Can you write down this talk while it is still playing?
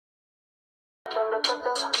It's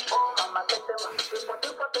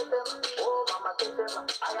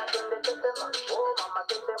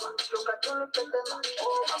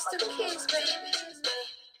the kids, baby.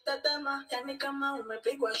 Tetema, yani kama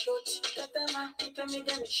umepigwa shoti. Tetema,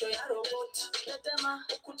 itemige misho ya robot. Tetema,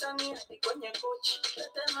 ukutani hadi kwenye kochi.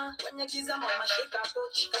 Tetema, kwenye giza mama shika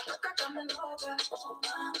tochi. Katoka kama noga. Oh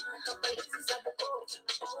mama, kapalizi za bukota.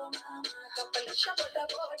 Oh mama, kapalisha boda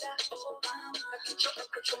boda. Oh mama, akichoka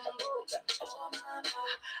kuchuma mboga. Oh mama,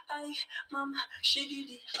 ay mama,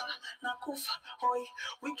 shigidi. Nakufa, hoi,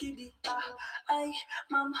 wikidi. Ay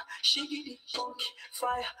mama, shigidi. Funky,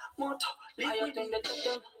 fire, moto,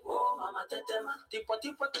 liquid.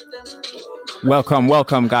 Welcome,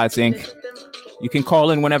 God's Inc. You can call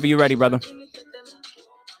in whenever you're ready, brother.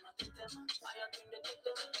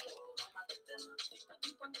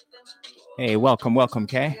 Hey, welcome,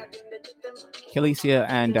 Kay. Kalicia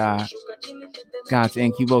and God's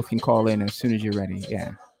Inc. You both can call in as soon as you're ready.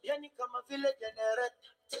 Yeah.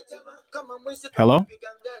 Hello?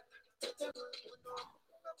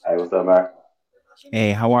 Hey, what's up, man?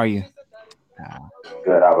 Hey, how are you?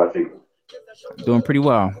 Good. How about you? Doing pretty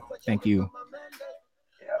well. Thank you.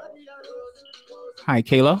 Hi,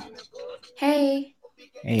 Kayla. Hey.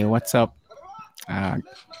 Hey, what's up? How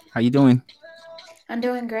you doing? I'm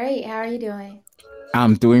doing great. How are you doing?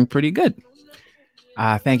 I'm doing pretty good.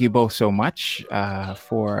 Thank you both so much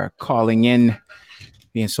for calling in,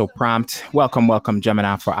 being so prompt. Welcome,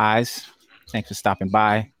 Gemini for Eyes. Thanks for stopping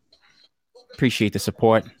by. Appreciate the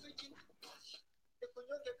support.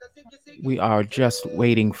 We are just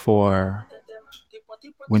waiting for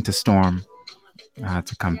Winter Storm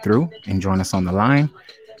to come through and join us on the line,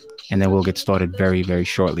 and then we'll get started very, very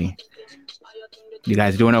shortly. You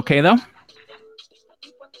guys doing okay, though?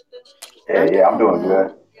 Yeah, I'm doing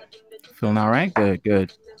good. Feeling all right?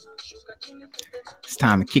 Good. It's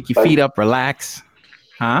time to kick your feet up, relax.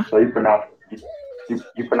 Huh? So you pronounce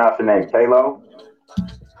your name Kalo?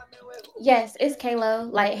 Yes, it's Kalo,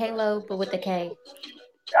 like Halo, but with a K.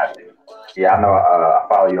 Gotcha. Yeah, I know. I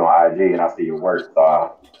follow you on IG and I see your work.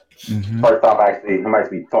 So first time I'm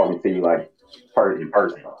actually talking to you like in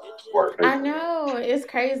person. I know, it's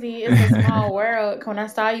crazy. It's a small world. When I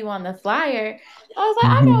saw you on the flyer, I was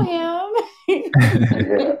like, I know him.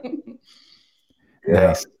 Yeah.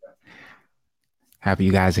 Nice. Happy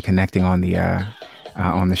you guys are connecting on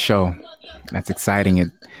the show. That's exciting.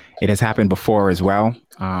 It has happened before as well.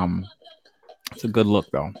 It's a good look,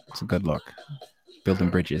 though. It's a good look. Building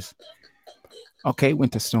bridges. Okay,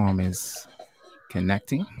 Winter Storm is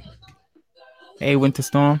connecting. Hey, Winter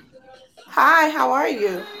Storm. Hi, how are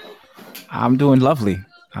you? I'm doing lovely.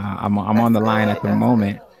 I'm on the line at the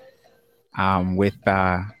moment with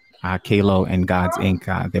Kalo and God's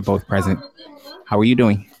Inc. They're both present. How are you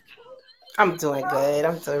doing? I'm doing good.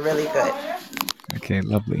 I'm doing really good. Okay,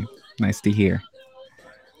 lovely. Nice to hear.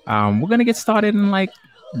 We're going to get started in like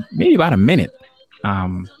maybe about a minute.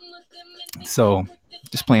 So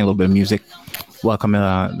just playing a little bit of music. Welcome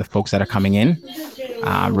the folks that are coming in.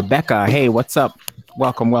 Rebecca, hey, what's up?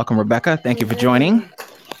 Welcome, Rebecca. Thank you for joining.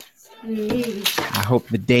 I hope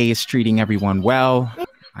the day is treating everyone well.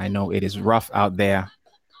 I know it is rough out there,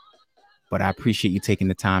 but I appreciate you taking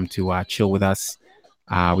the time to chill with us.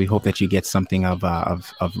 We hope that you get something of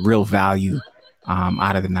real value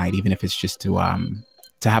out of the night, even if it's just to have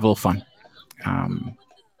a little fun.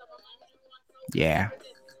 Yeah.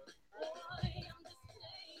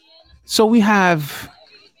 So we have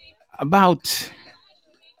about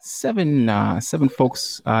seven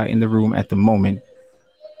folks in the room at the moment,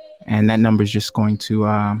 and that number is just going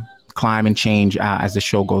to climb and change as the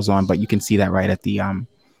show goes on. But you can see that right at the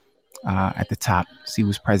top. See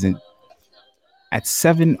who's present at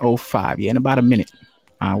 7:05. Yeah, in about a minute,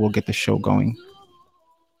 we'll get the show going.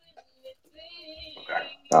 Okay,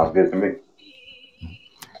 sounds good to me.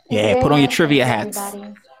 Yeah, put on your trivia hats.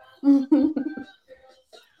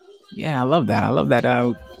 Yeah, I love that.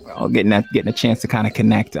 Getting a chance to kind of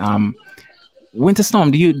connect. Winter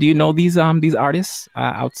Storm, do you know these artists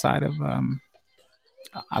outside of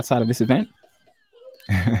this event?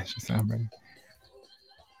 She sound ready.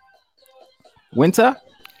 Winter,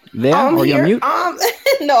 there or you're mute?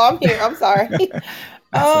 No, I'm here. I'm sorry. Okay.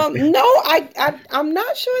 No, I'm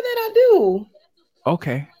not sure that I do.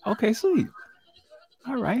 Okay, sweet.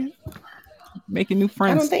 All right, making new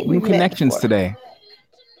friends, new connections today.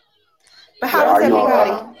 But how does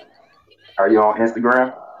everybody? Are you on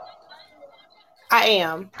Instagram? I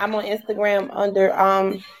am. I'm on Instagram under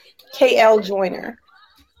KL Joyner.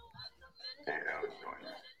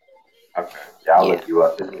 Okay. Yeah, I'll look you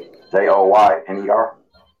up. Joyner.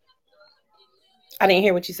 I didn't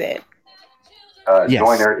hear what you said. Yes.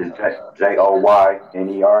 Joyner is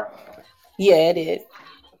Joyner. Yeah, it is.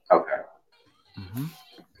 Okay. Mhm.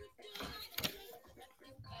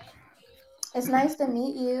 It's nice to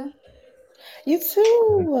meet you. You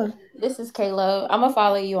too. This is Kayla. I'm gonna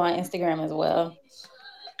follow you on Instagram as well.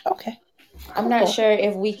 Okay. I'm Cool, not cool. sure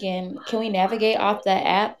if can we navigate off the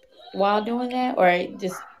app while doing that, or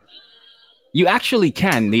just You actually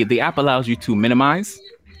can. The app allows you to minimize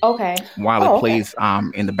okay. while it Oh, okay. plays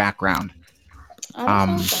in the background. Oh, that's Um,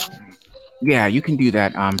 awesome. yeah, you can do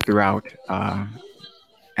that throughout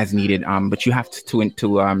as needed. But you have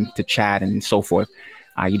to chat and so forth.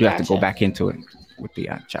 You do have to go Gotcha. back into it with the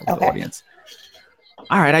chat with the Okay. audience.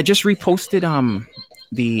 All right, I just reposted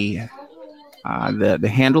the the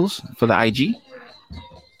handles for the IG.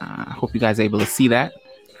 I hope you guys are able to see that.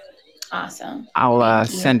 Awesome. I'll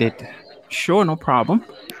Thank you. send it. Sure, no problem.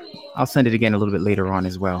 I'll send it again a little bit later on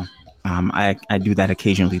as well. I do that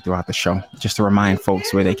occasionally throughout the show, just to remind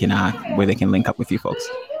folks where they can link up with you folks.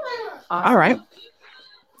 All right. Awesome.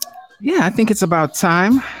 Yeah, I think it's about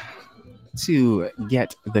time to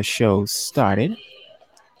get the show started.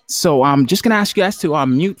 So I'm just gonna ask you guys to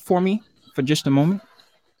mute for me for just a moment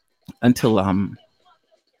until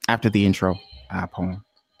after the intro poem.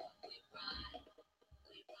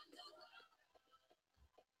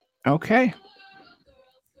 Okay.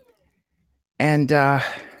 And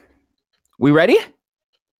we ready?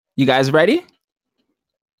 You guys ready?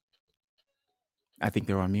 I think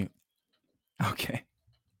they're on mute. Okay.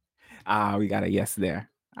 We got a yes there.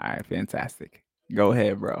 All right, fantastic. Go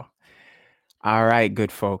ahead, bro. All right,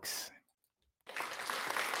 good folks.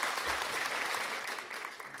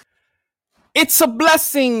 It's a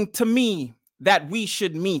blessing to me that we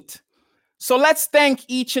should meet. So let's thank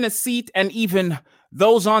each in a seat and even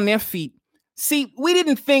those on their feet. See, we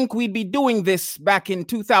didn't think we'd be doing this back in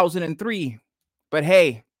 2003, but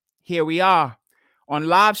hey, here we are on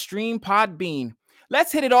live stream Podbean.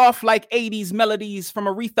 Let's hit it off like 80s melodies from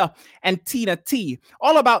Aretha and Tina T.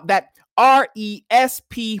 All about that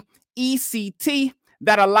RESPECT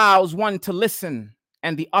that allows one to listen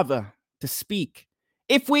and the other to speak.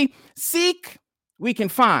 If we seek, we can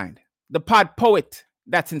find the pod poet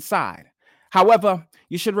that's inside. However,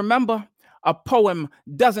 you should remember a poem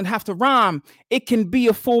doesn't have to rhyme. It can be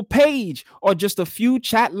a full page or just a few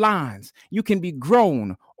chat lines. You can be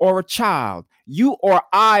grown or a child. You or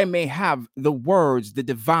I may have the words the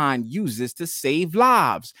divine uses to save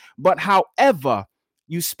lives. But however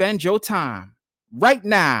you spend your time, right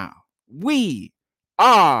now, we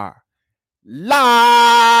are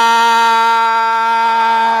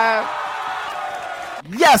live.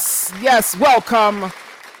 Yes, yes, welcome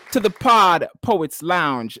to the Pod Poets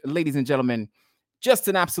Lounge. Ladies and gentlemen, just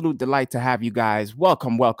an absolute delight to have you guys.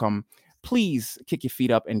 Welcome, welcome. Please kick your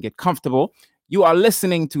feet up and get comfortable. You are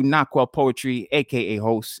listening to Knockwell Poetry, aka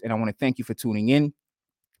host, and I want to thank you for tuning in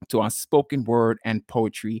to our spoken word and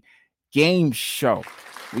poetry game show.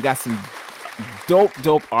 We got some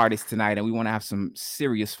dope artists tonight, and we want to have some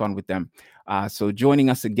serious fun with them. So joining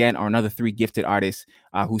us again are another three gifted artists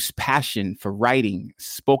whose passion for writing,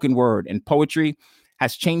 spoken word, and poetry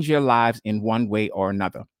has changed their lives in one way or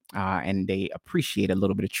another. And they appreciate a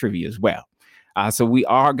little bit of trivia as well. So we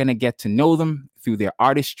are going to get to know them through their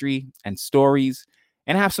artistry and stories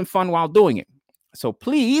and have some fun while doing it. So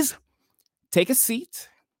please take a seat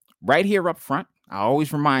right here up front. I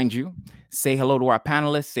always remind you, say hello to our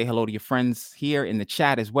panelists, say hello to your friends here in the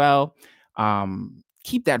chat as well.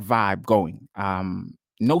 Keep that vibe going.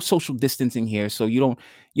 No social distancing here, so you don't.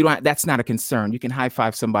 That's not a concern. You can high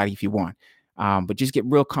five somebody if you want, but just get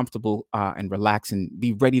real comfortable and relax and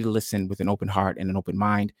be ready to listen with an open heart and an open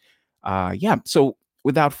mind. Yeah. So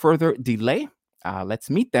without further delay, let's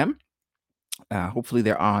meet them. Hopefully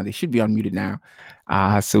they're on. They should be unmuted now,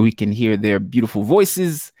 so we can hear their beautiful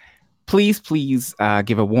voices. Please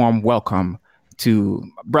give a warm welcome to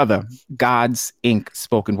brother God's Ink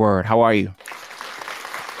Spoken Word. How are you?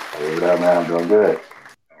 Hey, what up, man? I'm doing good.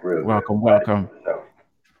 Real good. Welcome.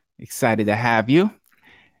 Excited to have you.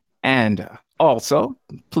 And also,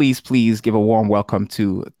 please give a warm welcome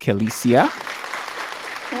to Kalicia,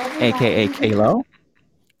 aka Kalo.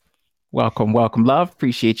 Welcome, love.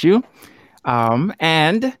 Appreciate you.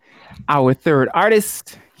 And our third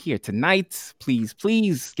artist here tonight, please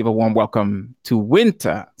give a warm welcome to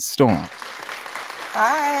Winter Storm.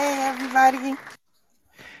 Hi, everybody.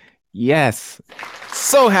 Yes,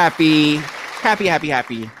 so happy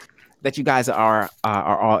that you guys are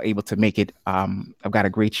all able to make it. I've got a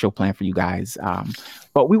great show planned for you guys.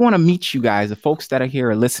 But we want to meet you guys. The folks that are here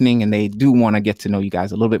are listening, and they do want to get to know you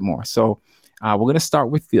guys a little bit more. So we're going to start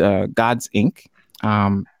with God's Ink.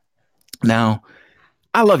 Now,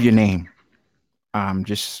 I love your name.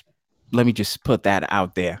 Just let me just put that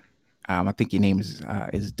out there. I think your name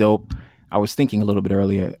is dope. I was thinking a little bit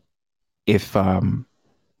earlier if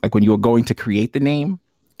like when you were going to create the name,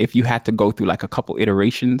 if you had to go through like a couple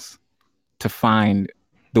iterations to find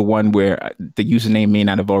the one where the username may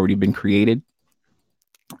not have already been created.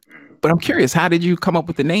 But I'm curious, how did you come up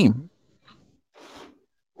with the name?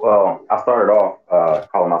 Well, I started off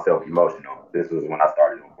calling myself emotional. This was when I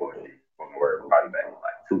started doing poetry. Spoken word probably back in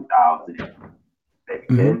like 2000, maybe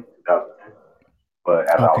Mm-hmm. 10, 2010. But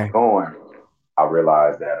as I was Okay. going, I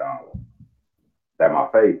realized that my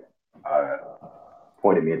faith uh,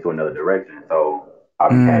 pointed me into another direction. So I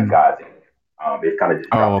became Mm. God's ink. It kind of just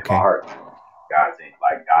Oh, dropped in my okay. heart. God's ink,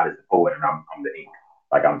 like God is the poet and I'm the ink.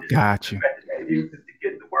 Like I'm just Got the you. method that he uses to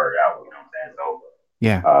get the word out. You know what I'm saying? So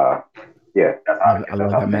Yeah. yeah, I that's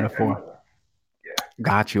love how that the name came metaphor. up. Yeah.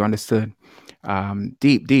 Got you. Understood.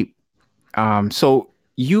 Deep, deep. So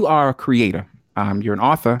you are a creator. You're an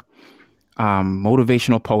author,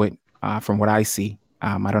 motivational poet, from what I see.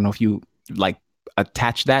 I don't know if you like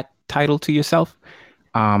attach that title to yourself.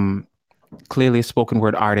 Um, Clearly a spoken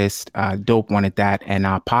word artist, dope one at that, and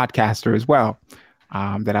a podcaster as well,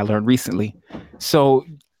 that I learned recently. So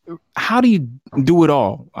how do you do it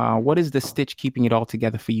all? What is the stitch keeping it all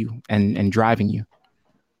together for you and driving you?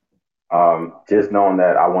 Just knowing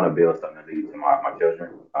that I want to build something to leave to my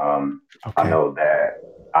children. I Okay. know that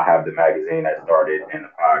I have the magazine that started and the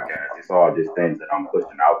podcast. It's all just things that I'm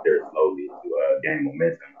pushing out there slowly to gain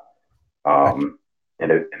momentum. Um,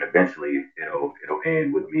 and eventually it'll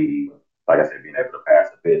end with me, like I said, being able to pass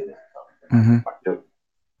a business or something to Mm-hmm. my children.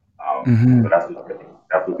 So Mm-hmm.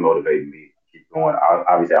 that's what's motivating me to keep going.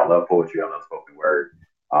 Obviously, I love poetry. I love spoken word.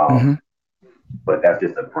 Mm-hmm. Um, but that's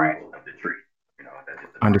just a branch of the tree. You know, that's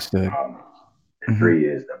just a branch. Understood. The Mm-hmm. tree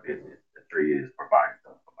is the business. The tree is providing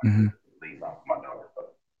something for my Mm-hmm. children, at least for my daughter. So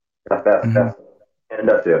Mm-hmm. that's in a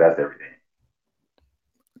nutshell. That's everything.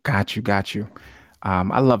 Got you. Got you.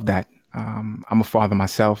 I love that. I'm a father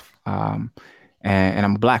myself, and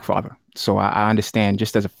I'm a black father, so I understand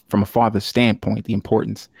just from a father's standpoint the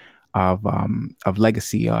importance of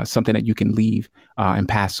legacy, something that you can leave and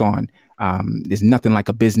pass on. There's nothing like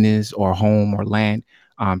a business or a home or land,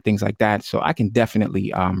 things like that. So I can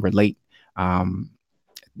definitely relate. Um,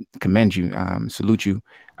 Commend you, salute you.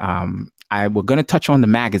 I We're gonna touch on the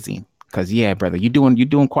magazine because yeah, brother, you're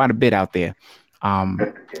doing quite a bit out there,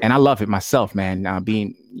 and I love it myself, man.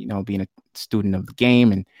 Being a student of the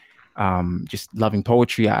game and just loving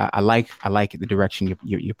poetry, I like the direction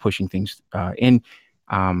you're pushing things in.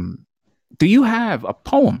 Um, do you have a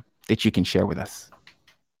poem that you can share with us?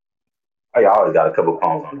 I always got a couple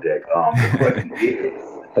poems on deck.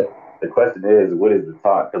 The question is, what is the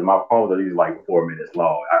time? Because my poems are usually like 4 minutes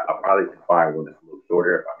long. I probably can find one that's a little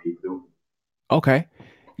shorter if I need to. Okay,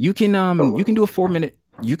 you can do a So 4 minute.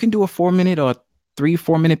 You can do a 4 minute or 3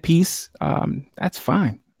 4 minute piece. That's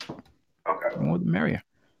fine. okay, More the merrier.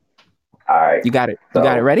 all right. You got it. You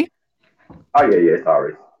got it So ready? oh yeah, it's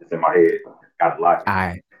already it's in my head. Got it locked All in.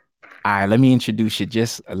 right. All right. Let me introduce you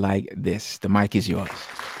just like this. The mic is yours.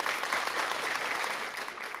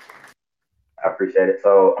 I appreciate it.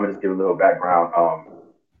 So I'm gonna just give a little background.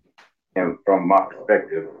 And from my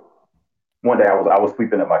perspective, one day I was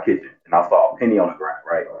sweeping up my kitchen and I saw a penny on the ground,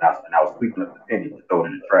 right? And I was sweeping up the penny to throw it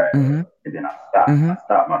in the trash. Mm-hmm. And then I stopped. Mm-hmm. I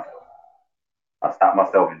stopped myself. I stopped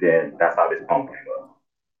myself, and then that's how this poem came up.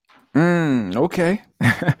 Okay.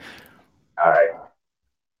 All right.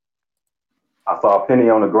 I saw a penny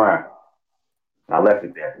on the ground. And I left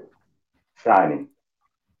it there, shining,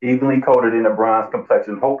 evenly coated in a bronze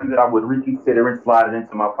complexion, hoping that I would reconsider and slide it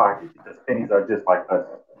into my pocket because pennies are just like us.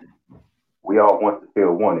 We all want to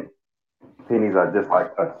feel wanted. Pennies are just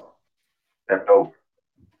like us, left over,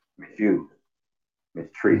 misused,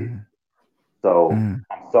 mistreated. Mm-hmm. So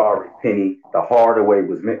I'm sorry, Penny. The harder way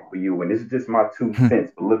was meant for you, and this is just my 2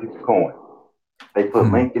 cents. But look at the coin. They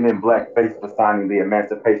put Lincoln in blackface for signing the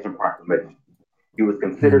Emancipation Proclamation. He was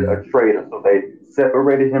considered a traitor, so they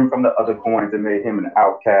separated him from the other coins and made him an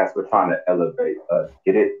outcast for trying to elevate us.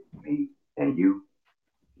 Get it? Me and you,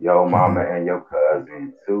 your mama and your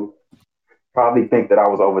cousin too. Probably think that I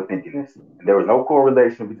was overthinking this. And there was no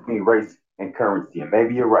correlation between race and currency. And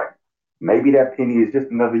maybe you're right. Maybe that penny is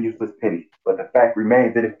just another useless penny. But the fact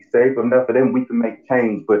remains that if we save enough of them, we can make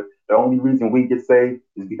change. But the only reason we get saved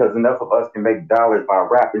is because enough of us can make dollars by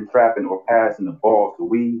rapping, trapping, or passing the ball to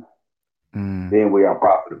we, Mm-hmm. then we are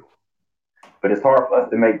profitable. But it's hard for us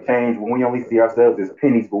to make change when we only see ourselves as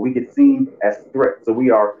pennies, but we get seen as threats. So we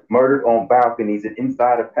are murdered on balconies and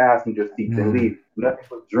inside of passenger seats and leave nothing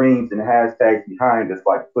but dreams and hashtags behind us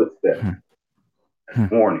like footsteps as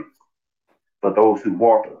warnings for those who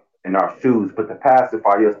walk in our shoes, but to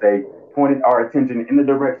pacify us, they pointed our attention in the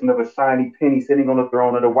direction of a shiny penny sitting on the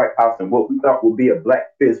throne of the White House, and what we thought would be a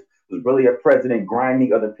black fist was really a president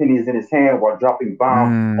grinding other pennies in his hand while dropping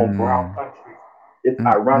bombs on brown countries. It's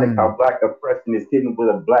ironic how black oppression is hidden with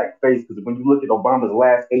a black face, because when you look at Obama's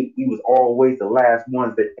last 8, he was always the last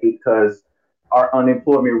ones that ate, because our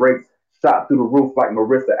unemployment rates shot through the roof like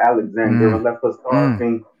Marissa Alexander and left us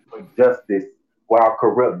starving for justice, while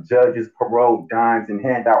corrupt judges parole dimes and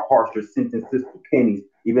hand out harsher sentences for pennies,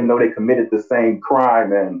 even though they committed the same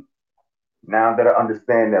crime. And now that I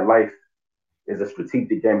understand that life is a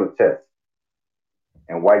strategic game of chess,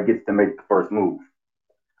 and white gets to make the first move,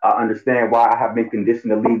 I understand why I have been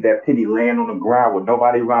conditioned to leave that penny laying on the ground with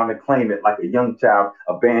nobody around to claim it, like a young child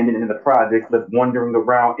abandoned in the projects, left wandering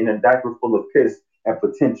around in a diaper full of piss and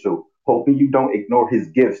potential, hoping you don't ignore his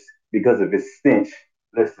gifts because of his stench.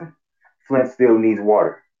 Listen, Flint still needs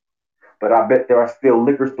water, but I bet there are still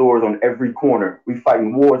liquor stores on every corner. We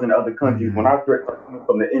fighting wars in other countries when our threats are coming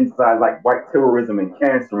from the inside, like white terrorism and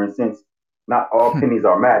cancer. And since not all pennies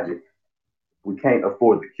are magic, we can't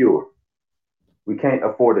afford the cure. We can't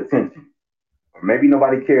afford attention. Or maybe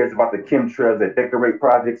nobody cares about the chemtrails that decorate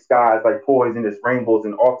project skies like poisonous rainbows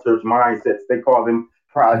and alters mindsets. They call them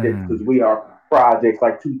projects because we are projects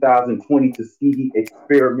like 2020 Tuskegee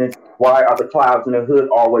experiments. Why are the clouds in the hood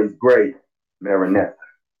always gray? Marinette.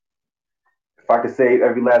 If I could save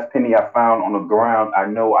every last penny I found on the ground, I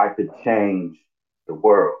know I could change the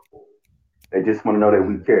world. They just want to know that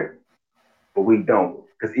we care, but we don't.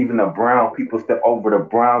 Because even the brown people step over the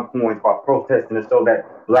brown coins while protesting to show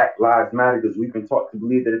that Black Lives Matter. Because we've been taught to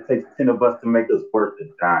believe that it takes 10 of us to make us worth a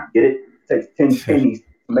dime. Get it? It takes 10 pennies to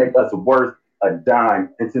make us worth a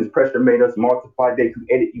dime. And since pressure made us multiply, they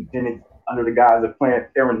created eugenics under the guise of Planned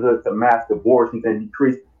Parenthood to mask abortions and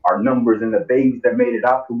decrease our numbers. And the babies that made it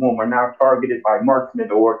out the womb are now targeted by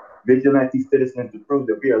marksmen or vigilante citizens to prove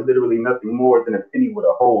that we are literally nothing more than a penny with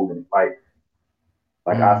a hole in it,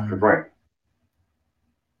 like Oscar Grant,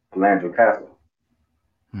 Landry Castle,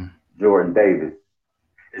 Jordan Davis.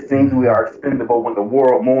 It seems we are expendable when the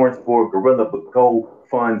world mourns for a gorilla, but gold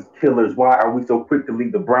funds killers. Why are we so quick to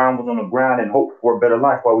leave the brown ones on the ground and hope for a better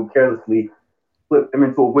life while we carelessly flip them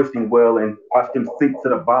into a wishing well and watch them sink to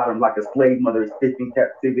the bottom like a slave mother escaping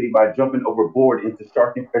captivity by jumping overboard into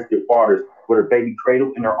shark-infested waters with her baby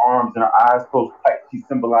cradled in her arms and her eyes closed tight? She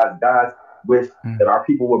symbolized God's wish that our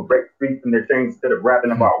people would break free from their chains instead of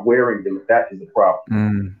rapping about wearing them. That is the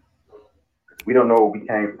problem. We don't know where we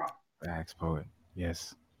came from. Facts, poet.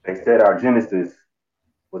 Yes. They said our Genesis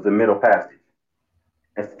was a middle passage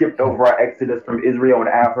and skipped over our exodus from Israel and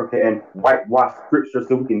Africa and whitewashed scripture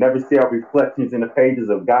so we can never see our reflections in the pages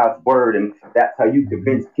of God's word. And that's how you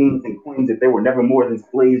convince kings and queens that they were never more than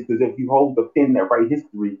slaves, because if you hold the pen that write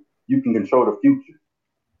history, you can control the future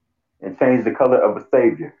and change the color of a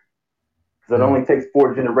savior. Because it only takes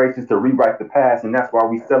 4 generations to rewrite the past, and that's why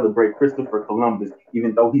we celebrate Christopher Columbus,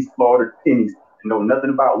 even though he slaughtered pennies and know nothing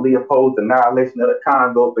about Leopold's annihilation of the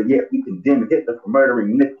Congo, but yet we condemn Hitler for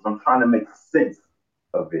murdering nickels. I'm trying to make sense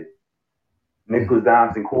of it. Nickels,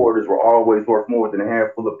 dimes, and quarters were always worth more than a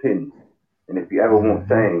handful of pennies. And if you ever want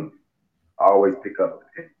change, always pick up a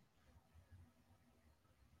penny.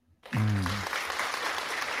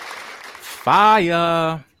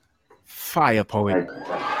 Fire. Fire, poet.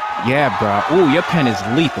 Yeah, bro. Ooh, your pen is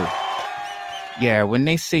lethal. Yeah, when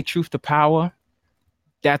they say truth to power,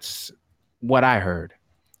 that's what I heard.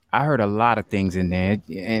 I heard a lot of things in there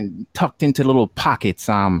and tucked into little pockets.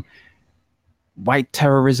 White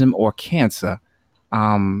terrorism or cancer.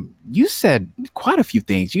 You said quite a few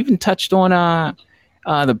things. You even touched on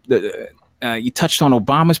you touched on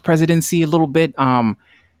Obama's presidency a little bit.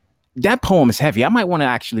 That poem is heavy. I might want to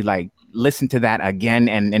actually like listen to that again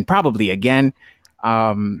and probably again.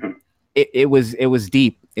 It was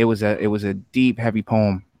deep. It was a deep, heavy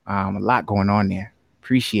poem. A lot going on there.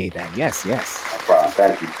 Appreciate that. Yes. No problem.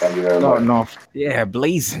 Thank you very much. No, yeah,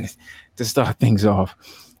 blazing to start things off.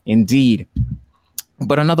 Indeed.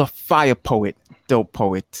 But another fire poet, dope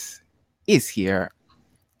poet, is here,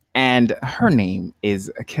 and her name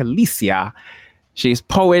is Kalicia. She's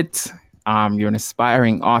poet. You're an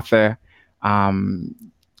aspiring author.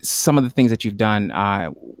 Some of the things that you've done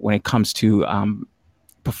when it comes to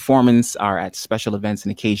performance are at special events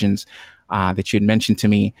and occasions that you had mentioned to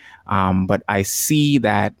me. But I see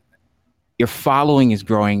that your following is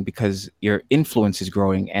growing because your influence is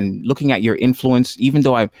growing. And looking at your influence, even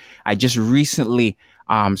though I just recently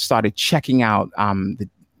started checking out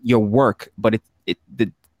your work, but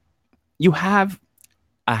you have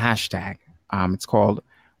a hashtag. It's called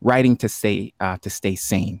Writing to Stay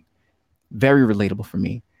Sane. Very relatable for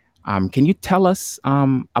me. Can you tell us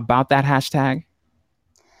about that hashtag?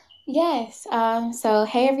 Yes. So,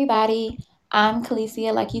 hey, everybody. I'm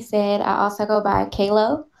Calicia, like you said. I also go by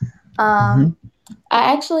Kalo. Mm-hmm. Um,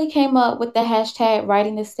 I actually came up with the hashtag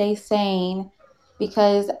writing to stay sane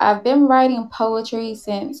because I've been writing poetry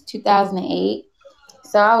since 2008.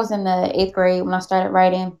 So, I was in the eighth grade when I started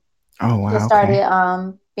writing. Oh It wow. Okay.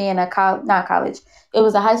 started being a not college. It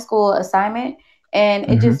was a high school assignment, and it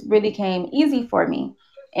Mm-hmm. just really came easy for me.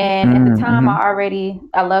 And at the time, Mm-hmm.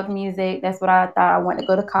 I loved music. That's what I thought I wanted to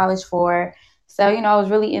go to college for. So I was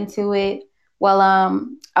really into it. Well,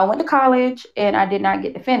 I went to college and I did not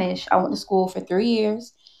get to finish. I went to school for 3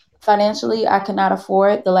 years. Financially, I could not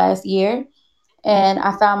afford the last year, and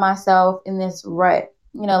I found myself in this rut.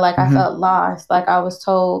 Like I Mm-hmm. felt lost. Like I was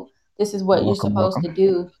told, this is what you're Welcome, supposed welcome. to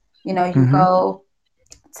do. You Mm-hmm. go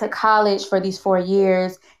to college for these 4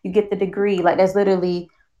 years, you get the degree. Like that's literally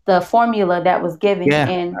the formula that was given. Yeah,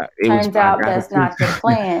 And it was. turns I out got it that's too. not the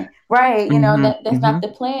plan. Right. Mm-hmm. That's Mm-hmm. not the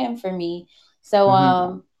plan for me. So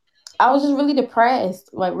Mm-hmm. I was just really depressed,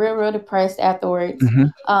 like real depressed afterwards.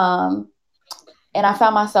 Mm-hmm. Um and I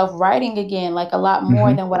found myself writing again, like a lot more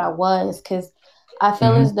Mm-hmm. than what I was, because I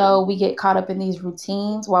feel Mm-hmm. as though we get caught up in these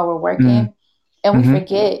routines while we're Mm-hmm. working, and we Mm-hmm.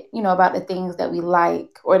 forget, about the things that we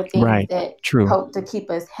like or the things Right. that True. help to keep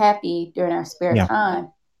us happy during our spare Yeah.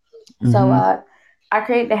 time. So Mm-hmm. I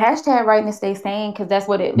created the hashtag writing to stay sane because that's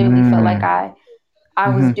what it literally felt like Mm. I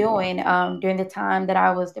was Mm-hmm. doing during the time that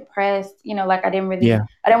I was depressed. Like Yeah. I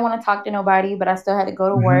didn't want to talk to nobody, but I still had to go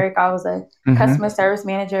to Mm-hmm. work. I was a Mm-hmm. customer service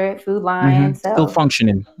manager at Food Mm-hmm. Lion, Still so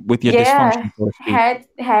functioning with your yeah, dysfunction, so to speak.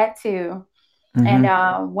 had to. And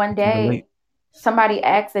Mm-hmm. one I can relate. day, somebody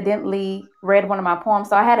accidentally read one of my poems.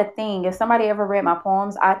 So I had a thing. If somebody ever read my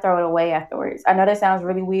poems, I throw it away afterwards. I know that sounds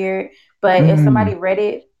really weird, but if Mm. somebody read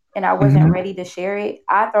it and I wasn't Mm-hmm. ready to share it,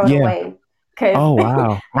 I throw it Yeah. away because Oh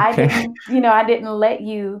wow. I Okay. didn't, I didn't let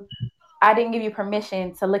you. I didn't give you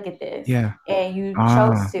permission to look at this, Yeah. and you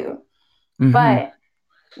chose Ah. to. Mm-hmm. But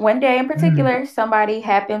one day in Mm. particular, somebody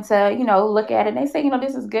happened to, look at it and they say,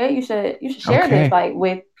 this is good. You should share this Okay. like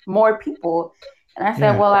with more people. And I said,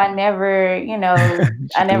 Yeah. well, I never, I She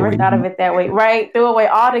threw never away the thought of heat. it that way. Right. Threw away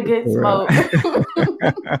all the good For smoke.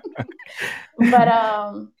 But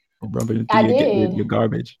rub it into I your did.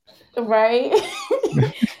 garbage. Right.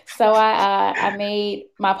 So I made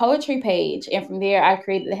my poetry page, and from there I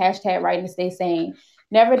created the hashtag writing to stay sane.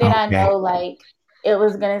 Never did I Okay. know like it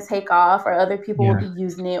was gonna take off or other people would Yeah. be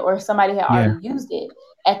using it or somebody had Yeah. already used it.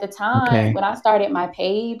 At the time Okay. when I started my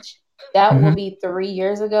page, that will Mm-hmm. be 3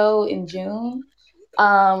 years ago in June.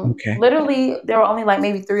 Okay. Literally there were only like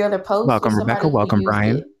maybe three other posts with Welcome, Rebecca. somebody who Welcome, used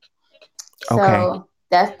Brian. it. Okay. So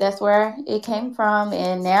that's where it came from,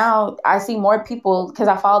 and now I see more people because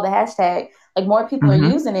I follow the hashtag. Like more people are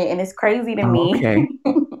Mm-hmm. using it, and it's crazy to Oh, me. okay.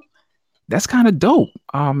 That's kind of dope.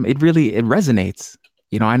 It really it resonates.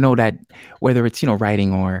 I know that whether it's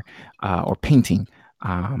writing or painting,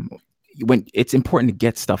 um, when it's important to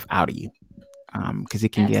get stuff out of you, because it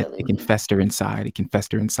can Absolutely. fester inside. It can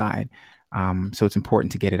fester inside. So it's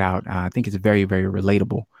important to get it out. I think it's very very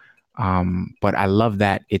relatable. But I love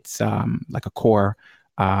that it's like a core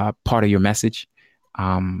part of your message.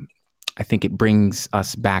 Um, I think it brings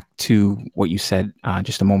us back to what you said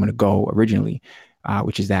just a moment ago originally,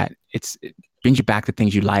 which is that it brings you back to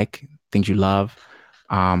things you like, things you love,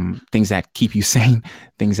 things that keep you sane,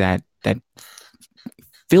 things that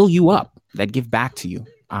fill you up, that give back to you.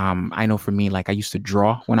 I know for me, like I used to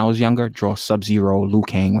draw when I was younger, draw Sub Zero, Liu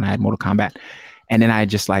Kang when I had Mortal Kombat, and then I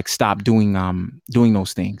just like stopped doing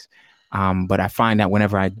those things. But I find that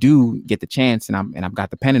whenever I do get the chance and I've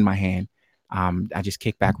got the pen in my hand, I just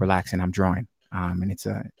kick back, relax, and I'm drawing. And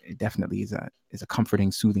it definitely is a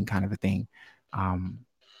comforting, soothing kind of a thing. Um,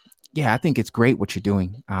 yeah, I think it's great what you're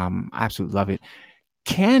doing. I absolutely love it.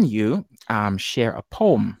 Can you share a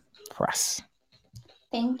poem for us?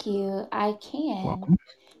 Thank you. I can. Welcome.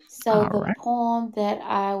 So All the right. poem that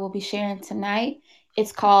I will be sharing tonight,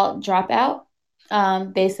 it's called Dropout.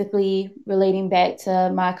 Basically relating back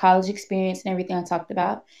to my college experience and everything I talked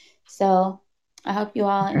about. So I hope you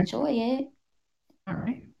all Okay. enjoy it. All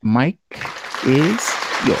right. Mike is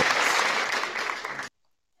yours.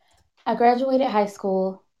 I graduated high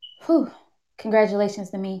school. Whew. Congratulations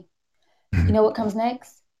to me. You know what comes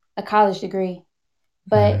next? A college degree.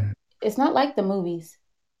 But Mm, it's not like the movies.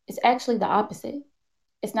 It's actually the opposite.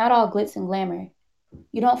 It's not all glitz and glamour.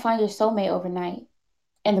 You don't find your soulmate overnight.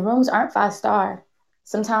 And the rooms aren't 5 star.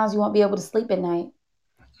 Sometimes you won't be able to sleep at night.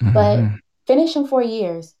 But mhm, finish in 4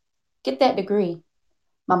 years. Get that degree.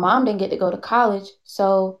 My mom didn't get to go to college,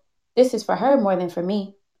 so this is for her more than for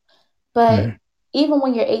me. But mhm, even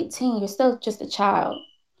when you're 18, you're still just a child.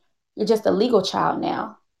 You're just a legal child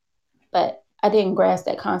now. But I didn't grasp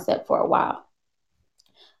that concept for a while.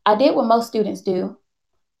 I did what most students do,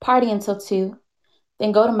 party until 2,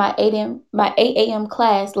 then go to my 8 a.m.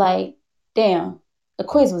 class like, damn, the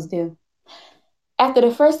quiz was due. After the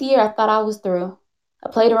first year, I thought I was through. I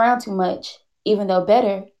played around too much, even though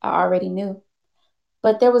better, I already knew.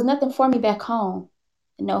 But there was nothing for me back home,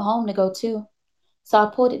 and no home to go to. So I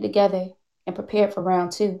pulled it together and prepared for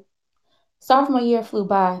round 2. Sophomore year flew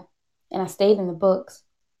by, and I stayed in the books.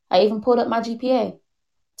 I even pulled up my GPA.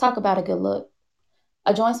 Talk about a good look.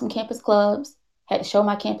 I joined some campus clubs, had to show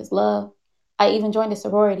my campus love. I even joined a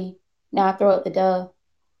sorority. Now I throw up the dove.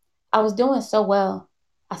 I was doing so well.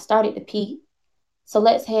 I started to peak. So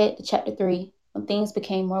let's head to chapter 3 when things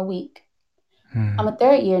became more weak. I'm a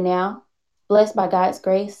third year now, blessed by God's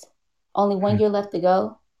grace. Only 1 year left to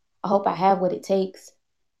go. I hope I have what it takes.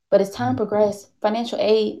 But as time progressed, financial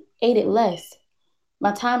aid aided less.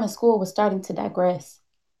 My time in school was starting to digress.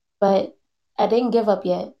 But I didn't give up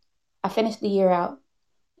yet. I finished the year out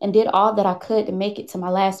and did all that I could to make it to my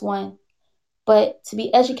last one. But to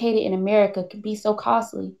be educated in America could be so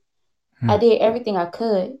costly. I did everything I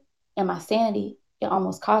could, and my sanity, it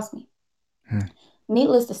almost cost me.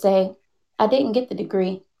 Needless to say, I didn't get the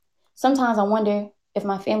degree. Sometimes I wonder if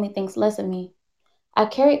my family thinks less of me. I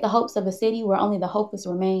carried the hopes of a city where only the hopeless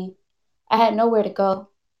remain. I had nowhere to go.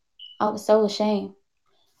 I was so ashamed.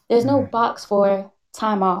 There's no box for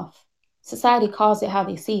time off. Society calls it how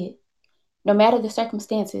they see it. No matter the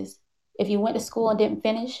circumstances, if you went to school and didn't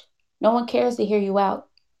finish, no one cares to hear you out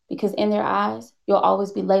because in their eyes, you'll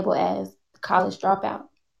always be labeled as the college dropout.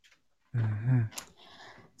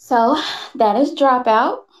 So that is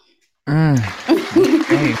Dropout.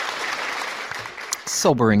 Okay.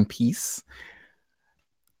 Sobering piece.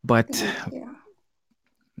 But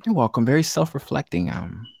you're welcome. Very self-reflecting.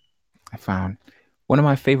 I found one of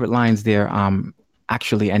my favorite lines there.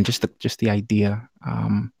 Actually, and just the idea.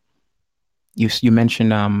 You mentioned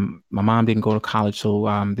my mom didn't go to college,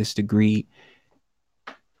 so this degree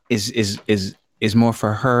is more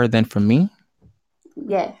for her than for me.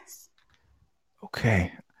 Yes.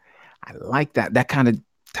 Okay, I like that. That kind of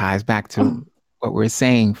ties back to what we're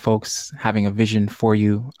saying, folks. Having a vision for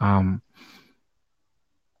you. I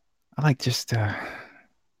like just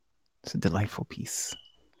it's a delightful piece.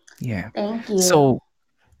 Yeah. Thank you. So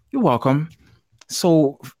you're welcome.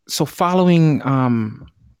 So following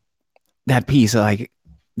that piece, like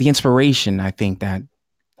the inspiration, I think that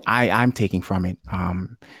I'm taking from it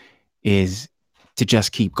is to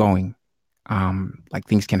just keep going. Like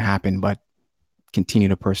things can happen, but continue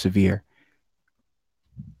to persevere.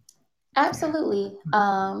 Absolutely.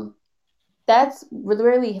 That's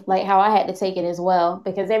really like how I had to take it as well,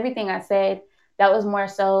 because everything I said, that was more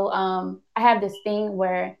so, I have this thing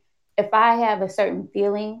where if I have a certain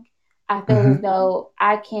feeling, I feel as though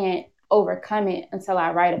I can't overcome it until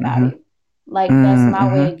I write about it. Like that's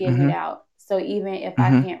my way of getting it out. So even if I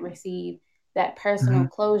can't receive that personal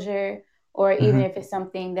closure, or even if it's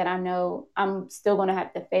something that I know I'm still going to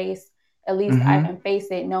have to face, at least I can face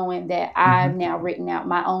it knowing that I've now written out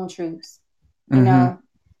my own truths, you know?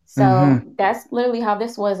 So that's literally how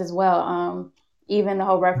this was as well. Even the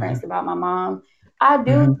whole reference about my mom, I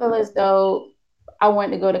do feel as though I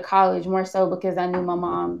wanted to go to college more so because I knew my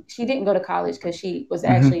mom, she didn't go to college because she was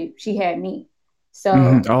actually, she had me. So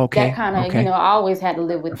that kind of, you know, I always had to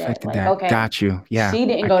live with that. Like, okay, got you. Yeah. she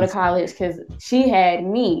didn't go to college because she had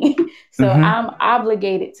me. So I'm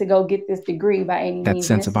obligated to go get this degree by any That means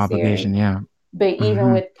sense of necessary. obligation, yeah. But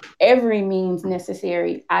even with every means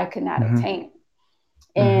necessary, I could not obtain it.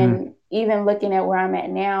 And even looking at where I'm at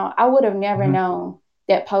now, I would have never known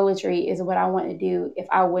that poetry is what I want to do if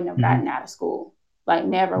I wouldn't have gotten out of school. Like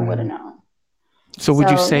never would have known. So would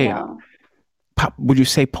you say, you know, would you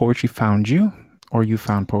say poetry found you, or you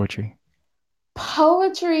found poetry?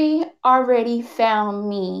 Poetry already found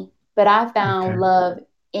me, but I found love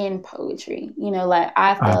in poetry. You know, like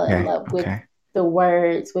I fell in love with the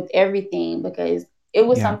words, with everything, because it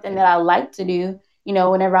was something that I liked to do. You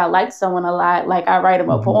know, whenever I liked someone a lot, like I write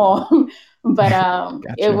them a poem, but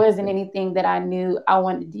it wasn't anything that I knew I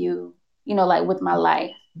wanted to do, you know, like with my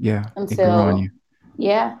life. Yeah. Until, it grew on you.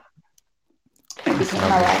 Yeah. It became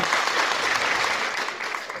my life.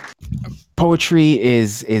 Poetry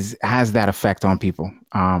has that effect on people.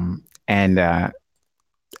 And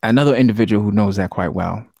another individual who knows that quite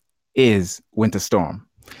well is Winter Storm.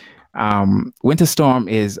 Winter Storm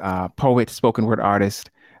is a poet, spoken word artist.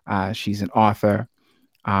 She's an author.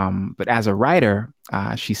 But as a writer,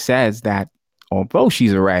 she says that although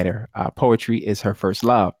she's a writer, poetry is her first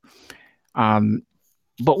love.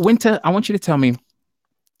 But Winter, I want you to tell me,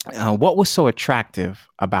 What was so attractive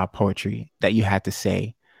about poetry that you had to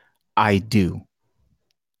say, I do?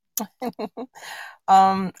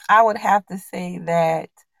 I would have to say that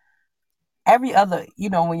every other,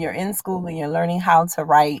 when you're in school and you're learning how to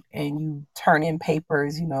write and you turn in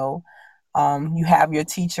papers, you have your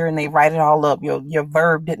teacher and they write it all up. Your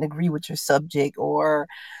verb didn't agree with your subject, or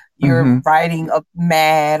you're Mm-hmm. writing up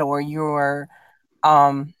mad, or you're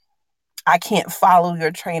um I can't follow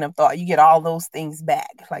your train of thought. You get all those things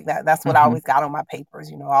back. Like that. That's what I Mm-hmm. always got on my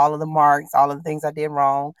papers. All of the marks, all of the things I did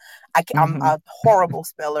wrong. I'm Mm-hmm. a horrible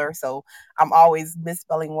speller, so I'm always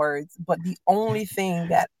misspelling words. But the only thing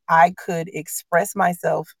that I could express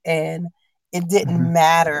myself, and it didn't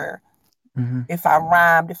matter Mm-hmm. if I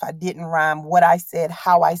rhymed, if I didn't rhyme, what I said,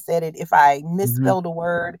 how I said it, if I Mm-hmm. misspelled a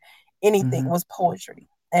word, anything, Mm-hmm. was poetry.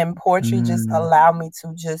 And poetry just Mm-hmm. allowed me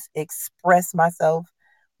to just express myself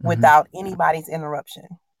Mm-hmm. without anybody's interruption,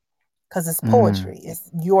 because it's Mm-hmm. poetry. It's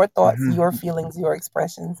your thoughts, Mm-hmm. your feelings, your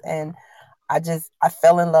expressions. And I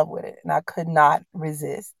fell in love with it, and I could not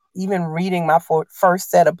resist. Even reading my first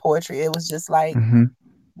set of poetry, it was just like, Mm-hmm.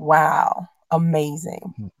 wow,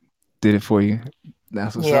 amazing. Did it for you.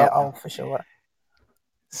 That's what's Yeah, up. oh, for sure.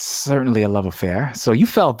 Certainly a love affair. So you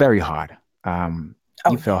fell very hard.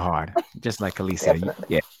 Oh, You fell yeah, hard, just like Alicia.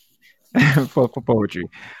 definitely. Yeah, for poetry.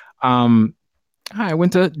 Um, Hi,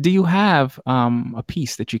 Winter. Do you have a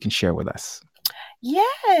piece that you can share with us?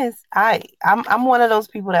 Yes, I'm one of those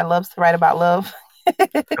people that loves to write about love and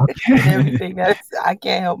Okay. everything. I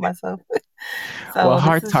can't help myself. Well, So this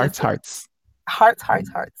hearts, is just hearts, hearts. hearts, hearts,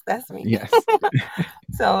 hearts. That's me. Yes.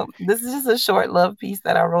 So this is just a short love piece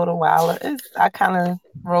that I wrote a while. I kind of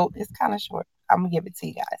wrote. It's kind of short. I'm gonna give it to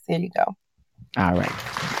you guys. Here you go. All right.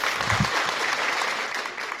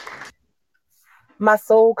 My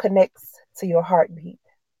soul connects to your heartbeat,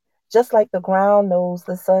 just like the ground knows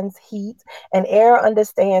the sun's heat, and air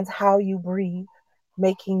understands how you breathe,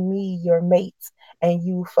 making me your mate and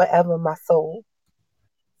you forever my soul.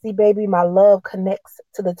 See, baby, my love connects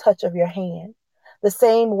to the touch of your hand, the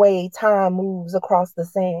same way time moves across the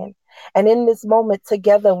sand. And in this moment,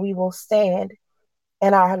 together we will stand,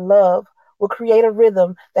 and our love will create a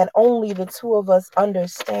rhythm that only the two of us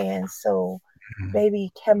understand. So,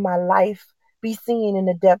 baby, can my life be seen in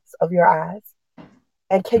the depths of your eyes?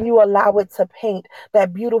 And can you allow it to paint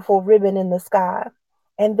that beautiful ribbon in the sky?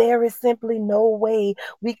 And there is simply no way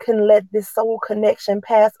we can let this soul connection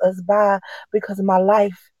pass us by, because my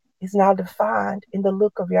life is now defined in the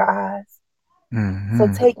look of your eyes. So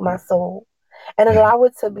Mm-hmm. take my soul and allow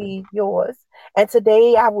it to be yours. And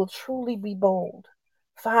today I will truly be bold.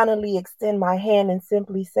 Finally extend my hand and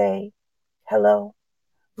simply say, hello,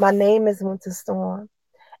 my name is Winter Storm.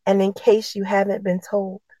 And in case you haven't been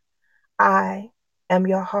told, I am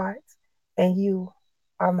your heart and you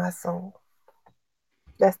are my soul.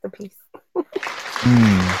 That's the piece.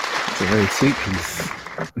 It's a very sweet piece.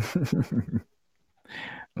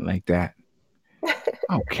 Like that.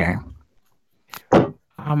 Okay.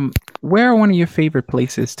 Where are one of your favorite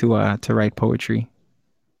places to write poetry?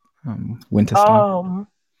 Winter Storm. Um,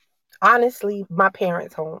 Honestly, my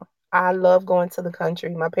parents' home. I love going to the country.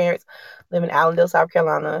 My parents live in Allendale, South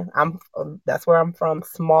Carolina. That's where I'm from.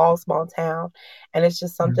 Small, small town, and it's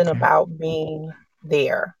just something Okay. about being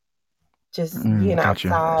there, just being Gotcha.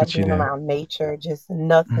 outside, Put you being there. around nature, just Hmm.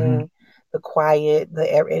 nothing, the quiet,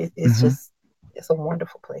 the air. It's Hmm. just, it's a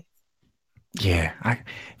wonderful place. Yeah.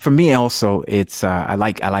 For me also, it's I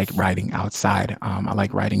like riding outside. I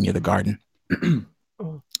like riding near the garden, and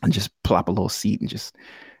Mm, just pull up a little seat and just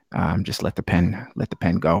let the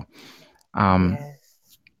pen go. Um, yes.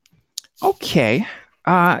 okay.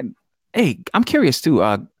 Uh, hey, I'm curious too.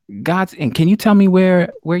 God's and can you tell me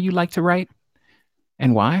where you like to write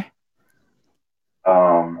and why?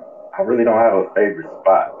 I really don't have a favorite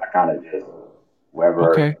spot. I kind of just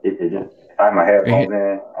wherever Okay. it just if I have my Eh, headphones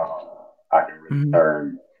in, I can really mhm.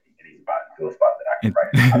 turn any spot into a spot that I can And-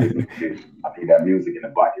 write. I just need the music. I need that music in the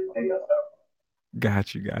block everything else out.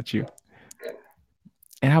 got you, got you.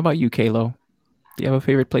 And how about you, Kalo? Do you have a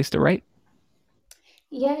favorite place to write?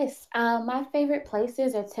 Yes, my favorite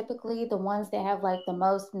places are typically the ones that have like the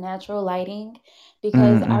most natural lighting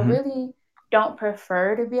because I Mm-hmm. really don't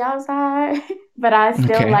prefer to be outside, but I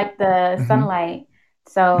still Okay. like the Mm-hmm. sunlight.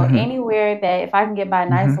 So Mm-hmm. anywhere that if I can get by a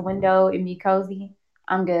nice Mm-hmm. window and be cozy,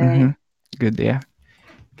 I'm Mm-hmm. good. Good there.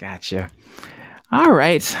 Gotcha. All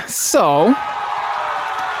right. So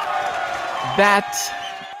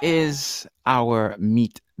that is our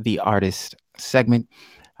Meet the Artist segment.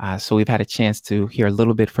 So we've had a chance to hear a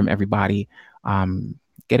little bit from everybody, um,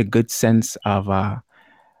 get a good sense of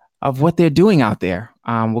of what they're doing out there.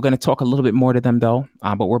 We're going to talk a little bit more to them though,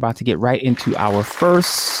 but we're about to get right into our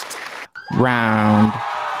first round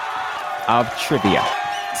of trivia.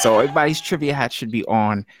 So everybody's trivia hat should be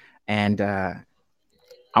on, and I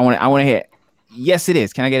want to hear. Yes, it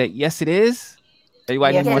is. Can I get it? Yes, it is.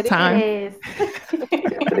 Everybody Yes, need more it is. time. It is.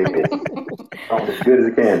 Yes, it is. Sounds as good as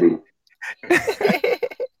it can be.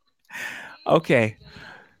 Okay.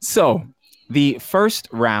 So the first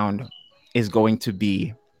round is going to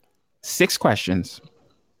be 6 questions,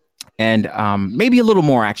 and maybe a little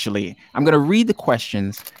more actually. I'm going to read the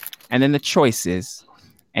questions and then the choices,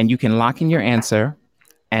 and you can lock in your answer,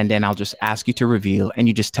 and then I'll just ask you to reveal, and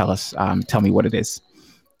you just tell me what it is.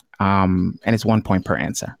 And it's 1 point per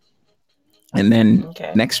answer. And then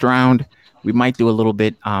Okay. next round, we might do a little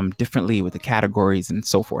bit differently with the categories and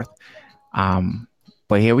so forth.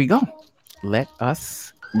 But here we go. Let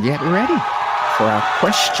us get ready for our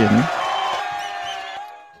question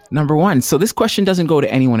number 1. So this question doesn't go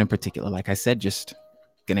to anyone in particular. Like I said, just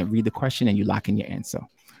gonna read the question and you lock in your answer.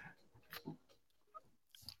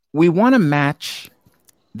 We want to match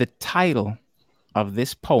the title of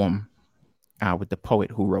this poem with the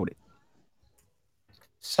poet who wrote it.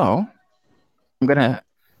 So I'm gonna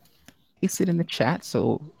paste it in the chat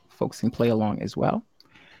so folks can play along as well.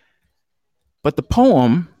 But the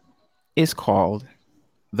poem is called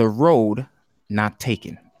The Road Not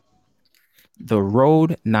Taken. The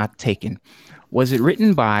Road Not Taken. Was it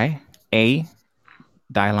written by A.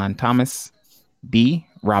 Dylan Thomas, B.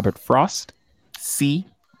 Robert Frost, C.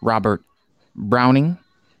 Robert Browning,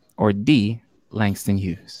 or D. Langston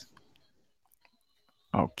Hughes?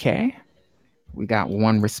 Okay. We got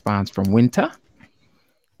one response from Winter.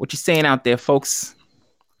 What you saying out there, folks?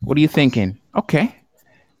 What are you thinking? Okay.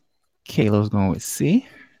 Kalo's going with C.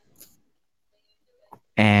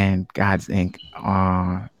 And God's Ink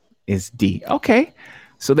is D. Okay.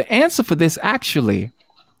 So the answer for this actually,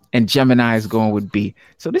 and Gemini is going with B.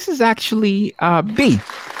 So this is actually B.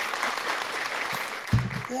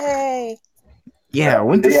 Yay. Yeah,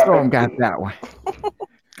 Winter Storm got that one.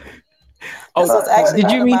 This was actually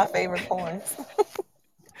did you one mean of my favorite poems.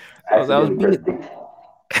 Oh, that was B.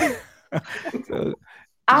 So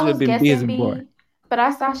I was been B as guessing in boy. B, but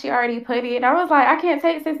I saw she already put it. I was like, I can't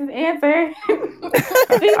take Sis's answer.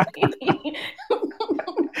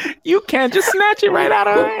 You can't just snatch it right out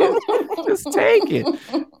of her hands. Just take it.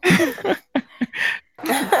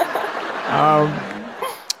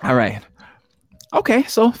 All right. Okay,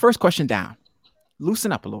 so first question down.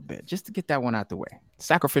 Loosen up a little bit just to get that one out the way.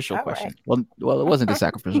 Sacrificial All question. right. Well, it wasn't a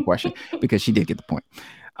sacrificial question because she did get the point.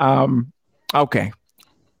 Okay.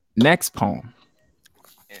 Next poem.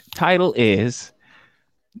 Title is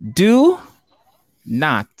Do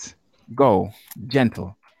Not Go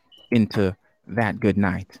Gentle Into That Good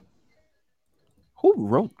Night. Who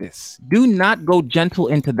wrote this? Do not go gentle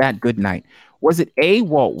into that good night. Was it A.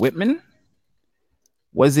 Walt Whitman?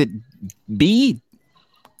 Was it B.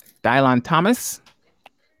 Dylan Thomas?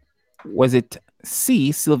 Was it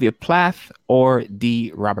C. Sylvia Plath? Or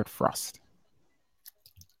D. Robert Frost?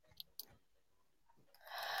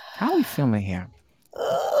 How are we feeling here?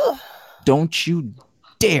 Don't you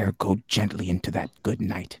dare go gently into that good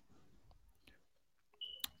night.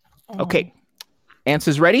 Okay.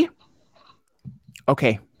 Answers ready?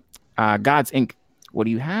 Okay. God's Ink, what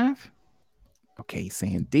do you have? Okay, he's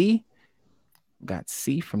saying D. Got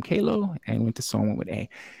C from Kalo and went to someone with A.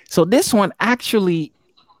 So this one is actually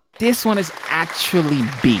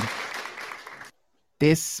B.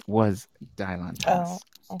 This was Dylan Thomas.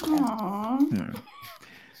 Oh, okay.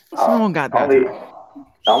 Someone got that.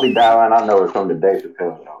 Only Dylan I know is from the Dave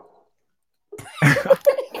Chappelle show.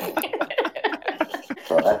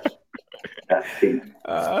 So that's peak.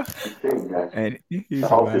 And he's the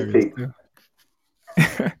host is peak.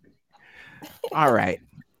 All right.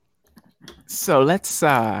 So let's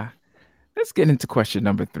get into question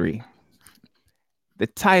number 3. The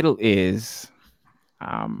title is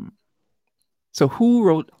so who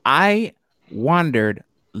wrote I Wandered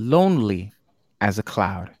Lonely as a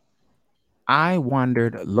Cloud? I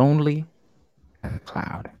Wandered Lonely as a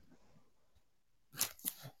Cloud.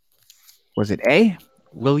 Was it A.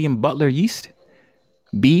 William Butler Yeats,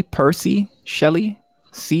 B. Percy Shelley,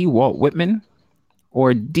 C. Walt Whitman,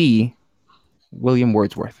 or D. William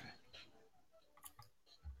Wordsworth?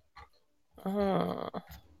 Oh,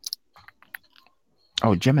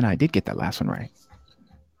 Gemini did get that last one right.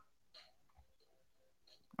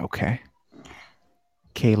 Okay.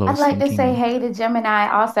 Kalo's I'd like thinking. to say hey to Gemini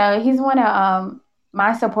also. He's one of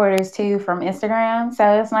my supporters too from Instagram.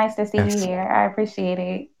 So it's nice to see you here. I appreciate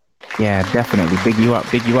it. Yeah, definitely. Big you up.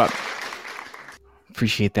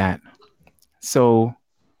 Appreciate that. So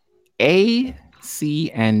A,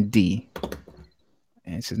 C, and D.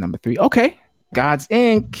 And this is number 3. Okay. God's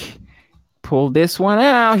Ink. Pull this one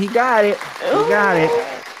out. He got it. He got it.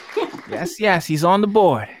 Yes, yes. He's on the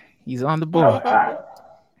board. He's on the board. I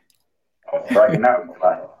was striking out.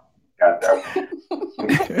 Like, got that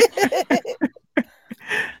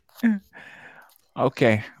one.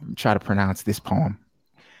 Okay. I'm trying to pronounce this poem.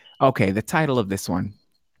 Okay. The title of this one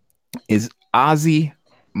is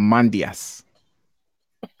Ozymandias.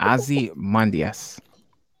 Ozymandias.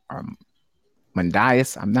 Or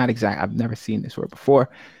Mandias. I've never seen this word before.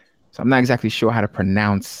 So I'm not exactly sure how to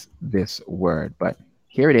pronounce this word, but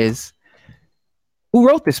here it is. Who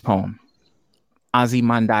wrote this poem?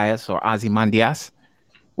 Ozymandias or Ozymandias?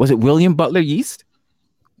 Was it William Butler Yeats?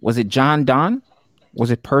 Was it John Donne?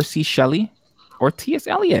 Was it Percy Shelley or T.S.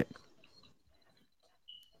 Eliot?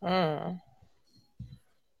 Mm.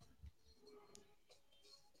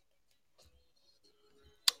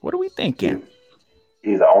 What are we thinking?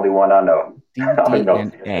 He's the only one I know. D, I only D, know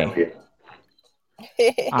and T.S. A. Eliot.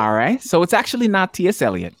 All right. So it's actually not T.S.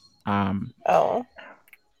 Eliot. Oh.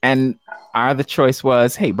 And our other choice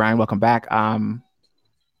was, hey, Brian, welcome back.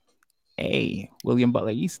 A, William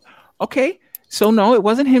Butler Yeats. Okay. So no, it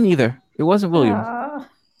wasn't him either. It wasn't William.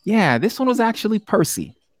 Yeah, this one was actually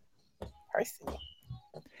Percy.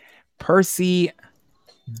 Percy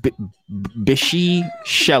Bysshe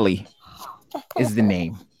Shelley is the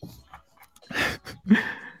name.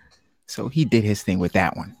 So he did his thing with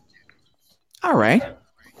that one. All right. I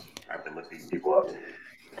have to look these people up.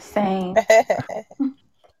 Same.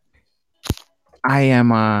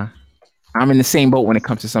 I'm in the same boat when it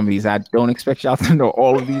comes to some of these. I don't expect y'all to know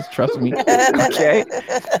all of these. Trust me. Okay.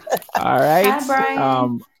 All right. Hi,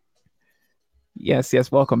 Brian.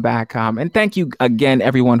 Yes. Welcome back. And thank you again,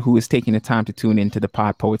 everyone who is taking the time to tune into the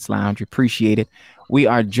Pod Poets Lounge. We appreciate it. We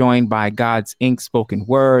are joined by God's Ink spoken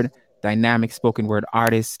word, dynamic spoken word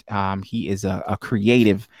artist. He is a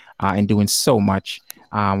creative and doing so much.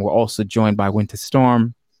 We're also joined by Winter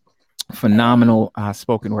Storm, phenomenal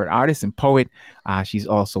spoken word artist and poet. She's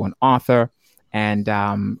also an author, and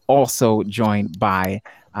also joined by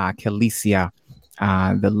Kalicia,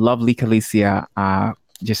 the lovely Kalicia,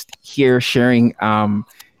 just here sharing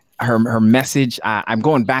her message. I'm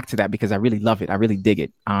going back to that because I really love it. I really dig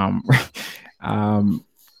it.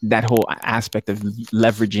 That whole aspect of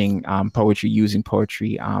leveraging poetry, using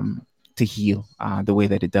poetry to heal the way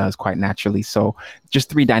that it does quite naturally. So just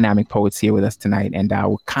 3 dynamic poets here with us tonight. And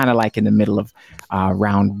we're kind of like in the middle of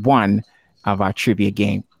round 1 of our trivia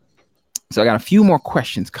game. So I got a few more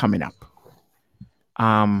questions coming up.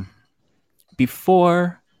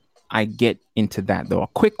 Before I get into that, though, a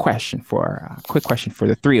quick question for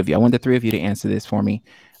the 3 of you. I want the 3 of you to answer this for me.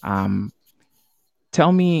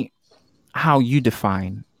 Tell me how you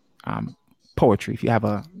define poetry. If you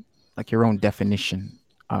have your own definition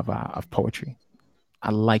of poetry,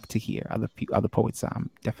 I like to hear other poets'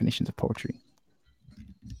 definitions of poetry.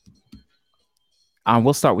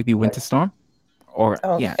 We'll start with you, Winterstorm, or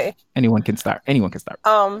yeah, anyone can start.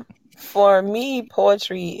 For me,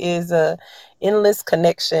 poetry is a endless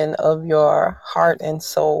connection of your heart and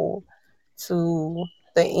soul to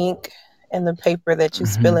the ink and the paper that you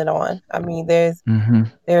spill it on. I mean, there's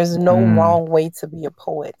no wrong way to be a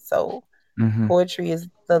poet. So poetry is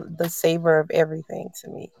the savor of everything to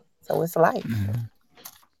me. So it's life.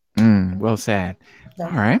 Well said. All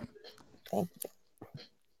right. Thank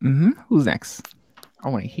you. Who's next? I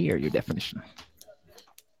want to hear your definition.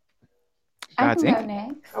 I can go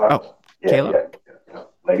next. Oh, Caleb. Yeah.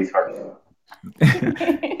 Ladies first.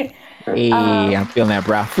 Hey, I'm feeling that,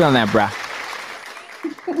 bro.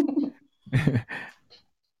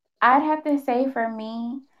 I'd have to say for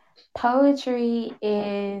me, poetry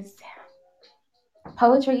is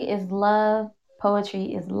love,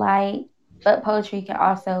 poetry is light, but poetry can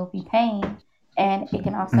also be pain and it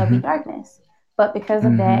can also be darkness. But because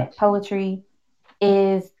of that, poetry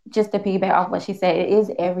is, just to piggyback off what she said, it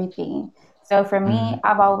is everything. So for me,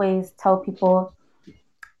 I've always told people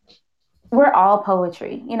we're all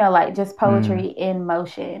poetry, like just poetry in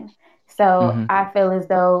motion. So I feel as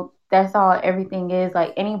though that's all everything is.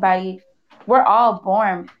 Like anybody, we're all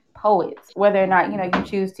born poets, whether or not, you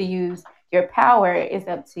choose to use your power is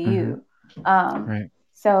up to you. Right.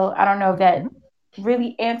 So I don't know if that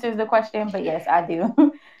really answers the question, but yes, I do.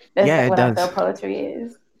 That's what I feel poetry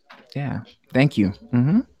is. Yeah. Thank you.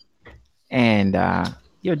 And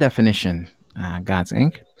your definition, God's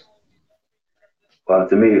Ink. Well,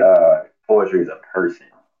 to me, poetry is a person.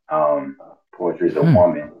 Poetry is a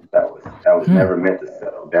woman that was never meant to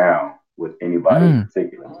settle down with anybody in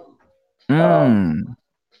particular.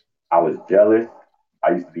 I was jealous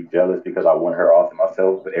I used to be jealous because I wanted her all to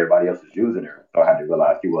myself, but everybody else was using her. So I had to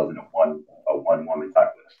realize she wasn't a one woman type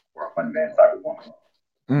of or a one man type of woman.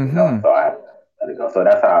 You know, Mm-hmm. so I had to let it go. So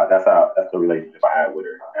that's the relationship I had with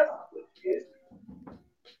her. That's what she is.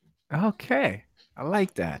 Okay. I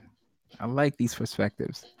like that. I like these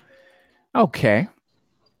perspectives. Okay.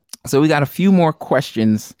 So we got a few more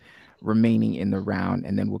questions remaining in the round,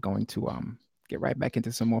 and then we're going to get right back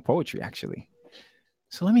into some more poetry, actually.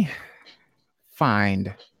 So let me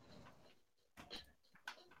find.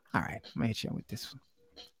 All right, I'm gonna hit you with this one.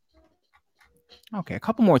 Okay, a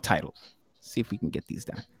couple more titles. See if we can get these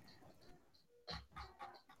done.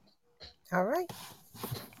 All right.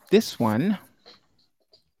 This one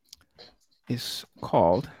is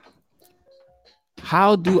called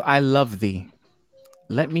How Do I Love Thee?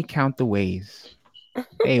 Let Me Count the Ways.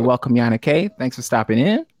 Hey, welcome, Yana K. Thanks for stopping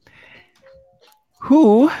in.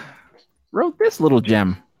 Who wrote this little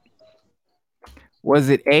gem? Was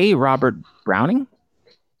it A, Robert Browning?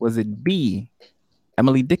 Was it B,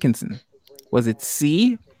 Emily Dickinson? Was it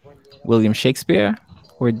C, William Shakespeare?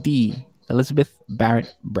 Or D, Elizabeth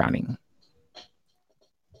Barrett Browning?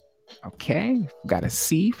 Okay, got a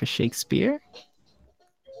C for Shakespeare.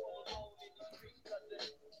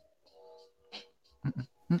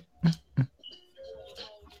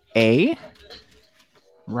 A,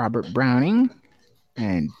 Robert Browning.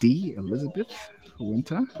 And D, Elizabeth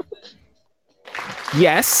Winter.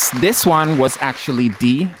 Yes, this one was actually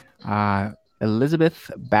D. Elizabeth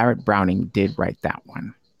Barrett Browning did write that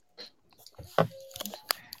one.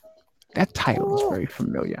 That title is very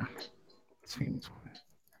familiar.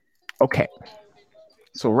 Okay.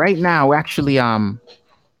 So right now, actually,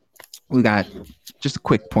 we got just a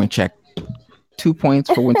quick point check. 2 points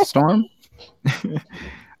for Winter Storm.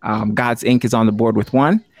 God's Ink is on the board with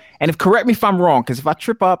 1. And correct me if I'm wrong, because if I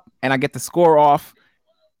trip up and I get the score off,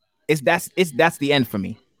 that's the end for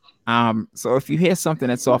me. So if you hear something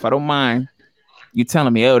that's off, I don't mind you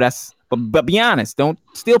telling me, oh, that's. But be honest, don't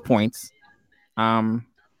steal points. Don't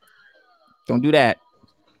do that.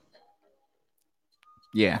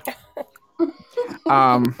 Yeah.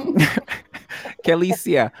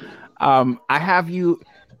 Kelicia, I have you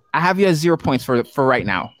at 0 points for right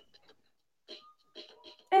now.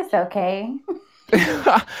 It's okay.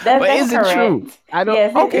 But That's is it correct. true? I don't.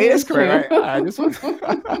 Yes, okay, it that's is correct. true. Right? I just want.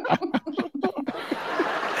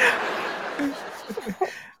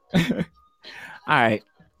 All right.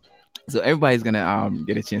 So everybody's gonna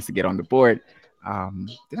get a chance to get on the board.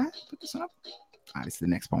 Did I put this up? This is the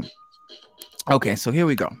next poem. Okay, so here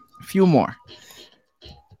we go. A few more.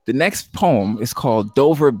 The next poem is called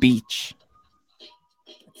Dover Beach.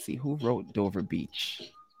 Let's see who wrote Dover Beach.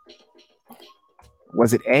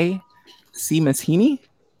 Was it A, Seamus Heaney?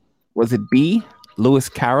 Was it B, Lewis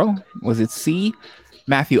Carroll? Was it C,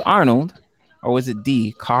 Matthew Arnold? Or was it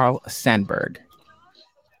D, Carl Sandburg?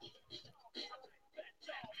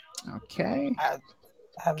 Okay.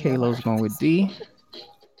 Kalo's going with D.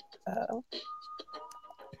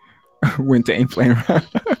 Winter ain't playing around.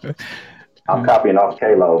 I'm copying off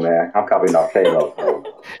Kalo, man. I'm copying off Kalo. So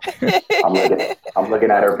I'm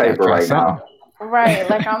looking at her paper right something. now. Right,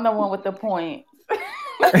 like I'm the one with the point.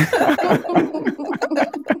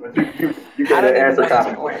 You got to answer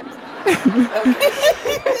quick.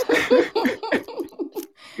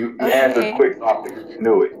 You answered quick, so I figured you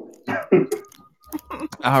knew it.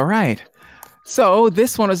 All right. So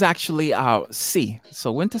this one is actually C.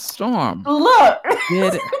 So Winter Storm. Look.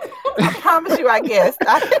 I promise you, I guessed.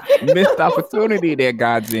 Missed opportunity there,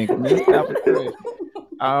 God's Ink. Missed opportunity.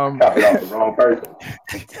 Copied off the wrong person.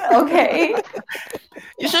 Okay.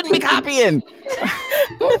 You shouldn't be copying.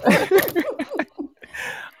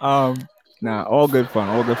 Nah, all good fun.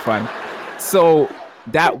 All good fun. So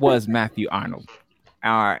that was Matthew Arnold.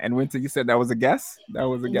 And Winter, you said that was a guess? That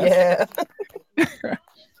was a guess? Yeah.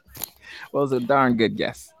 Well, it was a darn good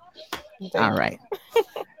guess. All right.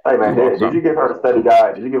 Hey man, did you give her the study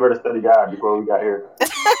guide? Did you give her the study guide before we got here?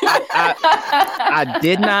 I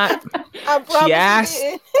did not. She asked.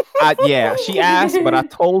 She asked, but I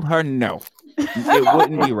told her no. It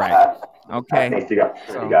wouldn't be right. Okay. I think she got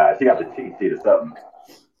the study guide. She got the cheat sheet or something.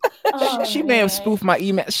 She may have spoofed my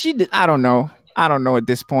email. She did. I don't know. I don't know at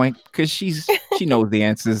this point because she knows the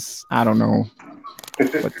answers. I don't know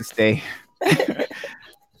what to say.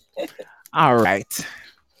 All right.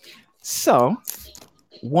 So,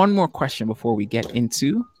 one more question before we get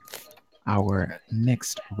into our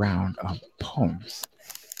next round of poems.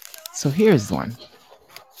 So here's one.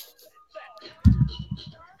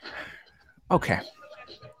 Okay.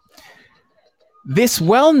 This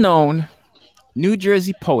well-known New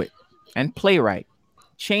Jersey poet and playwright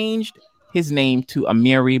changed his name to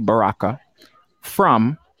Amiri Baraka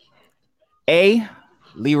from A.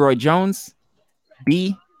 Leroy Jones,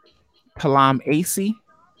 B. Palam Asi,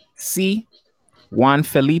 C. Juan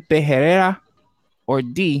Felipe Herrera, or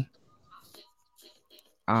D.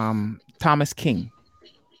 Thomas King?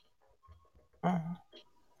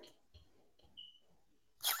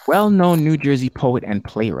 Well-known New Jersey poet and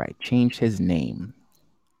playwright changed his name.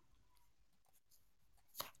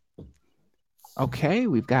 Okay,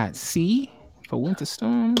 we've got C for Winter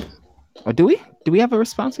Storm. Or do we? Do we have a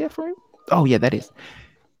response yet for him? Oh yeah, that is.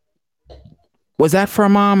 Was that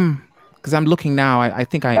from because I'm looking now. I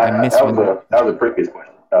think I missed that was a previous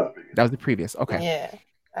question. That was the previous. Okay. Yeah.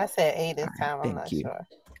 I said A this time. Right, I'm not sure.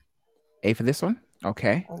 A for this one?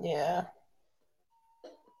 Okay. Yeah.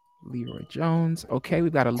 Leroy Jones. Okay,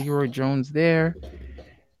 we've got a Leroy Jones there.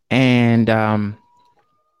 And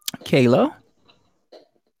Kayla,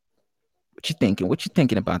 what you thinking? What you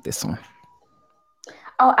thinking about this one?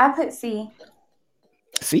 Oh, I put C.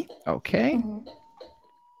 C? Okay.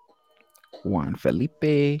 Juan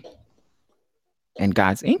Felipe and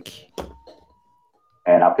God's Ink.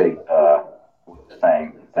 And I picked the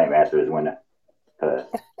same answer as winner because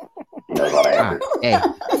he knows all the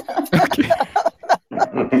answers. Okay.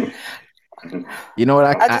 You know what?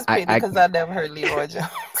 I just picked it because I never heard Leroy Jones.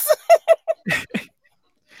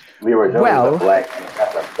 Leroy Jones is a black.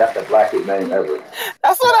 That's the blackest name ever.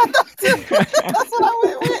 That's what I thought too. That's what I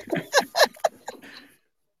went with.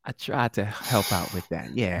 I tried to help out with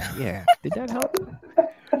that. Yeah. Did that help?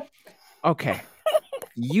 Okay.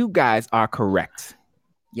 You guys are correct.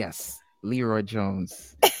 Yes, Leroy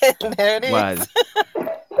Jones There it was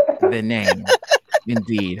the name.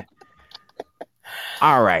 Indeed.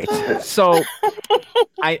 All right. So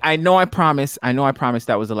I know I promised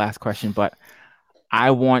that was the last question, but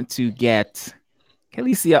I want to get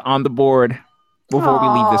Kalicia on the board before we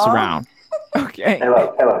leave this round. Okay.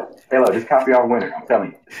 Hello. Just copy our winner. I'm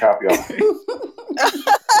telling you. Just copy our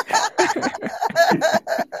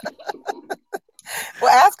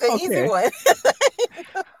Well, ask an easy one.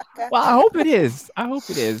 Well, I hope it is.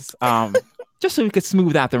 Just so we could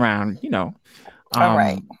smooth out the round, All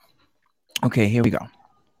right. Okay, here we go.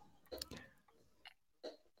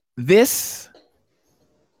 This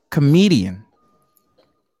comedian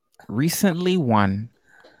recently won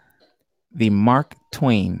the Mark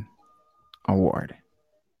Twain Award.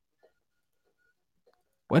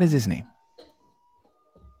 What is his name?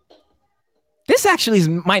 This actually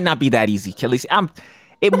might not be that easy, Kelly.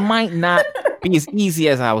 It might not be as easy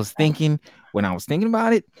as I was thinking when I was thinking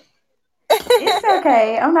about it. It's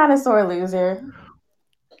okay. I'm not a sore loser.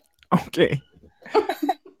 Okay.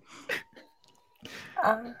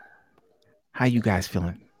 How you guys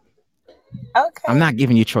feeling? Okay. I'm not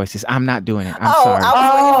giving you choices. I'm not doing it. I'm sorry.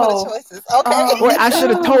 I was waiting for the choices. Okay. Well, I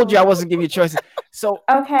should have told you I wasn't giving you choices. So,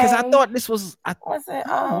 okay. Because I thought this was. I thought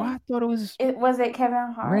it was. Was it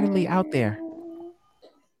Kevin Hart? Readily out there.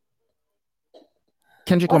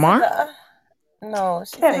 Kendrick Lamar? No,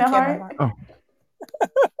 she Kevin said Hart. Kevin Hart.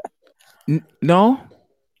 Oh. No.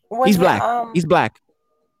 He's black. He's black.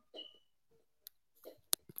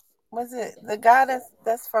 Was it the guy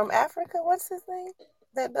that's from Africa? What's his name?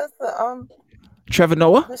 That does the Trevor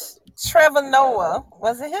Noah? Trevor Noah.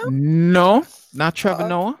 Was it him? No, not Trevor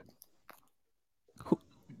Noah.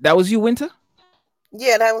 That was you, Winter?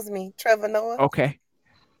 Yeah, that was me. Trevor Noah. Okay.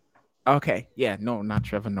 Yeah, no, not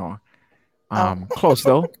Trevor Noah. Close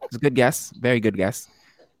though. It's a good guess. Very good guess.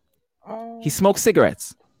 He smoked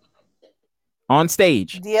cigarettes on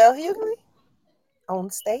stage. D.L. Hughley? On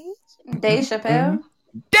stage? Dave Chappelle? Mm-hmm.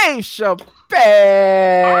 Dave Chappelle.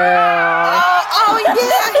 Yeah,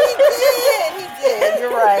 he did.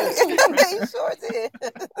 You're right. He sure did.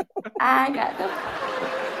 I got them.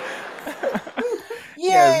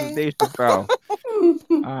 Yes, Dave Chappelle.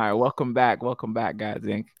 All right, welcome back, guys.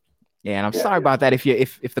 Yeah, and I'm sorry about that.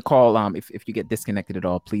 If the call if you get disconnected at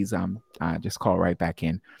all, please just call right back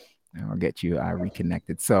in, and I'll get you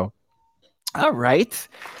reconnected. So, all right.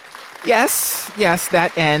 Yes,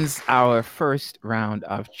 that ends our first round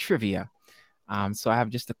of trivia. So I have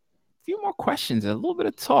just a few more questions, a little bit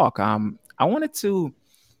of talk. I wanted to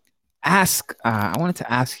ask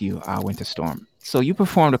you, Winter Storm. So you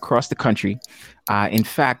performed across the country. In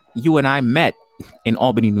fact, you and I met in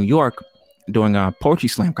Albany, New York, during a poetry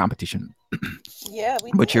slam competition. Yeah, we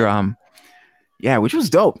But did. which was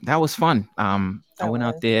dope. That was fun. I went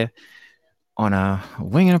out there on a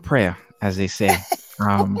wing and a prayer, as they say.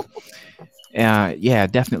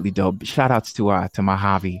 Definitely dope. Shout outs to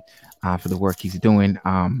Mojave for the work he's doing.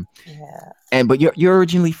 But you're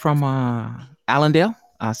originally from Allendale,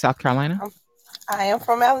 South Carolina. I am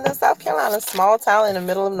from Allendale, South Carolina, small town in the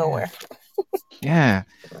middle of nowhere. Yeah.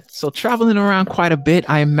 So traveling around quite a bit,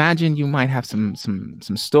 I imagine you might have some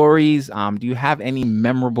stories. Do you have any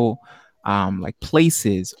memorable like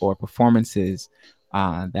places or performances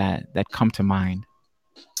that come to mind?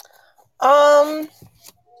 Um,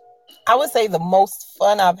 I would say the most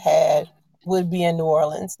fun I've had would be in New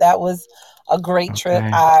Orleans. That was a great trip. Okay.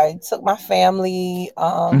 I took my family.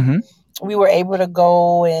 Mm-hmm. We were able to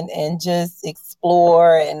go and just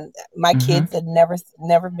explore, and my Mm-hmm. kids had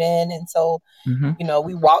never been, and so Mm-hmm.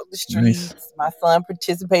 we walked the Nice. streets. My son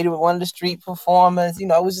participated with one of the street performers. It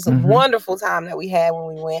was just a Mm-hmm. wonderful time that we had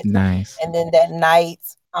when we went. Nice. And then that night,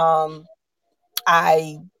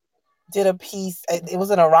 I did a piece. It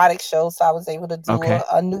was an erotic show, so I was able to do Okay.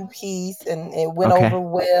 a new piece, and it went over Okay.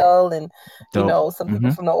 well. And Dope. some people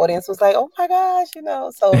Mm-hmm. from the audience was like, "Oh my gosh!"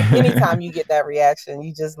 So anytime you get that reaction,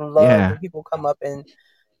 you just love Yeah. when people come up and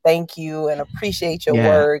thank you and appreciate your Yeah.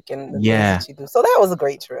 work and the things Yeah. that you do. So that was a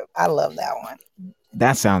great trip. I love that one.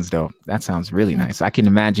 That sounds dope. That sounds really nice. I can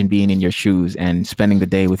imagine being in your shoes and spending the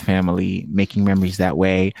day with family, making memories that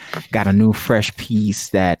way. Got a new fresh piece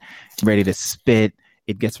that ready to spit.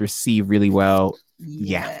 It gets received really well.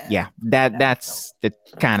 Yeah, Yeah. yeah. That's the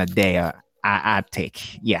kind of day I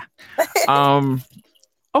take. Yeah. Um.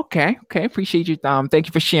 Okay. Okay. Appreciate you. Thank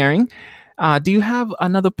you for sharing. Do you have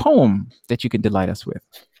another poem that you can delight us with?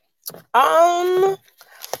 Um,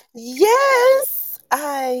 yes,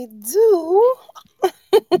 I do.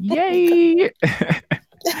 Yay!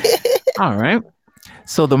 All right.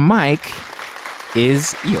 So the mic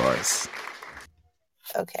is yours.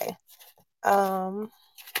 Okay. Um,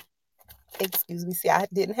 excuse me. See, I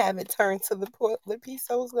didn't have it turned to the piece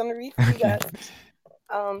I was gonna read for you Okay. guys.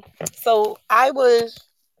 Um, so I was.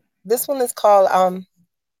 This one is called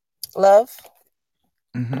Love.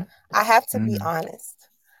 Mm-hmm. I have to be Mm-hmm. honest.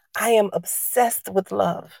 I am obsessed with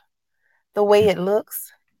love. The way it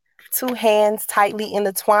looks, two hands tightly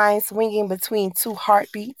intertwined, swinging between two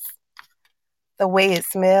heartbeats. The way it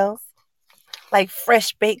smells, like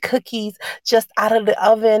fresh baked cookies just out of the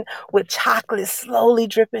oven with chocolate slowly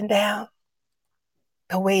dripping down.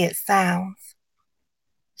 The way it sounds,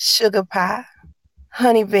 sugar pie,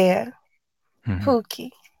 honey bear, Mm-hmm.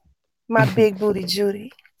 Pookie, my big booty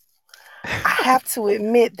Judy. I have to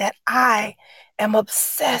admit that I am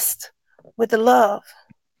obsessed with the love.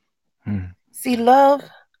 Mm-hmm. See, love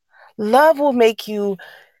will make you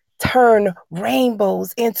turn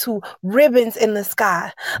rainbows into ribbons in the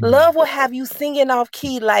sky. Love will have you singing off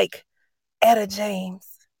key like Etta James.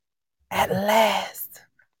 At last,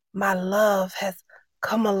 my love has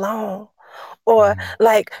come along. Or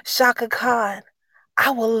like Shaka Khan,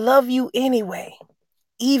 I will love you anyway,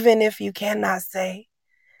 even if you cannot say.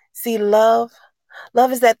 See, love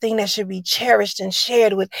is that thing that should be cherished and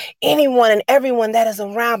shared with anyone and everyone that is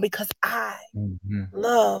around because I Mm-hmm.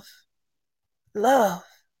 love, love,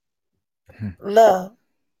 love,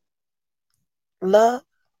 love.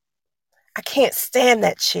 I can't stand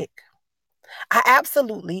that chick. I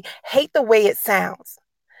absolutely hate the way it sounds.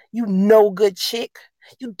 You no good chick.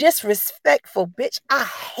 You disrespectful bitch. I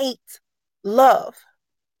hate love.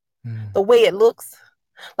 The way it looks,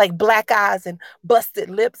 like black eyes and busted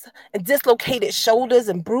lips and dislocated shoulders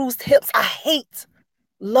and bruised hips. I hate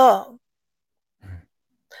love.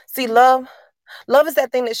 See, love is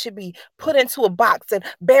that thing that should be put into a box and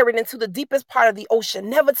buried into the deepest part of the ocean,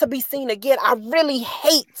 never to be seen again. I really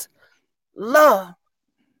hate love.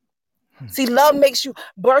 See, love makes you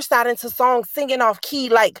burst out into songs singing off key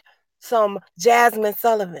like some Jasmine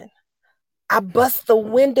Sullivan. I bust the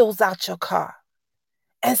windows out your car,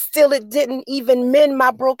 and still it didn't even mend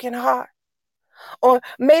my broken heart. Or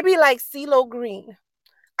maybe like CeeLo Green.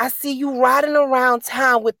 I see you riding around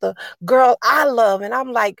town with the girl I love, and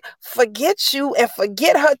I'm like, forget you and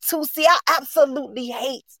forget her too. See, I absolutely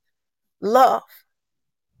hate love.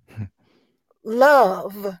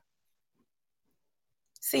 Love.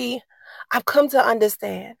 See, I've come to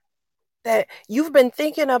understand that you've been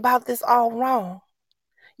thinking about this all wrong.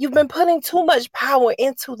 You've been putting too much power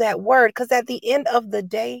into that word because at the end of the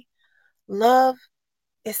day, love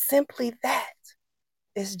is simply that.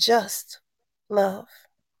 It's just love.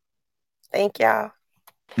 Thank y'all.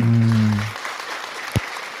 Mm.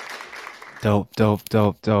 Dope, dope,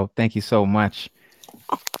 dope, dope. Thank you so much.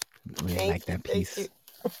 Really Thank like you. that Thank you. piece.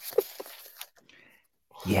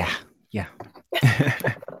 Yeah, yeah.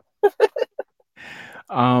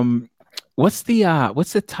 um, what's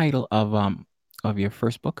the title of your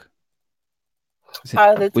first book? Is it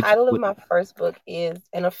The which title of what? my first book is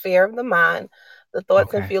An Affair of the Mind, The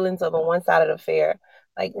Thoughts and Okay. Feelings of a One-Sided Affair.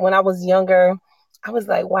 Like when I was younger, I was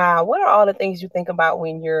like, wow, what are all the things you think about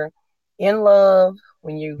when you're in love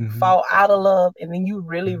when you Mm-hmm. fall out of love, and then you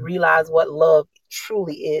really realize what love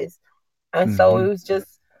truly is. And so it was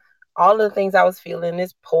just all of the things I was feeling,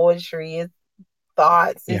 this poetry, it's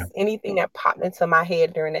thoughts, Yeah. it's anything that popped into my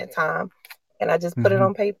head during that time. And I just put it Mm-hmm.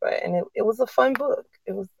 on paper, and it was a fun book.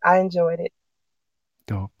 I enjoyed it.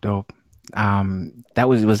 Dope, dope.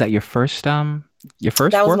 Was that your first That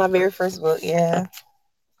was work? my very first book. Yeah.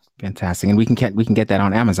 Fantastic. And we can get that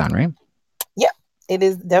on Amazon, right? Yep. It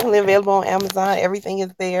is definitely available on Amazon. Everything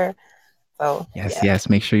is there. So Yes, yeah. yes.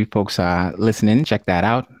 Make sure you folks are listening. Check that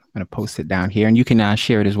out. I'm gonna post it down here, and you can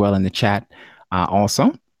share it as well in the chat.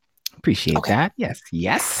 Also, appreciate Okay. that. Yes,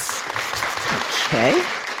 yes. Okay.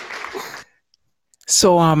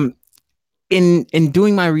 So, in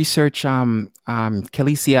doing my research,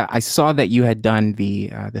 Kalicia, I saw that you had done the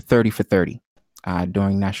 30 for 30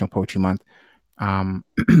 during National Poetry Month. Um,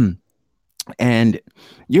 and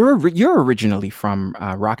you're originally from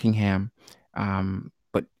Rockingham,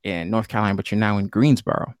 but in North Carolina, but you're now in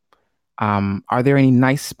Greensboro. Are there any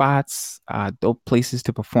nice spots, dope places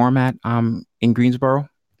to perform at in Greensboro?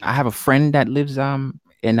 I have a friend that lives in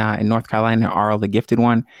North Carolina, Arl, the gifted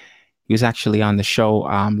one. He was actually on the show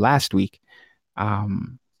last week.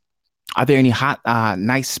 Um, are there any hot,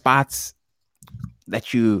 nice spots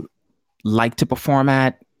that you like to perform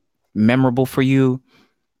at? Memorable for you?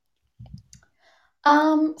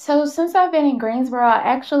 So since I've been in Greensboro, I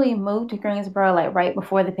actually moved to Greensboro like right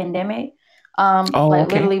before the pandemic. Oh, Like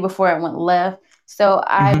okay. literally before it went left. So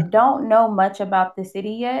I Mm-hmm. don't know much about the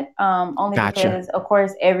city yet. Only Gotcha. because of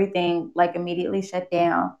course everything like immediately shut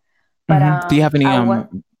down. But Mm-hmm. Do you have any I was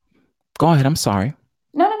go ahead, I'm sorry.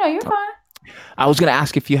 no, you're fine. I was gonna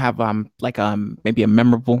ask if you have like maybe a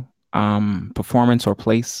memorable performance or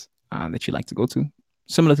place that you like to go to,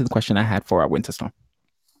 similar to the question I had for Winter Storm.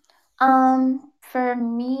 For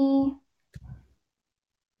me,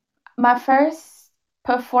 my first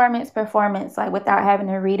performance, like without having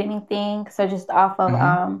to read anything, so just off of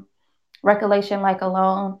Mm-hmm. recollection, like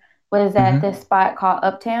alone, was at Mm-hmm. this spot called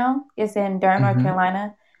Uptown. It's in Durham, North Mm-hmm.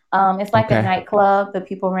 Carolina. It's like a Okay. nightclub, but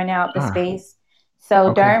people rent out the Ah. space. So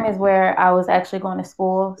Okay. Durham is where I was actually going to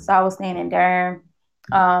school. So I was staying in Durham,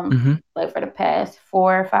 Mm-hmm. like for the past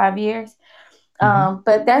 4 or 5 years. Mm-hmm.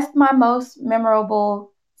 But that's my most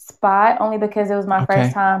memorable spot, only because it was my first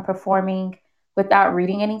Okay. time performing without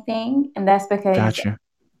reading anything, and that's because Gotcha.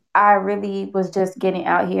 I really was just getting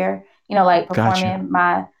out here, you know, like Gotcha. performing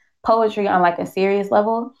my poetry on like a serious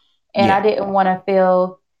level. And I Yeah. didn't want to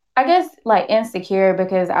feel, I guess, like insecure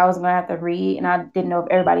because I was going to have to read and I didn't know if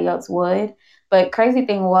everybody else would. But crazy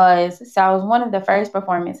thing was, so I was one of the first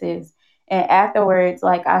performances. And afterwards,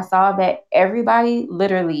 like I saw that everybody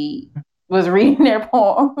literally was reading their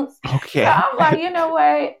poems. So Okay. I'm like, you know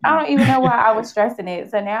what? I don't even know why I was stressing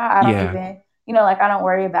it. So now I don't Yeah. even, you know, like I don't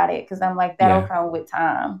worry about it because I'm like, that'll Yeah. come with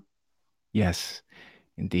time. Yes.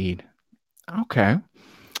 Indeed. Okay.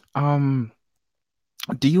 Um,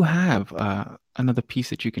 do you have another piece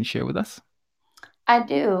that you can share with us? I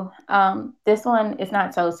do. This one is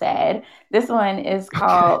not so sad. This one is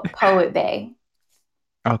called Poet Bay.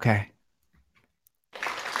 Okay.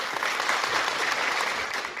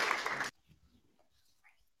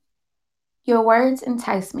 Your words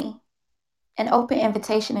entice me, an open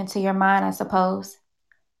invitation into your mind, I suppose.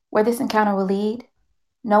 Where this encounter will lead,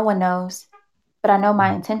 no one knows, but I know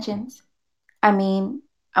my intentions. I mean,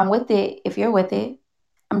 I'm with it if you're with it.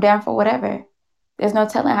 I'm down for whatever. There's no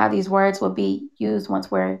telling how these words will be used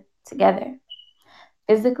once we're together.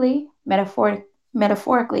 Physically,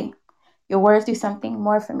 metaphorically, your words do something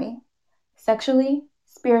more for me. Sexually,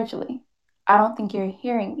 spiritually. I don't think you're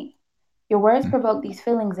hearing me. Your words provoke these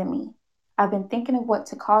feelings in me. I've been thinking of what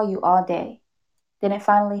to call you all day. Then it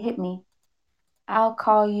finally hit me. I'll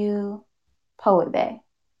call you Poet Bay.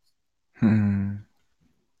 Hmm.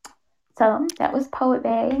 So that was Poet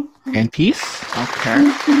Bay. And peace.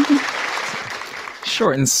 Okay.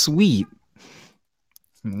 Short and sweet.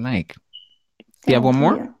 Like, do you have one Thank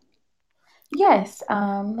more? you. Yes,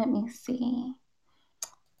 let me see.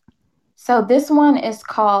 So this one is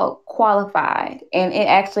called Qualified, and it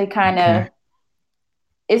actually kind Okay. of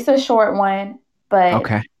it's a short one, but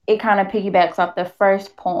Okay. it kind of piggybacks off the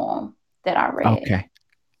first poem that I read. Okay.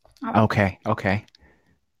 All right. Okay. Okay.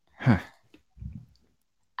 Huh.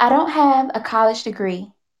 I don't have a college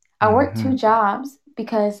degree. I work Mm-hmm. 2 jobs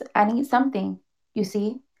because I need something, you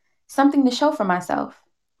see, something to show for myself,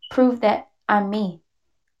 prove that I'm me.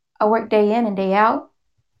 I work day in and day out.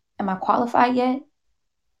 Am I qualified yet?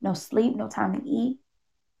 No sleep, no time to eat.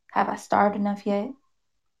 Have I starved enough yet?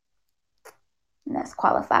 And that's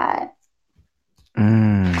qualified.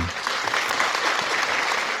 Mm.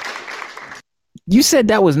 You said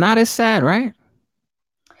that was not as sad, right?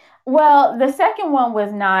 Well, the second one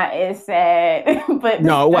was not as sad, but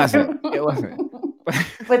No, it wasn't. It wasn't.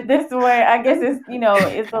 but this one, I guess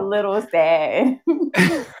it's a little sad.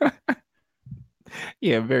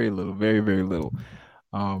 Yeah, very little, very, very little.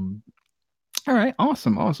 Um, all right,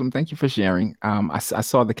 awesome, awesome. Thank you for sharing. I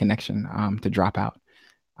saw the connection to drop out.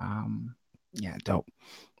 Um, yeah, dope.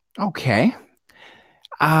 Okay.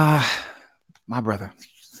 Uh my brother.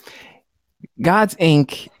 God's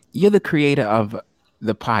Inc., you're the creator of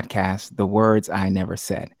the podcast, The Words I Never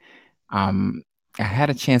Said. Um, I had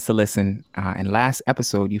a chance to listen. In last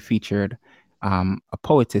episode, you featured a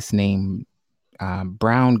poetess named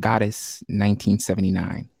Brown Goddess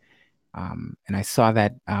 1979. And I saw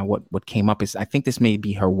that what came up is I think this may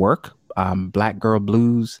be her work, Black Girl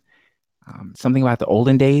Blues, something about the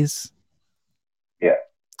olden days. Yeah.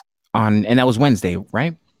 And that was Wednesday,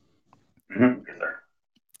 right? Yes, sir.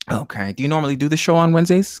 Okay. Do you normally do the show on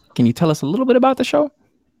Wednesdays? Can you tell us a little bit about the show?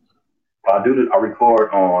 I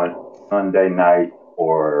record on Sunday night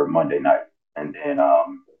or Monday night, and then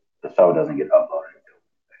the show doesn't get uploaded until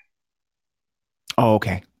Oh,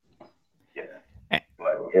 okay. yeah.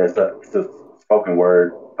 But yeah, it's a spoken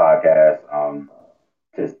word podcast.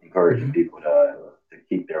 Just encouraging Mhm. people to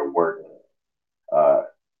keep their work, uh,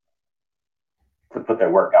 to put their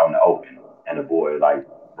work out in the open and avoid like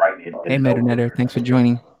writing it in Hey, a Metanetter, notebook thanks for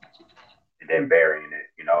joining. and then burying it,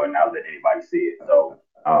 and not let anybody see it. So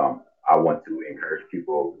I want to encourage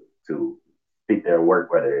people to speak their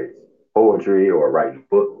work, whether it's poetry or writing a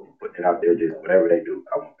book, putting it out there, just whatever they do.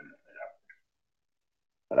 I want them to put it out.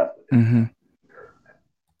 So that's what this Hmm.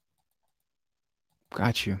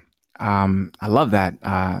 Got you. I love that.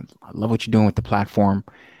 I love what you're doing with the platform.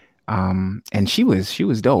 And she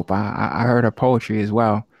was dope. I heard her poetry as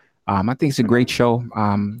well. I think it's a great show.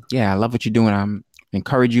 Yeah, I love what you're doing.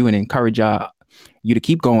 Encourage you and encourage you to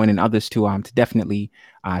keep going and others to definitely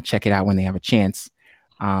check it out when they have a chance.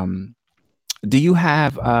 Um, do you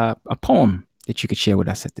have a poem that you could share with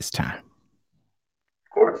us at this time?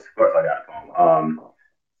 of course, I got a poem.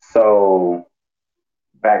 So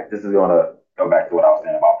this is gonna go back to what I was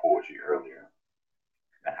saying about poetry earlier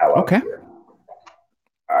and how I Okay. view it.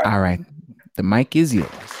 All right, All right. The mic is yours.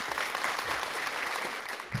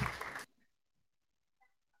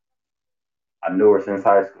 I knew her since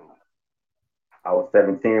high school. I was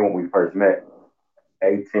 17 when we first met,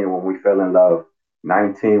 18 when we fell in love,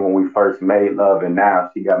 19 when we first made love, and now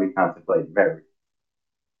she got me contemplating marriage.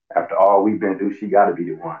 After all we've been through, she got to be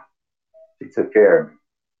the one. She took care of me.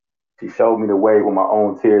 She showed me the way when my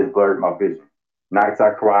own tears blurred my vision. Nights I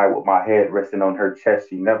cried with my head resting on her chest,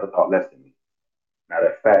 she never thought less of me. Matter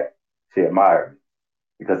of fact, she admired me.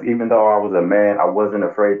 Because even though I was a man, I wasn't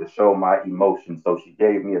afraid to show my emotions. So she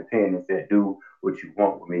gave me a pen and said, "Do what you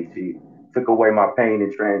want with me." She took away my pain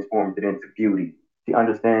and transformed it into beauty. She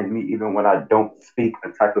understands me even when I don't speak, a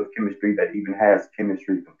type of chemistry that even has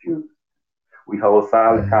chemistry confused. We hold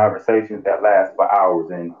silent Mhm. conversations that last for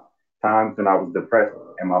hours, and times when I was depressed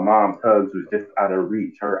and my mom's hugs was just out of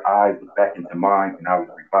reach. Her eyes looked back into mine and I was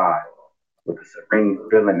revived with a serene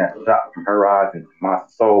feeling that shot from her eyes into my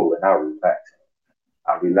soul, and I relaxed.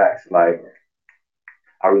 I relaxed like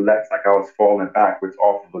I relaxed like I was falling backwards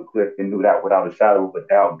off of a cliff and knew that without a shadow of a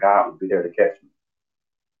doubt God would be there to catch me.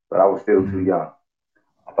 But I was still too Mhm. young.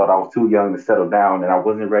 I thought I was too young to settle down and I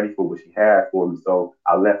wasn't ready for what she had for me. So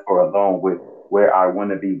I left her alone with Where I Want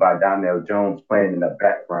to Be by Donnell Jones playing in the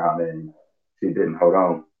background, and she didn't hold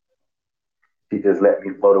on. She just let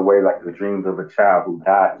me float away like the dreams of a child who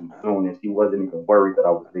died too soon, and she wasn't even worried that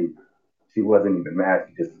I was leaving. She wasn't even mad.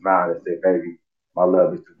 She just smiled and said, "Baby, my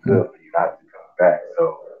love is too good for you not to come back."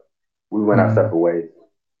 So we went our Mhm. separate ways,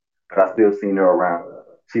 but I still seen her around.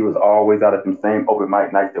 She was always out at them same open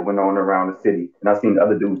mic nights that went on around the city, and I seen the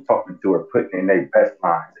other dudes talking to her, putting in their best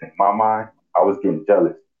lines. And in my mind, I was getting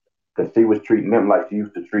jealous because she was treating them like she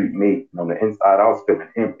used to treat me. And on the inside, I was feeling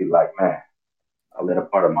empty, like, man, I let a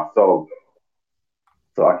part of my soul go.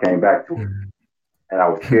 So I came back to her, and I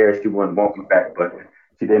was scared she wouldn't want me back, but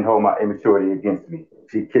she didn't hold my immaturity against me.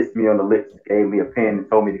 She kissed me on the lips, gave me a pen, and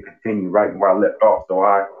told me to continue writing where I left off. So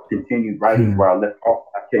I continued writing where Mhm. I left off.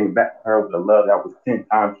 I came back to her with a love that was 10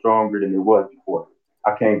 times stronger than it was before.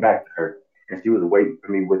 I came back to her, and she was waiting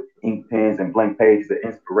for me with ink pens and blank pages of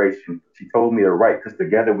inspiration. She told me to write because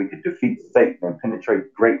together we could defeat Satan and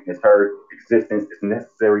penetrate greatness. Her existence is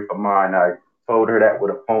necessary for mine. I told her that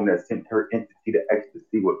with a poem that sent her entity to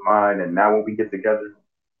ecstasy with mine. And now when we get together,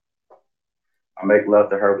 I make love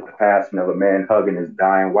to her with the passion of a man hugging his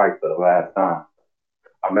dying wife for the last time.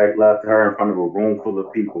 I I make love to her in front of a room full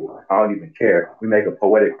of people. I don't even care. We make a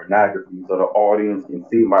poetic pornography so the audience can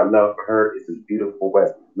see my love for her is as beautiful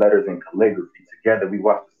as letters and calligraphy. Together we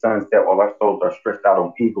watch the sunset while our souls are stretched out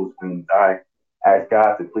on eagle's wings. I ask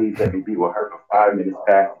God to please let me be with her for 5 minutes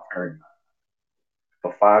past eternity.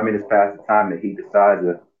 For 5 minutes past the time that he decides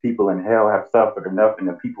the people in hell have suffered enough and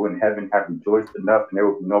the people in heaven have rejoiced enough and there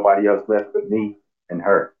will be nobody else left but me and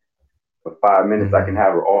her. For 5 minutes, I can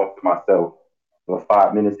have her all to myself. For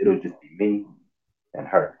 5 minutes, it'll just be me and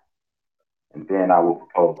her. And then I will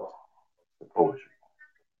propose the poetry.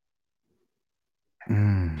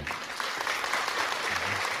 Mm.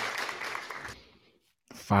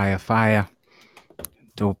 Fire, fire.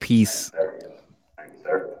 Dope Thank you, piece. sir. Thank you,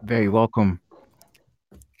 sir. Very welcome.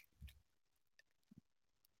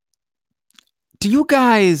 Do you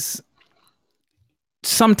guys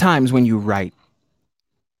sometimes when you write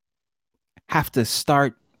have to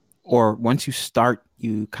start, or once you start,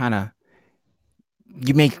 you kind of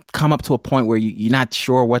you may come up to a point where you're not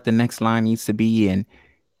sure what the next line needs to be,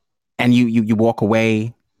 and you walk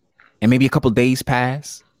away, and maybe a couple days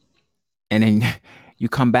pass, and then you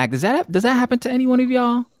come back. Does that happen to any one of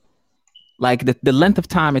y'all? Like the length of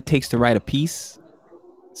time it takes to write a piece,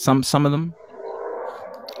 some of them,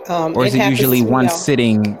 or It is it happens usually to me one all.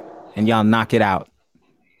 sitting and y'all knock it out?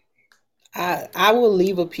 I will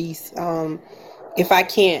leave a piece if I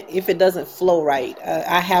can't, if it doesn't flow right.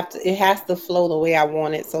 I have to. It has to flow the way I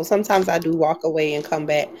want it. So sometimes I do walk away and come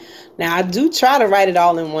back. Now I do try to write it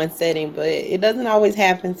all in one setting, but it doesn't always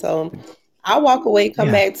happen. So I walk away, come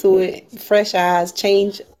Yeah. back to it, fresh eyes,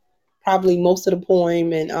 change probably most of the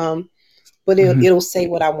poem, and but Mm-hmm. it'll say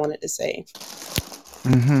what I wanted to say.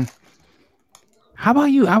 Mm-hmm. How about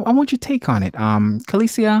you? I want your take on it.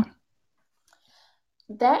 Calicia?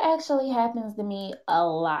 That actually happens to me a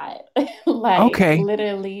lot. Like Okay.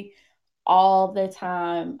 literally all the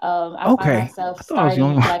time. I find Okay. myself I thought I was the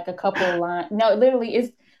only starting one. like a couple lines. No, literally,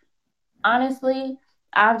 it's honestly,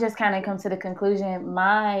 I've just kind of come to the conclusion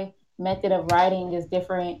my method of writing is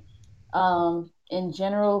different in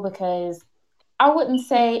general because I wouldn't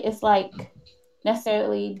say it's like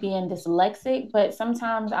necessarily being dyslexic, but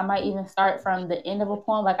sometimes I might even start from the end of a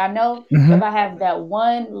poem. Like I know Mm-hmm. if I have that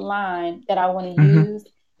one line that I want to Mm-hmm. use,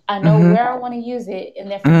 I know Mm-hmm. where I want to use it, and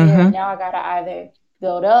then from there, Mm-hmm. now I gotta either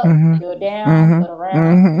build up, Mm-hmm. build down, build Mm-hmm.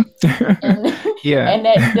 around, Mm-hmm. and Yeah. and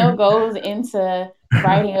that still goes into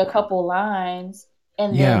writing a couple lines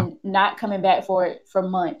and Yeah. then not coming back for it for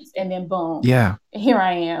months, and then boom, Yeah. here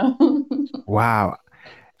I am. Wow.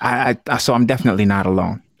 So I'm definitely not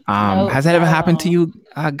alone. Nope, Has that ever not happened to alone.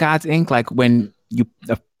 you, God's Ink? Like when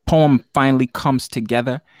the poem finally comes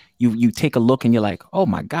together, you take a look and you're like, oh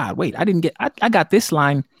my God, wait, I got this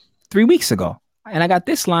line 3 weeks ago, and I got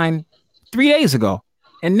this line 3 days ago,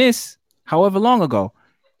 and this however long ago,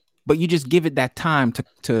 but you just give it that time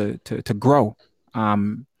to grow.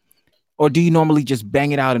 Um, or do you normally just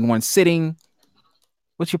bang it out in one sitting?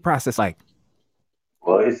 What's your process like?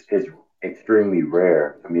 Well, it's extremely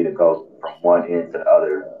rare for me to go from one end to the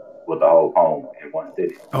other with the whole poem in one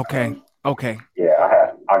sitting. Okay. Okay.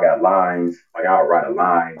 Yeah, I got lines. Like I'll write a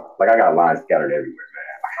line. Like I got lines scattered everywhere, man.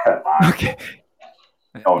 I got lines Okay.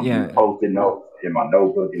 on Yeah. post-it notes in my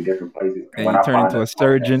notebook in different places. And And when you I turn find into a a poem that,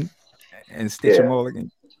 surgeon and stitch yeah, them all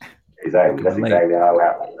again. I exactly. can That's relate. exactly how it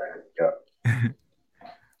happens, man.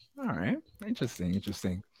 Yeah. All right. Interesting.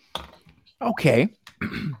 Interesting. Okay.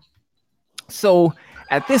 So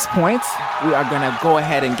at this point, we are going to go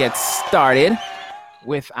ahead and get started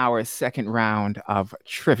with our second round of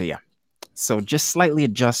trivia. So just slightly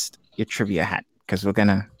adjust your trivia hat because we're going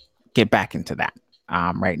to get back into that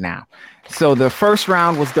right now. So the first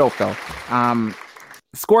round was dope, though.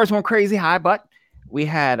 Scores weren't crazy high, but we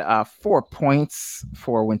had 4 points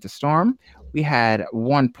for Winter Storm. We had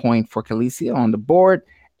 1 point for Calicia on the board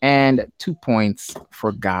and 2 points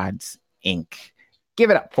for God's Ink. Give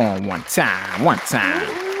it up for him one time. One time.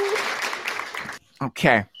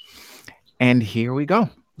 Okay. And here we go.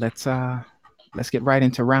 Let's get right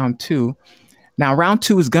into round 2. Now, round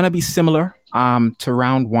 2 is gonna be similar to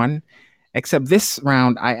round 1, except this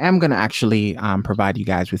round I am gonna actually provide you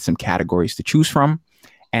guys with some categories to choose from,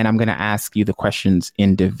 and I'm gonna ask you the questions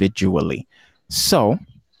individually. So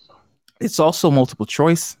it's also multiple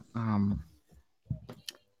choice, and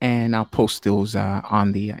I'll post those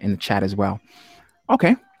on the in the chat as well.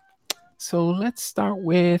 Okay, so let's start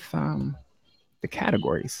with the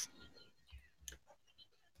categories.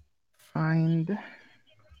 Find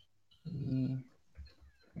me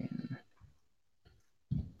in,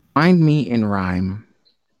 find me in rhyme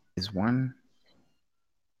is one.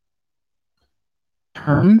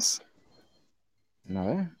 Terms,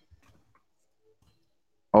 another.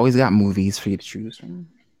 Always got movies for you to choose from.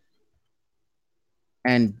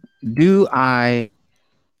 And do I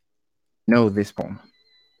know this poem?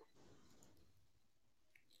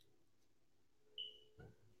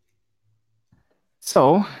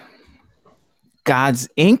 So, God's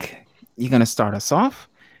Ink, you're going to start us off.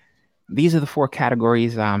 These are the 4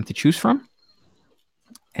 categories to choose from.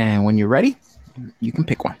 And when you're ready, you can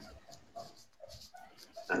pick one.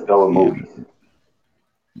 Let's go with movies.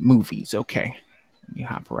 Movies, okay. You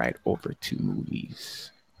hop right over to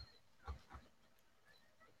movies.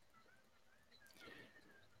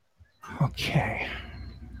 Okay.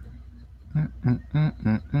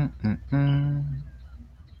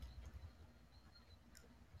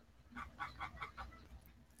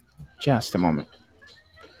 Just a moment.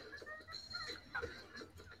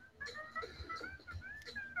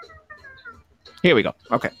 Here we go.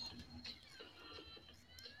 Okay.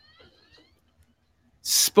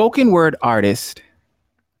 Spoken word artist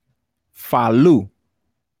Falu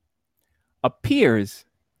appears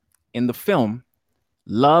in the film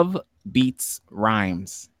Love Beats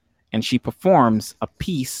Rhymes, and she performs a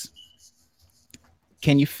piece.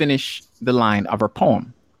 Can you finish the line of her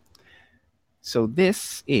poem? So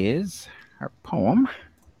this is her poem.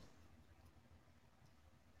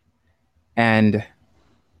 And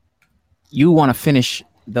you want to finish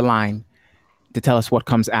the line to tell us what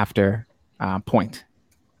comes after point.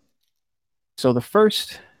 So the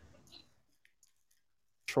first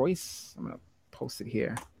choice, I'm going to post it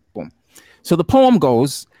here. Boom. So the poem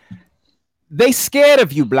goes, they scared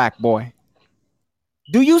of you, black boy.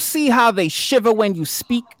 Do you see how they shiver when you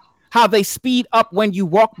speak? How they speed up when you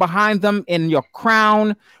walk behind them in your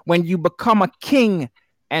crown, when you become a king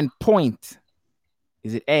and point?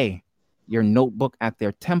 Is it A, your notebook at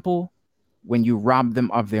their temple when you rob them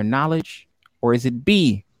of their knowledge? Or is it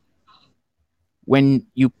B, when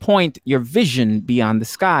you point your vision beyond the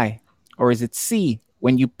sky? Or is it C,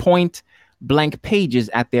 when you point blank pages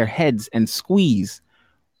at their heads and squeeze?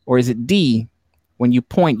 Or is it D, when you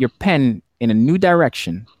point your pen in a new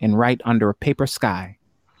direction and write under a paper sky?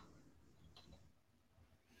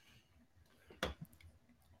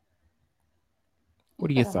 What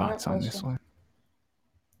are your thoughts on this one?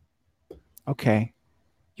 Okay.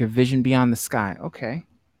 Your vision beyond the sky. Okay.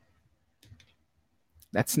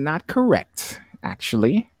 That's not correct,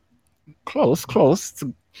 actually. Close. It's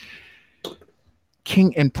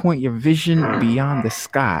king and point your vision beyond the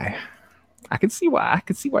sky. I can see why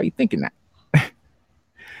you're thinking that.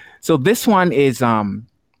 So this one is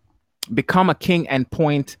become a king and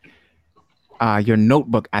point your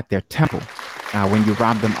notebook at their temple when you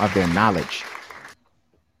rob them of their knowledge.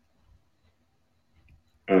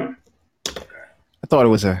 I thought it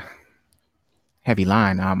was a heavy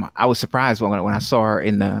line. I was surprised when I saw her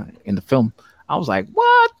in the film. I was like,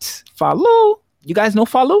 "What? Falu? You guys know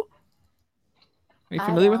Falu? Are you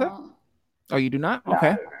familiar with her? Oh, you do not?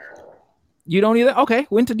 Okay. You don't either? Okay.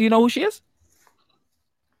 Winter, do you know who she is?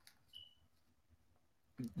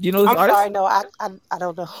 Do you know this artist? Sorry, no, I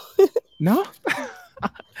don't know. No?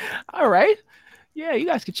 All right. Yeah, you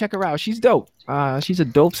guys can check her out. She's dope. She's a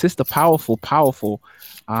dope sister, powerful.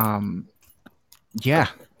 Yeah,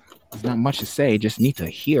 there's not much to say. Just need to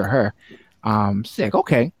hear her. Sick.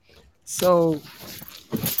 Okay. So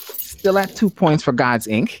still at 2 points for God's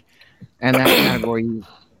Ink. And that category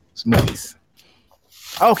is movies.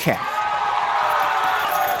 Okay.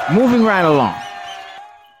 Moving right along.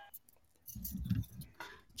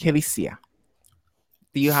 Kelicia,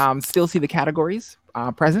 do you still see the categories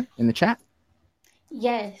present in the chat?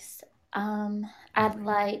 Yes. I'd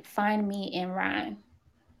like Find Me in Rhyme.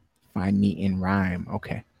 Find Me in Rhyme.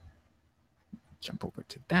 Okay. Jump over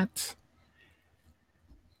to that.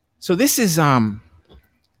 So this is a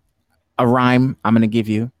rhyme I'm going to give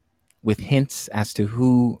you with hints as to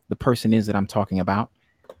who the person is that I'm talking about.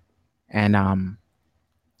 And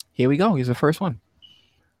here we go. Here's the first one.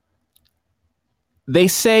 They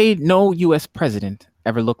say no U.S. president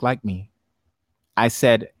ever looked like me. I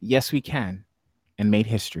said, yes, we can, and made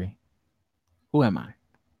history. Who am I?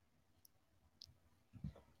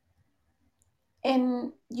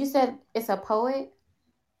 And you said it's a poet?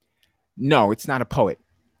 No, it's not a poet.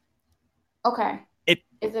 Okay. Is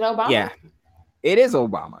it Obama? Yeah, it is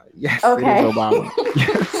Obama. Yes, okay. It is Obama.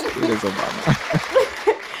 Yes, it is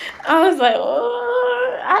Obama. I was like,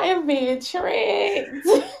 oh, I am being tricked.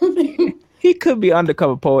 He could be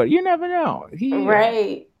undercover poet. You never know.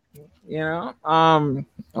 Right. You know?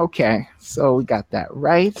 Okay, so we got that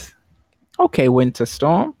right. Okay, Winter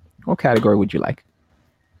Storm. What category would you like?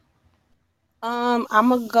 I'm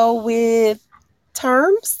gonna go with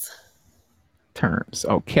terms. Terms,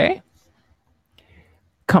 okay.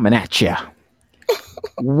 Coming at ya.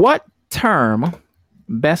 What term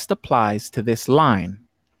best applies to this line?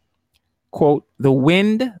 Quote, the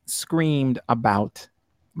wind screamed about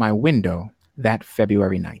my window that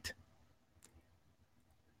February night.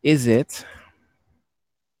 Is it,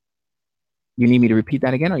 you need me to repeat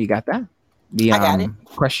that again, or you got that? The I got it.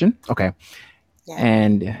 question? Okay. Yeah.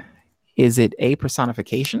 And is it A,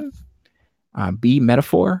 personification, B,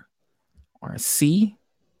 metaphor, or C,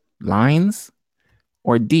 lines,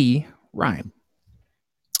 or D, rhyme?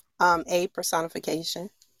 A, personification.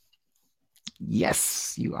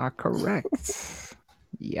 Yes, you are correct.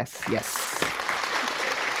 Yes.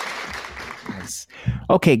 Nice.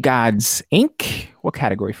 Okay, Gods Inc. What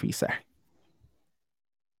category for you, sir?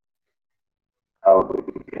 Oh, we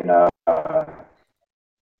can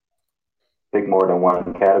pick more than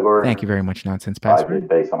one category. Thank you very much, Nonsense I Password. just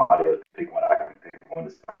base somebody else pick one. I can pick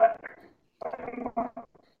one.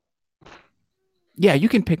 Yeah, you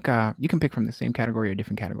can pick from the same category or a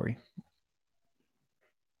different category.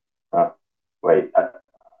 Wait.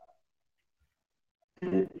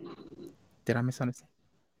 Did I misunderstand?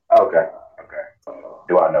 Okay.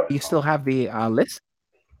 Do I know? You still have the list?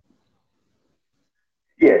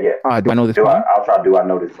 Yeah. Do I know this song? I'll try. Do I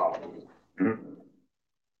know this song? Mm-hmm.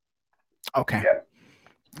 Okay. Yeah.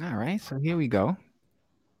 All right. So here we go.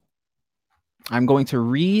 I'm going to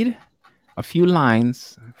read a few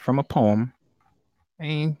lines from a poem,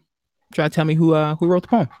 and try to tell me who wrote the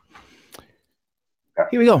poem. Okay.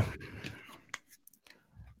 Here we go.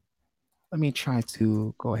 Let me try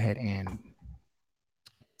to go ahead and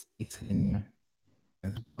it's in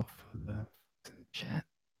the chat.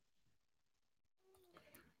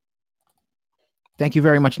 Thank you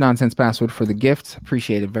very much, Nonsense Password, for the gift.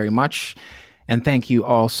 Appreciate it very much. And thank you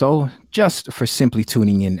also just for simply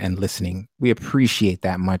tuning in and listening. We appreciate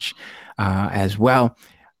that much as well.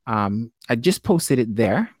 I just posted it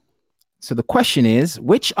there. So the question is,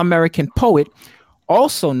 which American poet,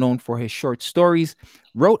 also known for his short stories,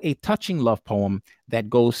 wrote a touching love poem that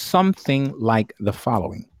goes something like the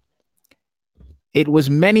following? It was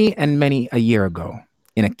many and many a year ago,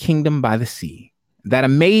 in a kingdom by the sea, that a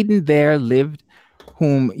maiden there lived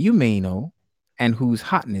whom you may know, and whose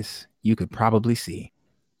hotness you could probably see.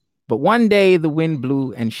 But one day the wind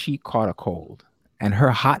blew and she caught a cold, and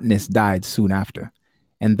her hotness died soon after.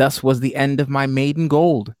 And thus was the end of my maiden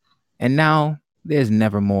gold. And now there's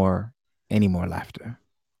never more any more laughter.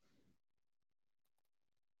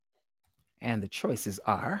 And the choices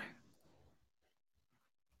are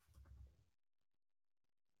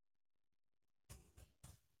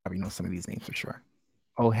probably know some of these names for sure.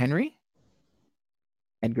 O. Henry,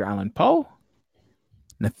 Edgar Allan Poe,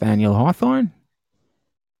 Nathaniel Hawthorne,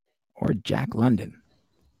 or Jack London.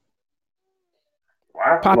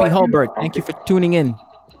 Poppy Hulbert, thank you for tuning in.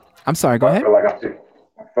 I'm sorry, go ahead. I feel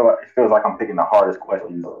like it feels like I'm picking the hardest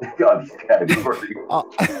questions of these categories.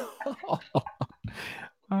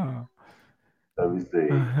 Let me see.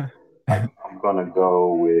 I'm gonna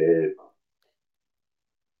go with.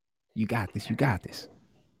 You got this. I'm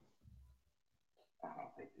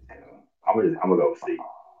gonna go with C.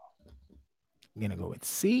 I'm gonna go with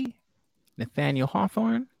C. Nathaniel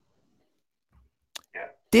Hawthorne. Yeah.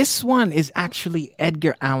 This one is actually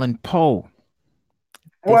Edgar Allan Poe.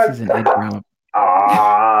 What? This is an Edgar Allan.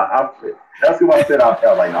 That's who I said I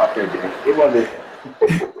felt like. No, it wasn't.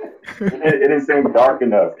 It didn't seem dark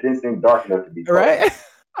enough. It didn't seem dark enough to be right.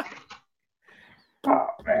 Oh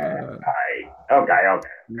man. All right. Okay.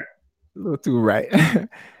 A little too right.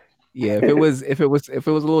 Yeah, if it was a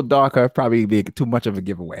little darker, it'd probably be too much of a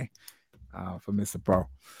giveaway for Mr. Pro.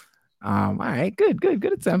 All right,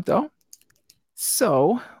 good attempt though.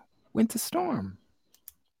 So, Winter Storm,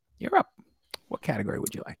 you're up. What category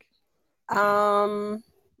would you like? I'm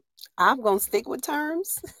gonna stick with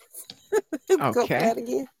terms. Okay. Go for that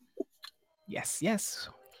again. Yes.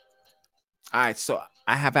 All right, so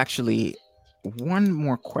I have actually one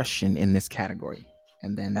more question in this category,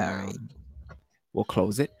 and then we'll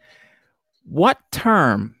close it. What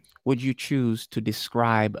term would you choose to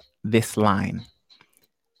describe this line?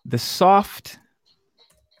 The soft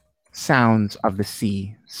sounds of the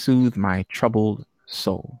sea soothe my troubled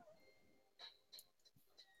soul.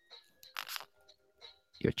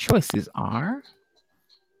 Your choices are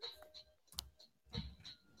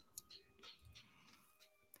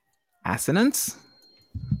assonance,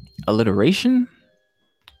 alliteration,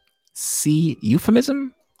 C,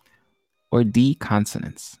 euphemism, or D,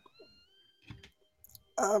 consonants?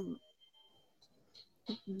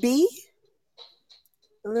 B,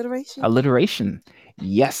 alliteration. Alliteration.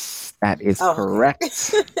 Yes, that is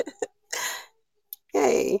correct.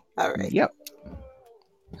 Hey, all right. Yep.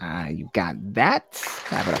 You got that.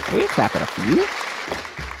 Clap it up for you.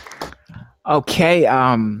 Okay,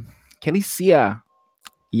 Kelicia,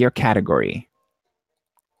 your category.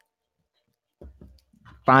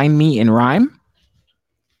 Find me in rhyme.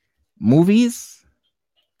 Movies.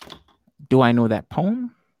 Do I know that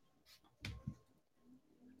poem?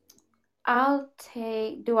 I'll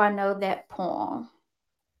take Do I Know That Poem?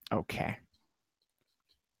 Okay.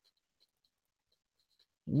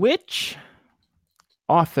 Which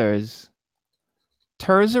author's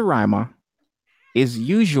terza rima is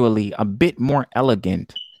usually a bit more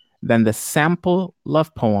elegant than the sample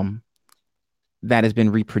love poem that has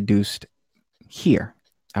been reproduced here?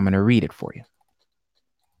 I'm going to read it for you.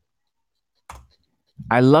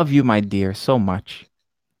 I love you, my dear, so much.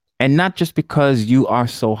 And not just because you are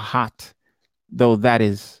so hot, though that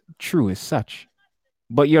is true as such,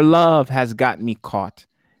 but your love has got me caught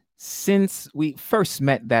since we first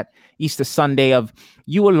met that Easter Sunday of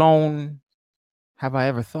you alone have I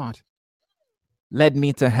ever thought. Led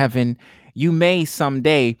me to heaven, you may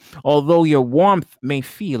someday, although your warmth may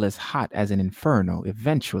feel as hot as an inferno,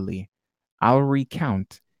 eventually I'll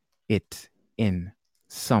recount it in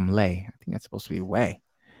some lay. I think that's supposed to be way.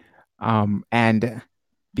 And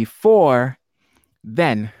before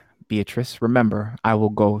then, Beatrice, remember, I will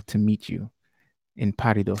go to meet you in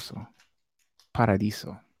Paradiso.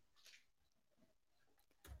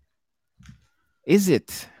 Is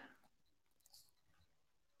it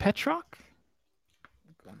Petrarch?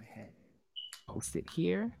 Go ahead, post it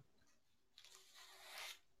here.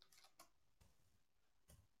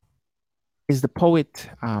 Is the poet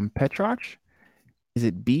Petrarch? Is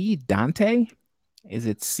it B, Dante? Is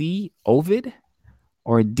it C, Ovid?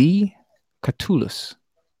 Or D, Catullus?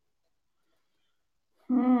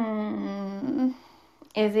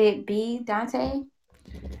 Is it B, Dante?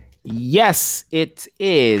 Yes, it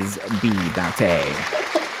is B, Dante.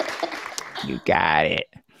 You got it.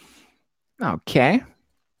 Okay.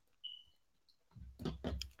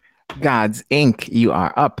 God's Ink, you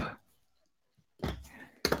are up.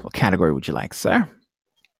 What category would you like, sir?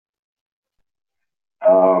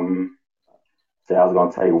 So I was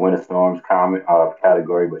gonna take Winter Storm's comment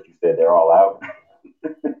category, but you said they're all out.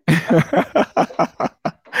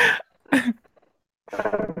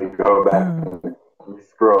 Let me go back. Let me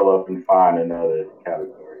scroll up and find another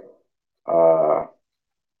category. All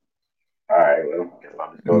right, well, I guess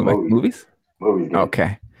I'll just go with Like movies. movies? Movies game.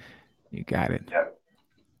 Okay. You got it. Yep.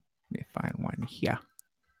 Let me find one here.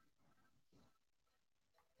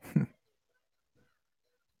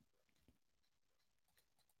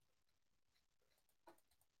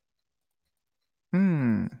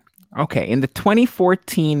 Okay. In the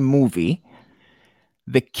 2014 movie,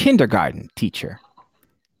 The Kindergarten Teacher,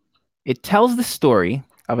 it tells the story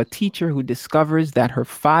of a teacher who discovers that her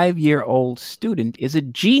 5-year-old student is a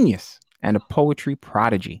genius and a poetry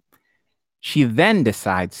prodigy. She then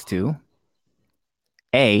decides to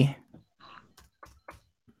A,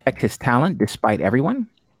 protect his talent despite everyone.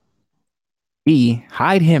 B,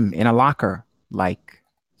 hide him in a locker like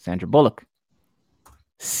Sandra Bullock.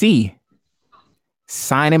 C,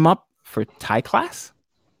 sign him up for Thai class.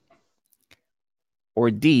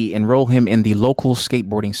 Or D, enroll him in the local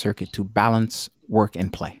skateboarding circuit to balance work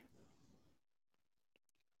and play.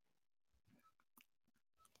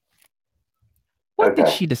 What did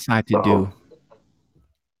she decide to do?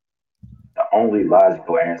 The only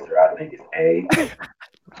logical answer I think is A,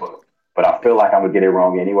 but I feel like I'm gonna get it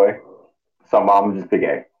wrong anyway. So I'm gonna just pick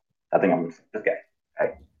A. I think I'm just A.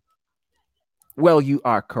 A. Well, you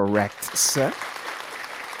are correct, sir.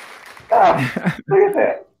 Ah, look at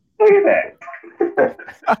that. Look at that.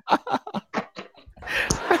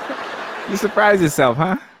 You surprised yourself,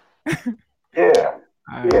 huh? Yeah.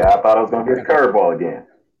 Yeah, I thought I was going to get a curveball again.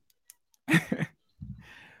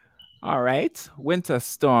 All right. Winter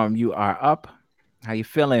Storm, you are up. How you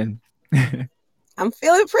feeling? I'm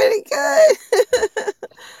feeling pretty good.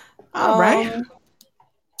 All right.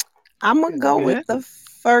 I'm going to go with the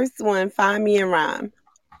first one, Find Me a Rhyme.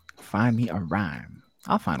 Find me a rhyme.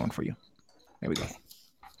 I'll find one for you. There we go.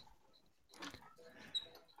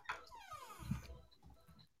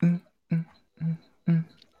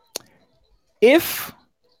 If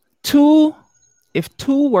two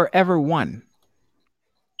were ever one,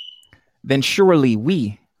 then surely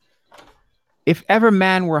we. If ever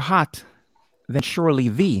man were hot, then surely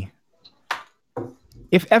thee.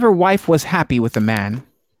 If ever wife was happy with a man,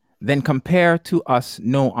 then compare to us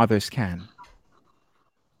no others can.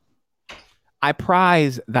 I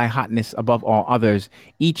prize thy hotness above all others.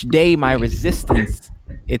 Each day my resistance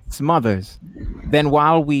it smothers. Then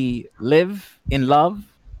while we live in love,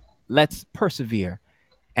 let's persevere.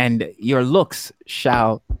 And your looks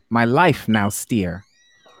shall my life now steer.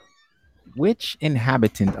 Which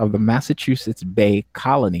inhabitant of the Massachusetts Bay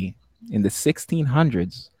Colony in the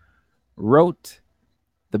 1600s wrote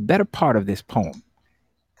the better part of this poem?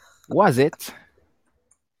 Was it?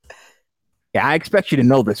 Yeah, I expect you to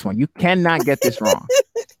know this one. You cannot get this wrong.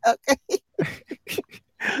 Okay.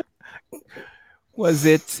 Was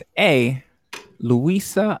it A,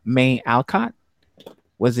 Louisa May Alcott?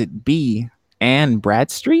 Was it B, Anne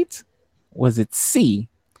Bradstreet? Was it C,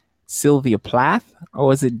 Sylvia Plath? Or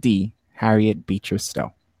was it D, Harriet Beecher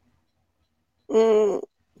Stowe? Oh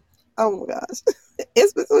my gosh.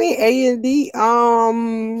 It's between A and D.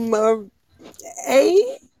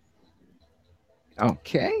 A.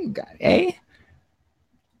 Okay, got A.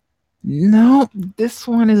 No, this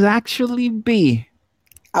one is actually B.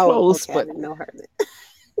 Oh, Close, okay. I but didn't know her.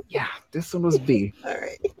 yeah, this one was B. All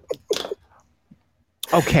right.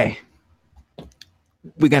 Okay.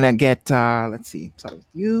 We're gonna get let's see. So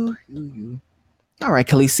you. All right,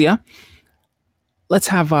 Kalicia. Let's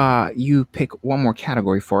have you pick one more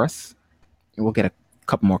category for us. And we'll get a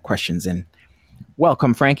couple more questions in.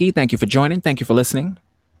 Welcome, Frankie. Thank you for joining. Thank you for listening.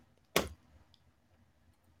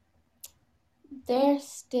 There's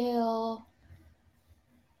still.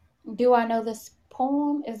 Do I know this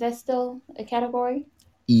poem? Is that still a category?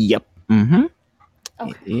 Yep. Mm-hmm.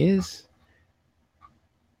 Okay. It is.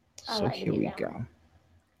 I So like to here be we that go.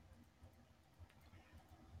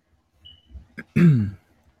 one.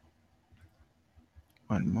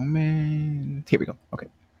 One moment. Here we go. Okay.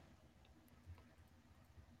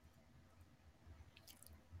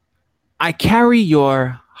 I carry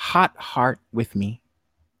your hot heart with me.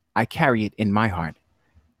 I carry it in my heart.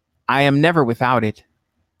 I am never without it.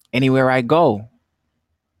 Anywhere I go,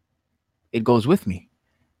 it goes with me.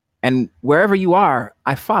 And wherever you are,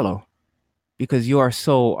 I follow because you are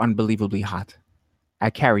so unbelievably hot. I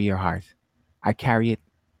carry your heart. I carry it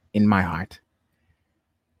in my heart.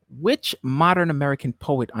 Which modern American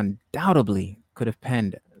poet undoubtedly could have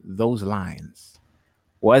penned those lines?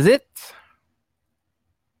 Was it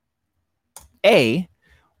A,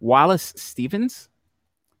 Wallace Stevens?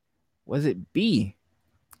 Was it B,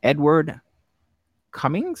 Edward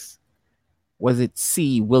Cummings? Was it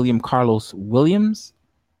C, William Carlos Williams?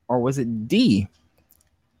 Or was it D,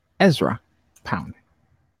 Ezra Pound?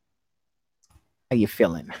 How you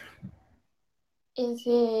feeling? Is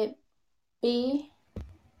it B?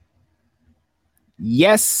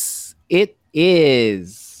 Yes, it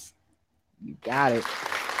is. You got it.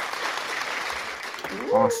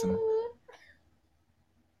 Awesome.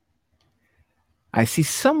 I see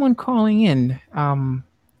someone calling in,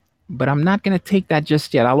 but I'm not going to take that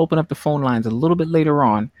just yet. I'll open up the phone lines a little bit later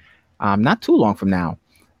on, not too long from now,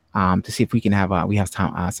 to see if we can have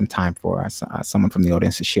time, some time for someone from the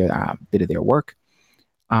audience to share a bit of their work.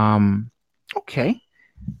 Okay,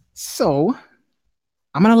 so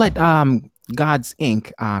I'm gonna let God's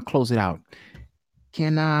Ink close it out.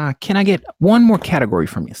 Can I get one more category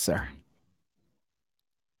from you, sir?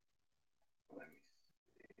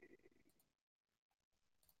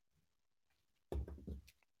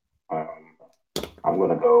 Um, I'm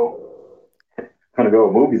gonna go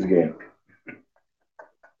with movies again.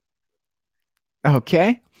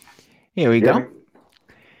 Okay, here we go.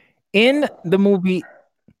 In the movie,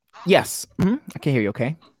 yes, I can hear you.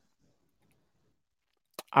 Okay,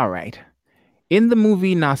 all right. In the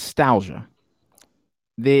movie Nostalgia,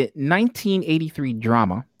 the 1983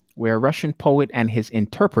 drama where a Russian poet and his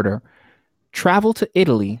interpreter travel to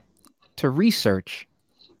Italy to research.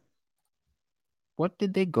 What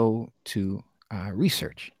did they go to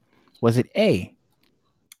research? Was it A,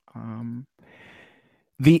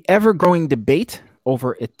 the ever growing debate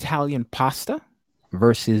over Italian pasta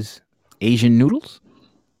versus Asian noodles?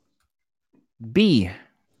 B,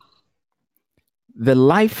 the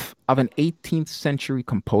life of an 18th century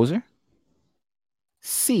composer?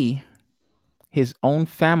 C, his own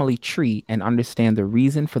family tree and understand the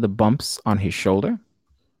reason for the bumps on his shoulder?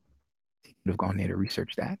 He could have gone there to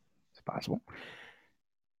research that. It's possible.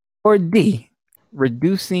 Or D,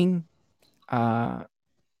 reducing a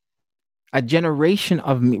generation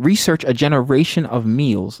of research a generation of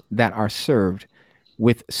meals that are served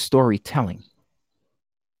with storytelling.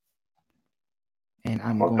 And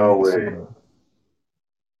I'm gonna going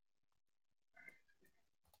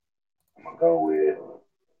go with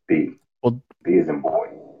B. Well, B is in boy.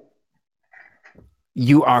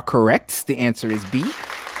 you are correct. The answer is B.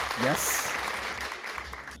 Yes.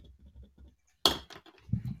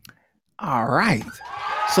 All right.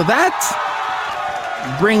 So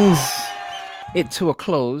that brings it to a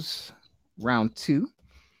close. Round 2.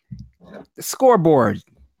 The scoreboard.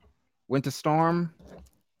 Winter Storm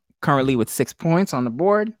currently with 6 points on the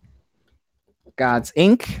board. God's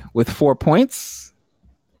Inc. with 4 points,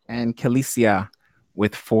 and Calicia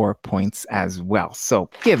with 4 points as well. So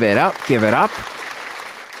give it up, give it up.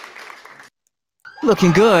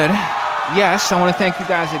 Looking good. Yes, I want to thank you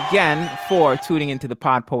guys again for tuning into the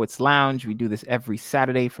Pod Poets Lounge. We do this every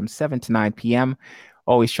Saturday from 7 to 9 p.m.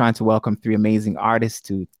 Always trying to welcome 3 amazing artists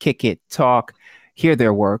to kick it, talk, hear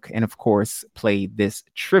their work, and of course, play this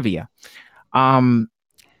trivia. God's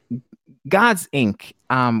Inc.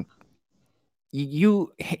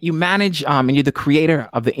 You manage and you're the creator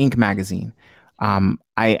of the Ink magazine.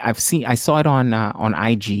 I saw it on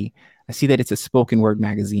IG. I see that it's a spoken word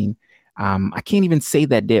magazine. I can't even say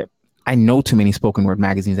that I know too many spoken word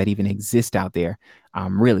magazines that even exist out there,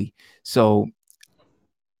 really. So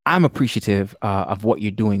I'm appreciative of what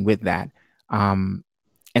you're doing with that. And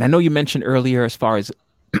I know you mentioned earlier as far as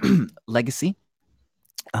legacy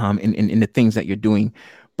in the things that you're doing,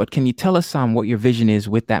 but can you tell us what your vision is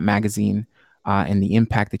with that magazine and the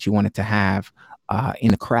impact that you want it to have in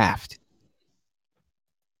the craft?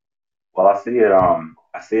 Well, I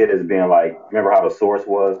see it as being like, remember how the source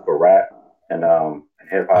was for rap and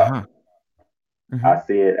hip hop. Uh-huh. I Mm-hmm.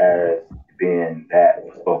 see it as being that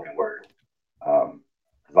for spoken word.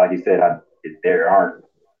 'Cause like you said, there aren't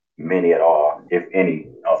many at all, if any,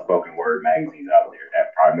 spoken word magazines out there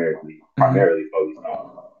that Mm-hmm. primarily focus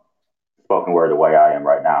on spoken word the way I am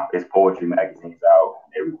right now. It's poetry magazines out.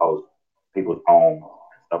 They repost people's poems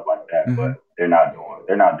and stuff like that, Mm-hmm. but they're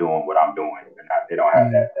not doing what I'm doing. They don't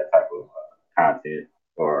have that type of content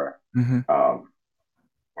Mm-hmm. um,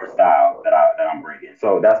 or style that I'm bringing.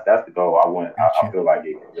 So that's the goal. I Gotcha. feel like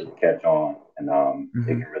it can really catch on and it Mm-hmm.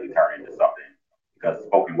 can really turn into something because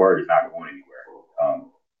spoken word is not going anywhere.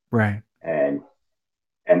 Um, Right. and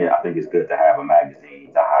I think it's good to have a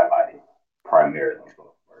magazine to highlight it primarily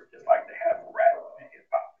spoken word, just like they have rap and hip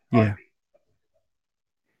hop and Yeah, R&B.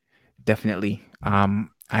 definitely.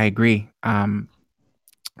 I agree.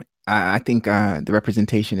 I think the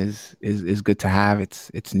representation is good to have.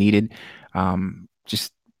 It's needed.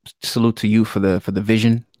 Just salute to you for the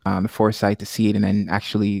vision, the foresight to see it, and then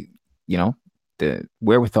actually, you know, the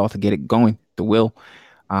wherewithal to get it going, the will.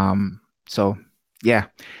 So yeah,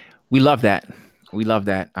 we love that. We love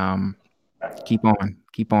that. Keep on,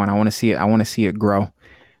 keep on. I want to see it. I want to see it grow.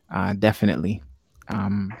 Definitely.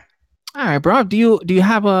 Um, all right, bro. Do you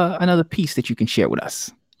have another piece that you can share with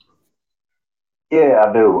us? Yeah,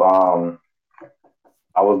 I do.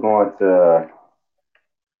 I was going to.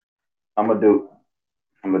 I'm gonna do.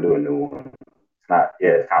 I'm gonna do a new one. It's not. Yeah,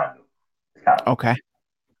 it's kind of new. It's kind of new. Okay,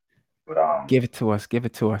 But give it to us. Give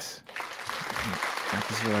it to us.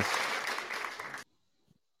 That is yours.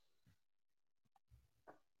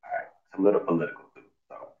 all right, it's a little political too.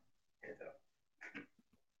 So it's,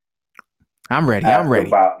 I'm ready. I'm ask ready.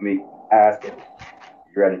 about me. Ask.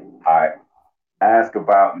 You ready? All right. Ask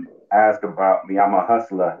about me. Ask about me. I'm a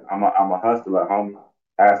hustler. I'm a hustler, homie.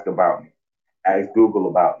 Ask about me. Ask Google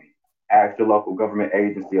about me. Ask your local government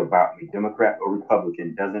agency about me. Democrat or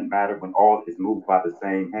Republican, doesn't matter when all is moved by the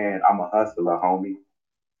same hand. I'm a hustler, homie.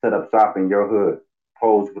 Set up shop in your hood.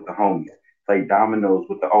 Pose with the homies. Play dominoes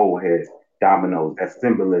with the old heads. Dominoes, that's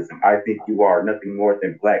symbolism. I think you are nothing more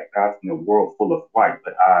than black dots in a world full of white,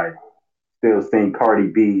 but I still sing Cardi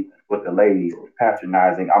B with the ladies,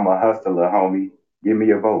 patronizing. I'm a hustler, homie. Give me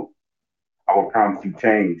a vote. I will promise you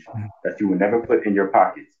change that you will never put in your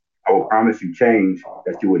pockets. I will promise you change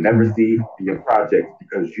that you will never Mm, see in your projects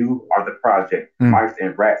because you are the project. mm, Mice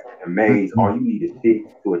and rats and mm, maze. mm, All you need is teeth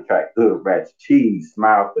to attract good rats. Cheese,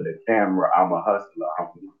 smile for the camera. I'm a hustler.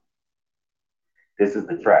 This is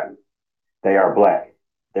the trap. They are black.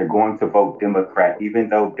 They're going to vote Democrat, even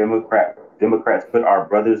though Democrats put our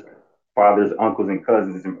brothers, fathers, uncles, and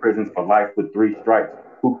cousins in prisons for life with three strikes.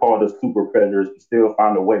 Who called us super predators but still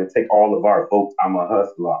found a way to take all of our votes? I'm a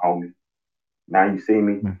hustler, homie. Now you see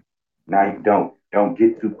me. mm, Now you don't. Don't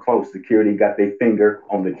get too close. Security got their finger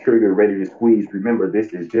on the trigger, ready to squeeze. Remember,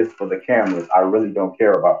 this is just for the cameras. I really don't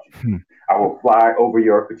care about you. mm. I will fly over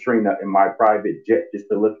your Katrina in my private jet just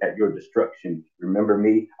to look at your destruction. Remember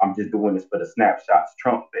me? I'm just doing this for the snapshots.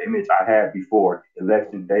 Trump, the image I had before.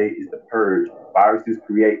 Election day is the purge. Viruses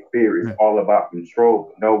create fear. It's Mm. all about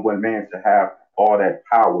control. No one man should have all that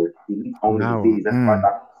power. Elites own the Wow. disease. That's why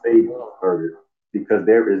Dr. Sebi was murdered. Because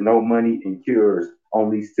there is no money in cures,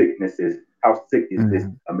 only sicknesses. How sick is this?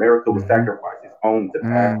 Mm, America will mhm, sacrifice its own to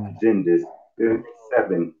pass mm. agendas.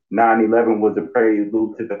 7. 9/11 was a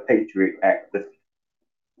prelude to the Patriot Act.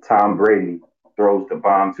 Tom Brady throws the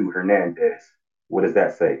bomb to Hernandez. What does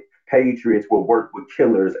that say? Patriots will work with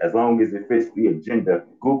killers as long as it fits the agenda.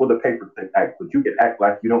 Google the Paperclip Act, but you can act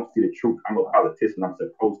like you don't see the truth. I'm a politician. I'm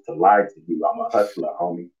supposed to lie to you. I'm a hustler,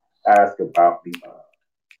 homie. ask about me,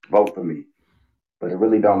 vote for me. But it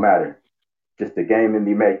really don't matter. Just a game in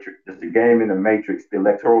the matrix. Just a game in the matrix. The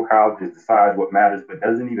electoral college decides what matters, but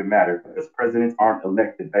doesn't even matter because presidents aren't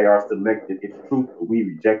elected; they are selected. It's truth, but we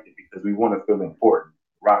reject it because we want to feel important.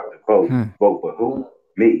 Rock the vote. Vote for who?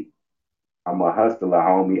 Me. I'm a hustler,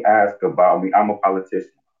 homie. Ask about me. I'm a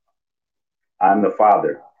politician. I'm the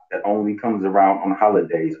father that only comes around on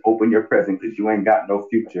holidays. Open your present because you ain't got no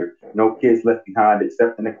future. No kids left behind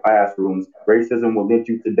except in the classrooms. Racism will lynch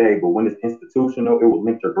you today, but when it's institutional, it will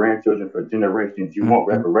lynch your grandchildren for generations. You want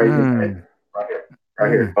reparations? Hey,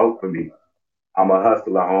 right here, vote for me. I'm a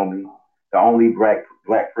hustler, homie. The only black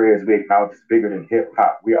prayers we acknowledge is bigger than hip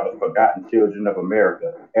hop. We are the forgotten children of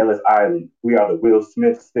America. Ellis Island. We are the Will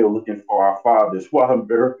Smiths still looking for our fathers. While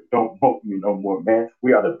America don't want me no more, man.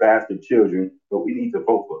 We are the bastard children, but we need to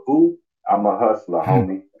vote for who? I'm a hustler,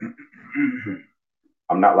 homie.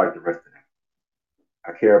 I'm not like the rest of them.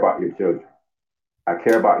 I care about your children. I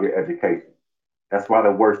care about your education. That's why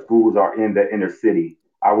the worst schools are in the inner city.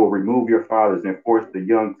 I will remove your fathers and force the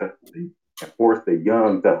young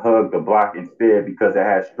to hug the block instead because it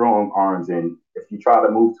has strong arms. And if you try to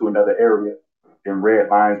move to another area, then red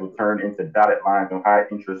lines will turn into dotted lines on high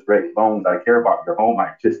interest rate loans. I care about your home.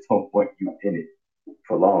 I just don't want you in it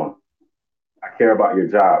for long. I care about your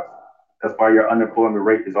jobs. That's why your unemployment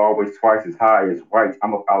rate is always twice as high as whites.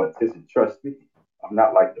 I'm a politician. Trust me. I'm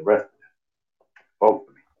not like the rest of them. Vote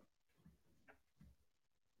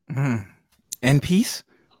for me. And peace.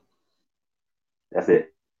 That's it.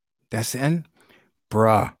 That's in,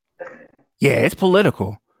 bruh. Yeah, it's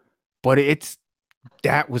political, but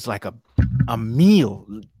that was like a meal.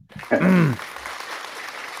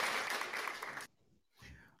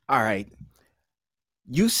 All right,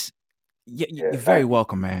 you're very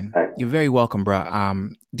welcome, man. You're very welcome,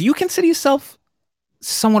 bruh. Do you consider yourself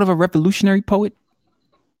somewhat of a revolutionary poet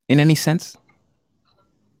in any sense?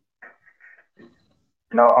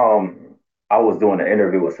 I was doing an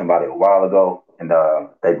interview with somebody a while ago, and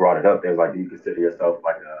they brought it up. They was like, "Do you consider yourself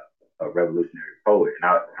like a revolutionary poet?" And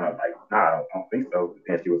I was kind of like, "Nah, I don't think so."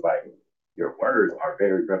 And she was like, "Your words are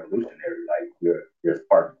very revolutionary. Like you're a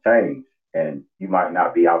spark of change, and you might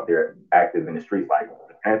not be out there active in the streets like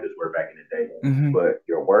the Panthers were back in the day, but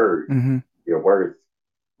your words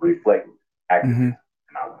reflect activism."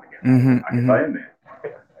 And I was like, "I guess I am there."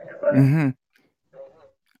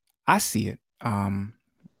 I see it.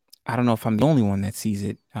 I don't know if I'm the only one that sees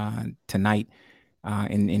it tonight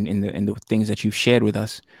in the things that you've shared with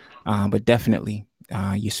us, but definitely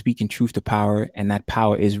you're speaking truth to power, and that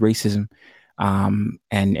power is racism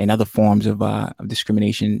and other forms of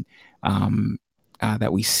discrimination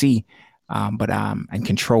that we see, and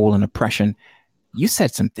control and oppression. You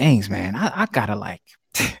said some things, man. I gotta like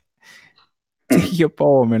take your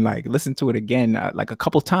poem and like listen to it again, like a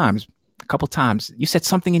couple times. You said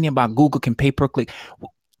something in there about Google can pay per click.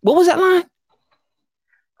 What was that line?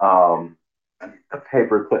 A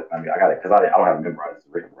paper clip. I mean, I got it because I don't have it memorized. It's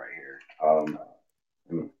written right here.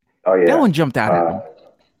 Oh yeah, that one jumped out at me.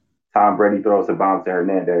 Tom Brady throws a bomb to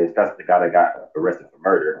Hernandez. That's the guy that got arrested for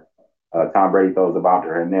murder. Tom Brady throws a bomb to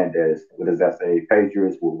Hernandez. What does that say?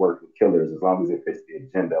 Patriots will work with killers as long as it fits the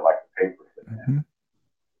agenda, like the paper clip.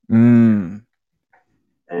 And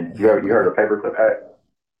you heard of paperclip act?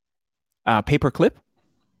 Paperclip?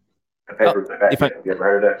 The paperclip act. You ever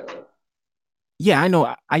heard of that? Yeah, I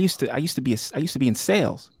know. I used to be in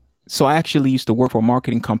sales. So I actually used to work for a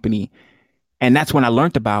marketing company, and that's when I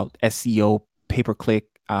learned about SEO, pay-per-click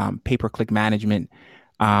management,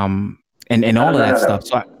 and all of that stuff.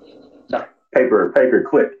 So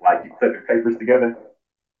paper-click, like you clip your papers together.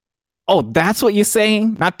 Oh, that's what you're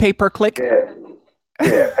saying? Not pay-per-click?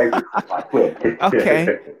 Yeah, paper-click, like clip.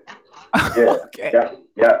 Okay. Okay.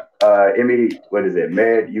 Yeah. Emmy, what is it?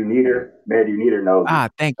 Med Uniter knows.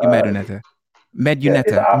 Thank you, Meduneta. Yeah,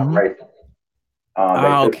 it's an operation.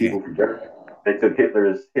 They took people from Germany. They took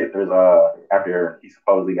Hitler's after he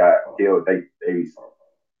supposedly got killed. They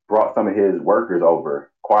brought some of his workers over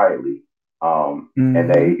quietly, and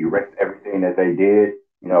they erased everything that they did.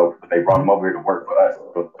 But they brought them over here to work for us,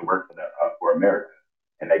 to work for America,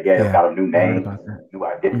 and they got them new names, new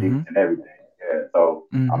identities, and everything. Yeah, so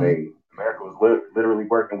I mean, America was literally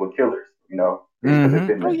working with killers. Because it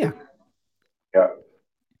didn't. Oh yeah. Yeah.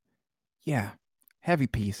 Yeah. Heavy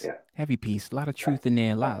piece. Yeah. Heavy piece. A lot of truth in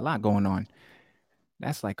there. A lot going on.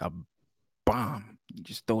 That's like a bomb. You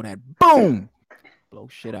just throw that boom. Blow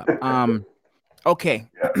shit up. Okay.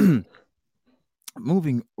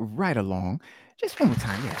 Moving right along. Just one more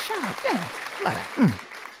time. Yeah. Shout out. Yeah.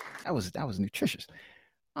 That was nutritious.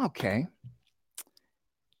 Okay.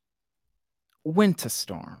 Winter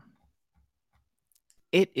Storm.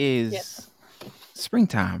 It Yes. is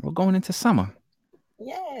springtime. We're going into summer.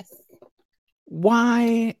 Yes.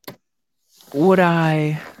 Why would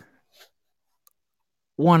I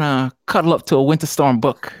want to cuddle up to a Winter Storm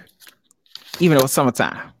book, even though it's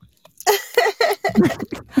summertime?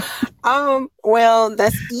 Well,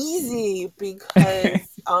 that's easy because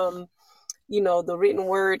the written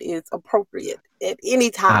word is appropriate at any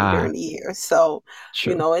time Ah, during the year. So,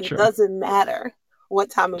 true, it true, doesn't matter what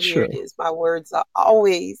time of year it true. is. My words are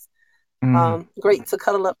always Mm, great to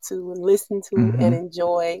cuddle up to and listen to and hmm.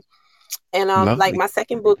 enjoy. And like Lovely. my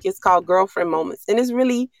second book is called Girlfriend Moments, and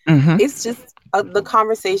Hmm. it's just the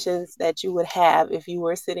conversations that you would have if you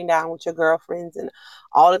were sitting down with your girlfriends, and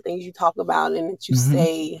all the things you talk about and that you Hmm.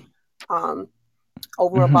 say um,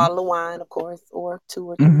 over a Hmm. bottle of wine, of course, or two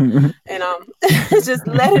or three, Hmm. and just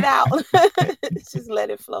let it out, just let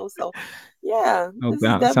it flow. So, yeah, Oh, this is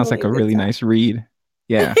wow. Sounds definitely like a a good really time. nice read.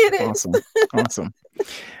 Yeah. It is. Awesome. Awesome.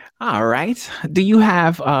 All right. Do you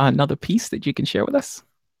have another piece that you can share with us?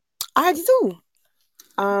 I do.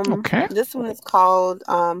 Okay. This one is called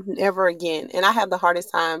Never Again, and I have the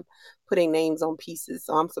hardest time putting names on pieces,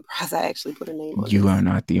 so I'm surprised I actually put a name on You are this.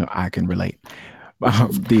 not the, I can relate.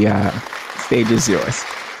 The stage is yours.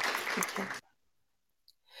 Okay.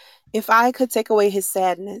 If I could take away his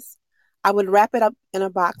sadness, I would wrap it up in a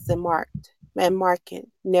box and mark it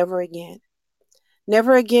never again.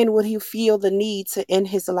 Never again will he feel the need to end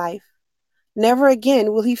his life. Never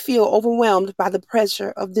again will he feel overwhelmed by the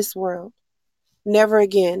pressure of this world. Never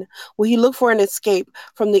again will he look for an escape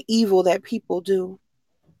from the evil that people do.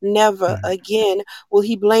 Never Mm, again will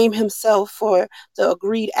he blame himself for the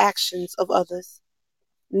agreed actions of others.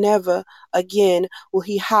 Never again will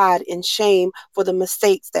he hide in shame for the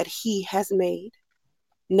mistakes that he has made.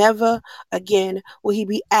 Never again will he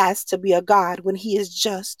be asked to be a god when he is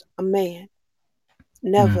just a man.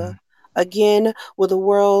 Never mm, again will the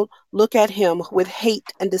world look at him with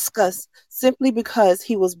hate and disgust simply because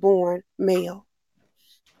he was born male.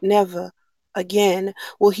 Never again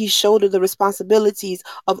will he shoulder the responsibilities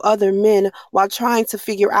of other men while trying to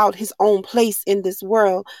figure out his own place in this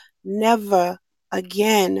world. Never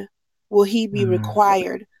again will he be mm,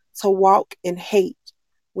 required to walk in hate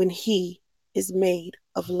when he is made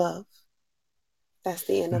of love. That's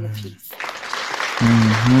the end of the mm. piece.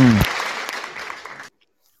 Hmm.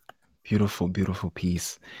 Beautiful, beautiful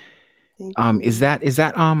piece. Thank Is you.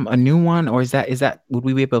 that a new one, or is that would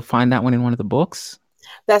we be able to find that one in one of the books?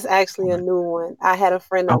 That's actually a Or- new one. I had a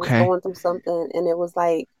friend that was Okay. going through something, and it was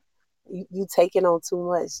like, you taking on too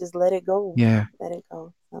much. Just let it go. Yeah. Let it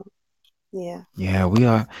go. So, yeah. Yeah,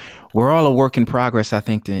 we're all a work in progress, I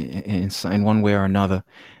think, in one way or another.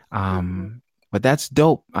 Hmm. But that's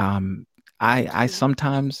dope. I Yeah.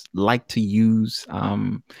 sometimes like to use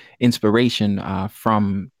inspiration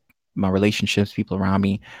from my relationships, people around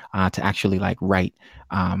me, to actually like write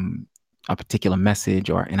a particular message,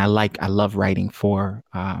 and I love writing for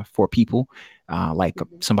people, like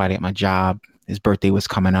Hmm. somebody at my job. His birthday was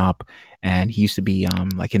coming up, and he used to be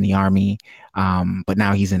like in the army, but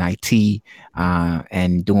now he's in IT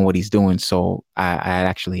and doing what he's doing. So I had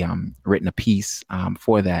actually written a piece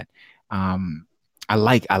for that. Um, I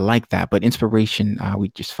like that, but inspiration, we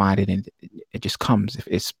just find it, and it just comes if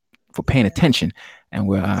it's for paying Yeah. attention. And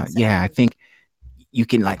we're yeah, I Exactly. think you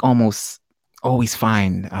can like almost always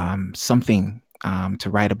find something to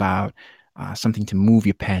write about, something to move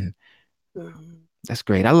your pen. Hmm. That's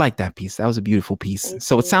great. I like that piece. That was a beautiful piece. Thank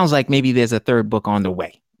So it you. sounds like maybe there's a third book on the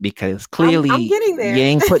way, because I'm clearly getting you there.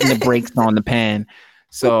 ain't putting the brakes on the pen.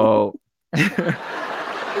 So It's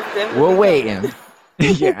we're definitely coming. waiting.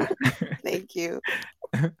 Yeah. Thank you.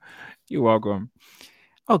 You're welcome.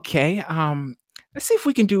 Okay. Let's see if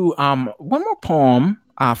we can do one more poem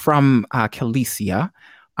from Calicia,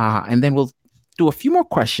 and then we'll do a few more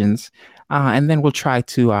questions, and then we'll try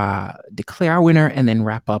to declare our winner and then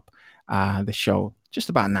wrap up the show just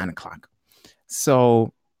about 9 o'clock.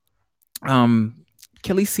 So, um,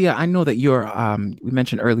 Calicia, I know that we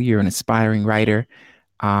mentioned earlier, you're an aspiring writer.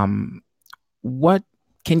 Um, what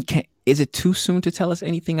can is it too soon to tell us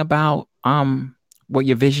anything about what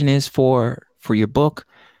your vision is for your book?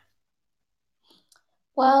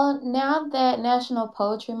 Well, now that National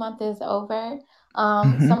Poetry Month is over,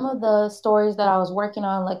 Mm-hmm. some of the stories that I was working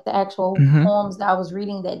on, like the actual Mm-hmm. poems that I was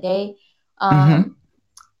reading that day, Mm-hmm. um,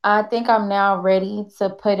 I think I'm now ready to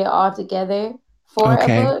put it all together for a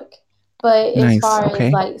Okay. book. But as Nice. far as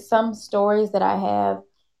Okay. like some stories that I have,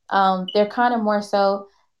 they're kind of more so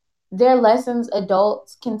they're lessons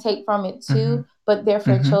adults can take from it Mm-hmm. too, but they're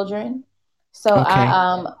for Mm-hmm. children. So Okay.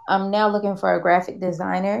 I'm now looking for a graphic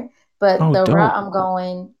designer, but Oh, the route dope. I'm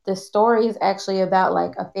going, the story is actually about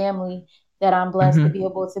like a family that I'm blessed to be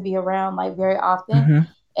able to be around like very often. Mm-hmm.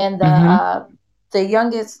 And Mm-hmm. the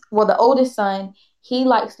youngest, well, the oldest son, he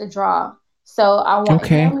likes to draw. So I want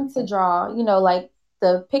Okay. him to draw, like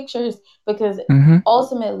the pictures, because Mm-hmm.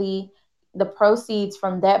 ultimately the proceeds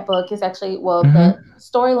from that book is actually, well, Mm-hmm. the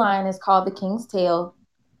storyline is called The King's Tale,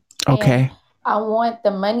 and Okay. I want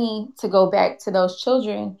the money to go back to those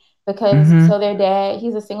children, because Mm-hmm. so their dad,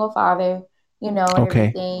 he's a single father, and Okay.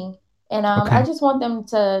 everything. And I Okay. just want them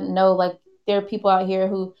to know, like, there are people out here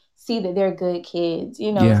who see that they're good kids.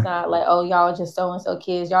 It's Yeah. not like, oh, y'all just so and so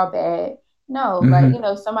kids, y'all bad. No, like,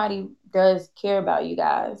 Mm-hmm. somebody does care about you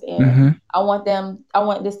guys, and Mm-hmm. I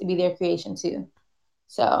want this to be their creation too.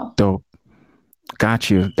 So Dope. Got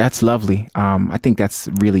you. That's lovely. I think that's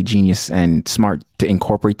really genius and smart to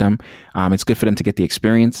incorporate them. It's good for them to get the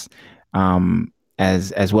experience,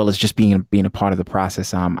 as well as just being a part of the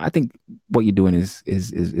process. I think what you're doing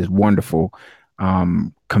is wonderful.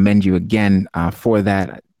 Commend you again for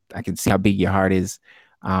that. I can see how big your heart is,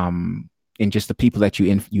 and just the people that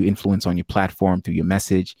you influence on your platform through your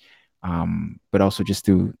message, but also just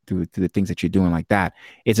through the things that you're doing like that.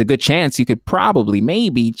 It's a good chance you could probably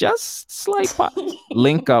maybe just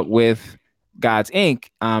link up with God's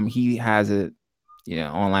Ink. He has a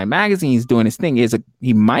online magazine. He's doing his thing.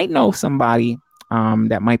 He might know somebody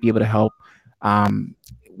that might be able to help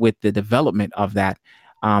with the development of that.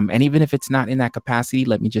 And even if it's not in that capacity,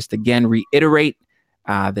 let me just again reiterate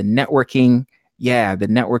the networking. Yeah, the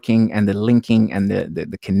networking and the linking and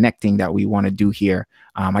the connecting that we want to do here.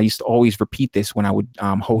 I used to always repeat this when I would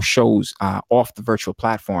host shows off the virtual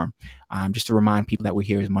platform, just to remind people that we're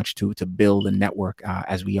here as much to build a network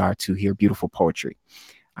as we are to hear beautiful poetry.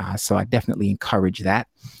 So I definitely encourage that.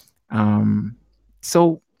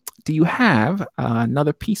 So do you have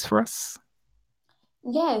another piece for us,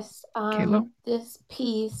 yes, Kayla? this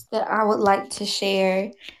piece that I would like to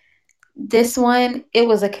share. This one, it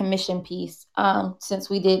was a commission piece. Since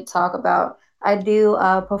we did talk about, I do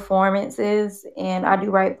performances, and I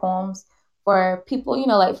do write poems for people,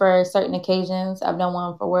 like for certain occasions. I've done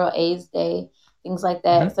one for World AIDS Day, things like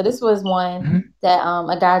that. So this was one that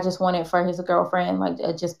a guy just wanted for his girlfriend, like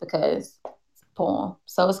just because poem.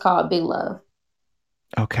 So it's called Big Love.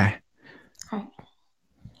 Okay. All right.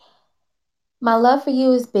 My love for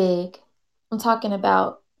you is big. I'm talking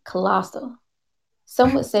about colossal.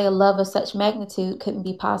 Some would say a love of such magnitude couldn't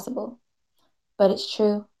be possible. But it's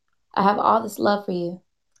true. I have all this love for you.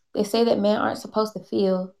 They say that men aren't supposed to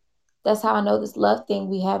feel. That's how I know this love thing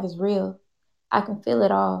we have is real. I can feel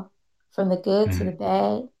it all, from the good to the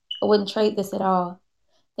bad. I wouldn't trade this at all.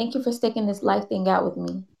 Thank you for sticking this life thing out with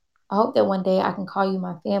me. I hope that one day I can call you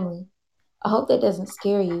my family. I hope that doesn't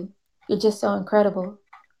scare you. You're just so incredible.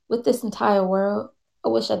 With this entire world, I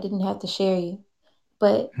wish I didn't have to share you.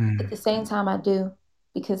 But at the same time, I do,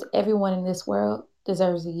 because everyone in this world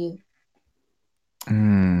deserves a you.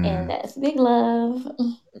 And that's Big Love.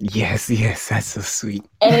 Yes, yes, that's so sweet.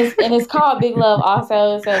 And it's called Big Love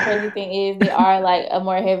also. So the crazy thing is they are like a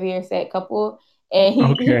more heavier set couple. And he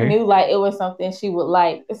Okay. knew like it was something she would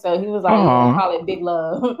like. So he was like, yeah, Oh, call it Big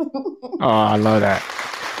Love. I love that.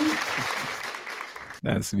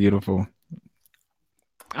 That's beautiful.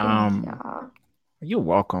 Thank y'all. You're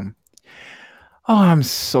welcome. Oh, I'm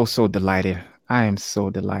so delighted. I am so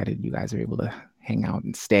delighted you guys are able to hang out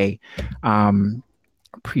and stay.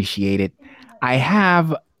 Appreciate it. I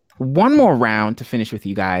have one more round to finish with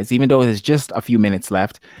you guys, even though there's just a few minutes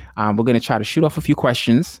left. We're going to try to shoot off a few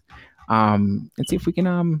questions and see if we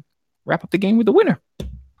can wrap up the game with the winner.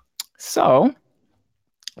 So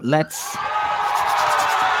let's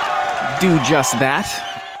do just that.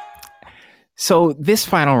 So this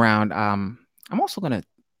final round, I'm also going to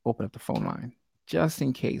open up the phone line just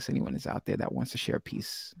in case anyone is out there that wants to share a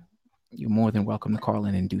piece. You're more than welcome to call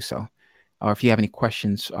in and do so. Or if you have any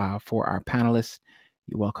questions for our panelists,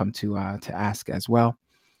 you're welcome to ask as well.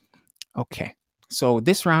 Okay. So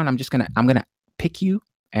this round, I'm gonna pick you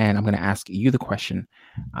and I'm gonna ask you the question.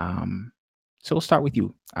 So we'll start with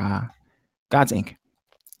you, God's Ink.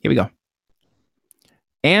 Here we go.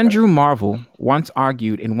 Andrew Marvell once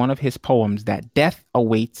argued in one of his poems that death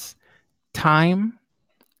awaits, time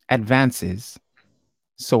advances,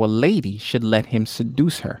 so a lady should let him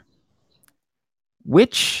seduce her.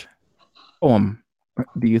 Which poem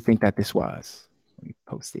do you think that this was? Let me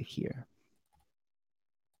post it here.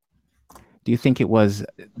 Do you think it was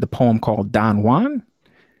the poem called Don Juan,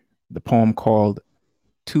 the poem called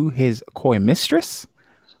To His Coy Mistress,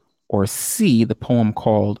 or C, the poem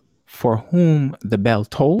called For Whom the Bell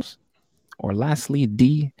Tolls, or lastly,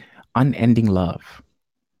 D, Unending Love?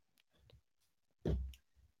 I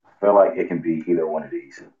feel like it can be either one of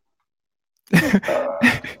these.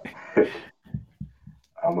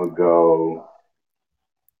 I'm gonna go.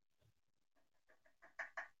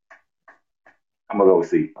 I'm gonna go with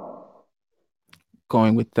C.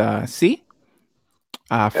 Going with C.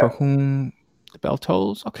 For Yeah. whom the bell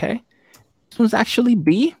tolls. Okay. This was actually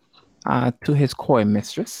B. To his coy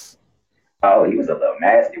mistress. Oh, he was a little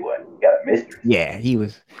nasty one. He got a mistress. Yeah, he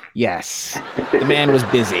was. Yes, the man was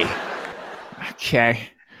busy. Okay.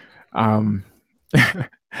 Um,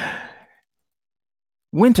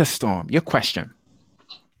 Winter Storm. Your question.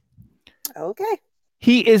 Okay.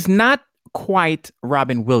 He is not quite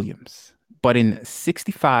Robin Williams, but in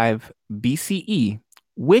 65 BCE,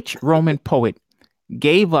 which Roman poet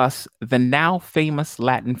gave us the now famous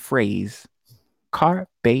Latin phrase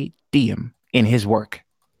carpe diem in his work?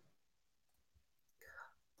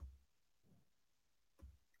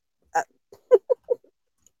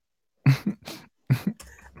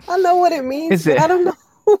 I know what it means, Is but it? I don't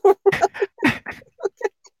know.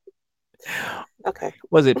 Okay.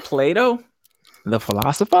 Was it Plato, the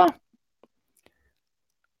philosopher?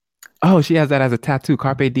 Oh, she has that as a tattoo.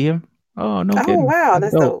 Carpe diem. Oh, no Oh kidding. wow,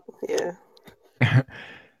 That's that's dope. dope. Yeah.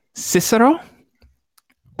 Cicero,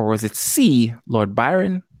 or was it C, Lord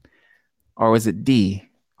Byron, or was it D,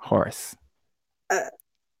 Horace? Uh,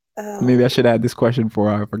 Maybe I um. should add this question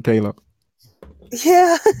for Caleb.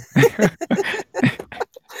 Yeah.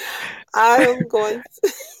 I am going.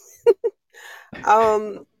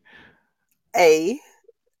 Um. A.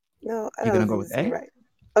 No, I You're don't gonna go think with this is A? right.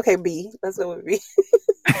 Okay, B. Let's go with B.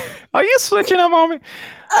 Are you switching up on me?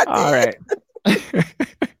 I All did. right.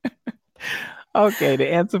 Okay, the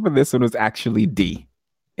answer for this one was actually D.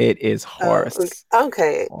 It is Oh, Horace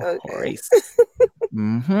okay. or Okay. Horace.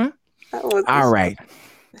 Mm-hmm. I wasn't All sure. right.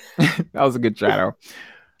 That was a good try, though.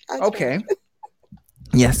 I tried. Okay.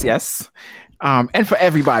 Yes, yes. And for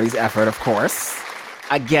everybody's effort, of course.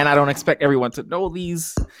 Again, I don't expect everyone to know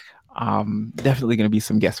these. Definitely going to be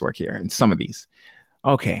some guesswork here in some of these.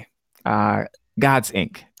 Okay. Uh, God's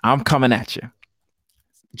Ink. I'm coming at you.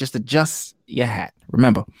 Just adjust your hat.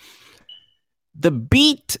 Remember, the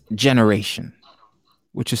Beat generation,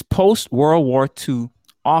 which is post World War II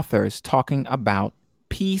authors talking about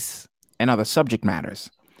peace and other subject matters.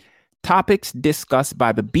 Topics discussed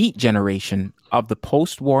by the Beat generation of the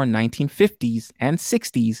post war 1950s and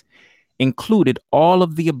 60s included all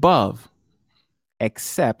of the above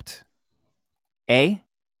except A.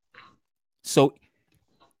 So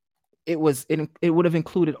it would have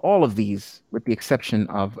included all of these with the exception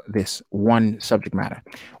of this one subject matter.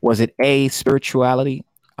 Was it A, spirituality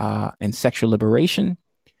and sexual liberation?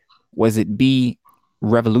 Was it B,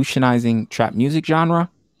 revolutionizing trap music genre?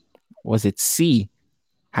 Was it C,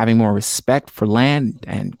 having more respect for land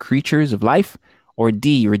and creatures of life? Or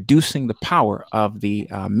D, reducing the power of the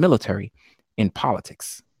military in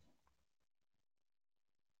politics?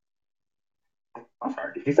 I'm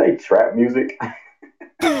sorry. Did you say trap music?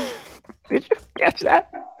 Did you catch that?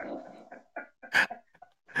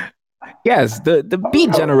 Yes, the Beat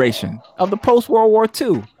Oh, generation of the post World War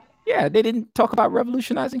II. Yeah, they didn't talk about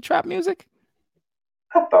revolutionizing trap music.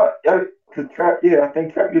 I thought, yeah, cause trap. Yeah, I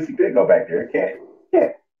think trap music did go back there. It can't. Yeah.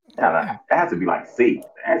 No, no, Yeah. it has to be like C.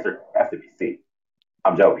 The answer has to be C.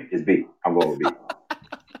 I'm joking. It's B. I'm going with B.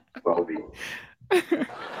 Going with B.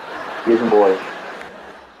 Kids and boys.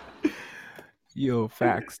 Yo,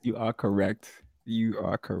 facts. You are correct. You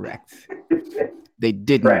are correct. They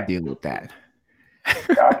did not Trap. deal with that.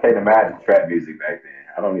 I can't imagine trap music back then.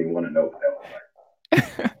 I don't even want to know what that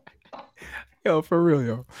was like. Yo, for real,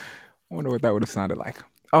 yo. I wonder what that would have sounded like.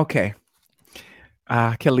 Okay.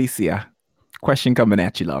 Kalicia, question coming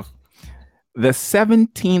at you, love. The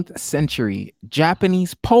 17th century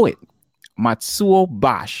Japanese poet Matsuo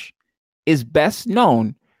Bash is best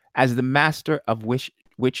known as the master of which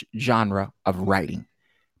genre of writing?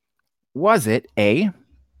 Was it A,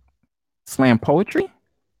 slam poetry?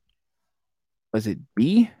 Was it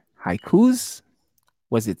B, haikus?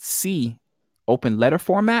 Was it C, open letter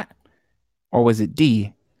format? Or was it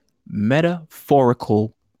D,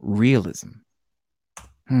 metaphorical realism?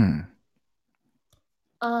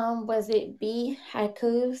 Was it B,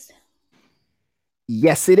 haikus?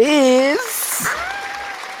 Yes, it is.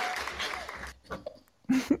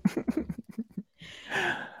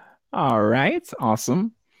 All right.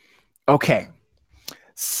 Awesome. Okay.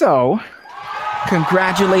 So,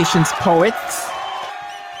 congratulations, poets.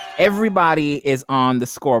 Everybody is on the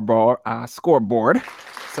scoreboard.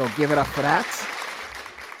 So give it up for that.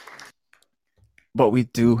 But we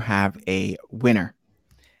do have a winner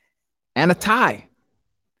and a tie.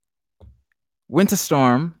 Winter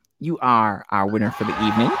Storm, you are our winner for the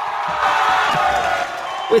evening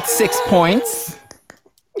with 6 points.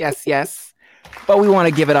 Yes, yes. But we want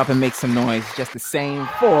to give it up and make some noise just the same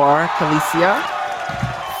for Calicia.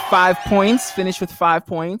 5 points, finished with 5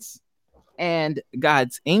 points. And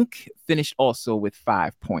God's Inc. finished also with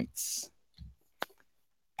 5 points.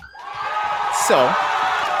 So,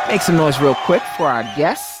 make some noise real quick for our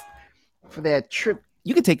guests for their trip.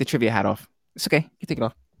 You can take the trivia hat off. It's okay. You take it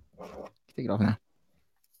off. Take it off now.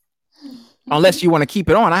 Unless you want to keep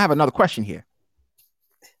it on. I have another question here.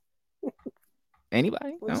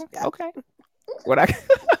 Anybody? No? Okay. What I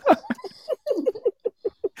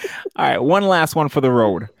All right, one last one for the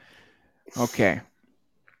road. Okay.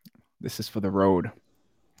 This is for the road.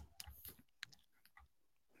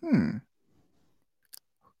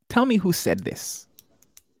 Tell me who said this.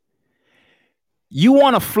 You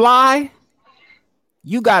want to fly?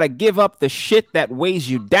 You got to give up the shit that weighs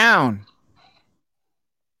you down.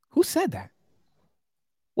 Who said that?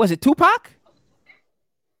 Was it Tupac?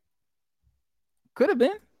 Could have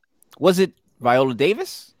been. Was it Viola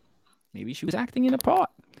Davis? Maybe she was acting in a part.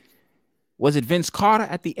 Was it Vince Carter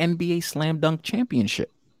at the NBA Slam Dunk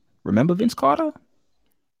Championship? Remember Vince Carter?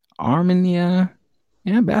 Arm in the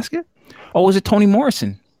basket? Or was it Toni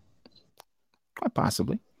Morrison? Quite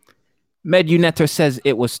possibly. Med Unetter says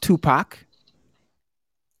it was Tupac.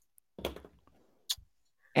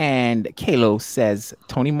 And Kalo says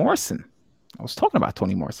Toni Morrison. I was talking about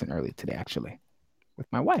Toni Morrison earlier today, actually, with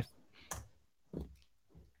my wife.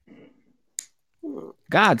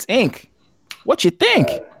 God's Inc. What you think?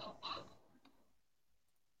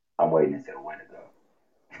 I'm waiting until the winter go.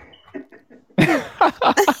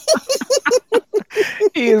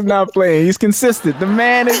 He is not playing. He's consistent. The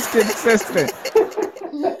man is consistent.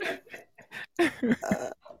 I'm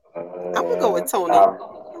gonna go with Toni.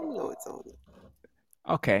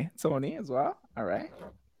 Okay, Toni as well. All right,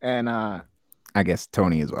 and I guess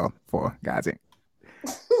Toni as well for God's Inc.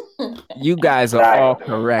 You guys are all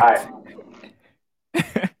correct.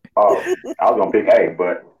 Oh, I was gonna pick A,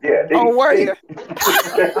 but yeah. D, oh, were you?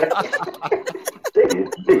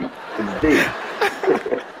 It's D.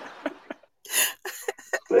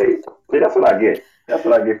 See, that's what I get. That's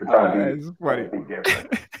what I get for trying to be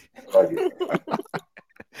different.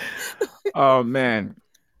 Oh man,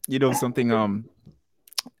 you know something? In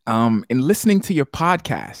listening to your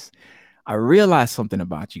podcast, I realized something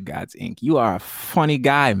about you, God's Inc. You are a funny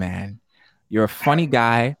guy, man. You're a funny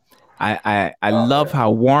guy. I love how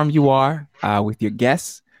warm you are with your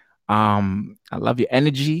guests. I love your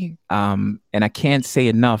energy. And I can't say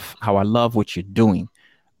enough how I love what you're doing.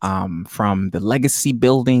 From the legacy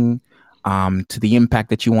building to the impact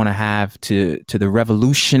that you want to have to the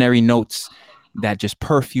revolutionary notes that just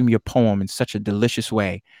perfume your poem in such a delicious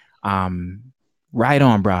way. Right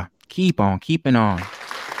on, bro. Keep on keeping on.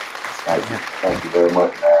 Thank you very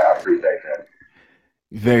much, man. I appreciate that.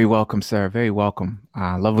 Very welcome, sir. Very welcome.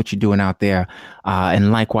 Love what you're doing out there.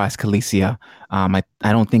 And likewise, Calicia, I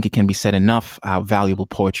don't think it can be said enough how valuable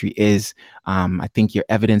poetry is. I think your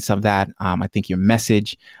evidence of that, I think your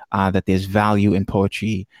message that there's value in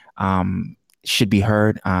poetry should be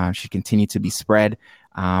heard, should continue to be spread.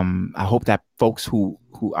 I hope that folks who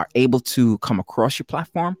are able to come across your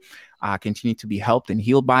platform continue to be helped and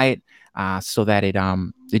healed by it so that it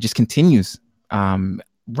just continues.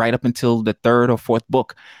 Right up until the third or fourth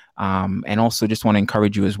book. And also just want to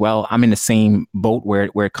encourage you as well. I'm in the same boat where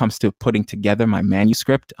it comes to putting together my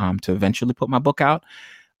manuscript to eventually put my book out.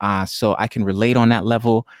 So I can relate on that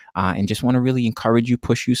level and just want to really encourage you,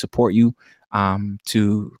 push you, support you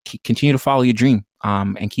to continue to follow your dream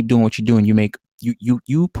and keep doing what you're doing.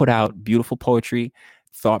 You put out beautiful poetry,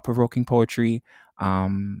 thought-provoking poetry.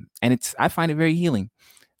 And I find it very healing.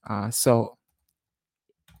 So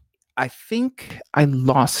I think I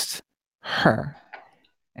lost her,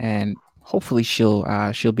 and hopefully she'll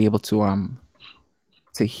be able to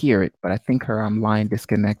hear it. But I think her line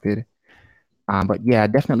disconnected. But yeah, I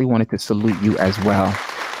definitely wanted to salute you as well.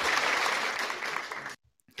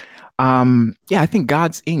 Yeah, I think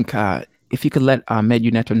God's Inc. If you could let Med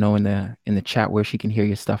Uneto know in the chat where she can hear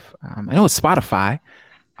your stuff. I know it's Spotify.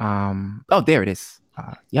 Oh, there it is.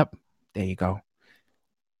 Yep, there you go.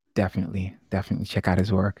 Definitely check out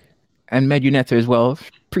his work. And Med Uneto as well.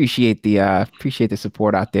 Appreciate the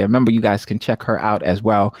support out there. Remember, you guys can check her out as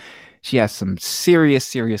well. She has some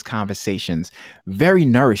serious conversations. Very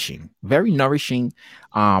nourishing,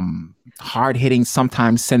 hard-hitting,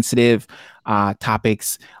 sometimes sensitive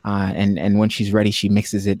topics. And when she's ready, she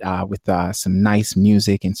mixes it with some nice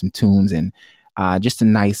music and some tunes and just a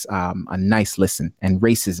nice listen. And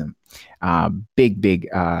racism, big.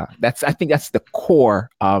 I think that's the core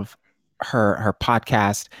of her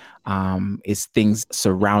podcast is things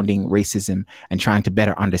surrounding racism and trying to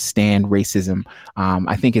better understand racism.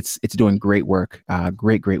 I think it's doing great work.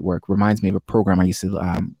 Great work. Reminds me of a program I used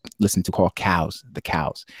to listen to called Cows, the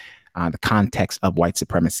context of white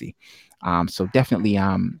supremacy. So definitely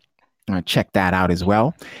check that out as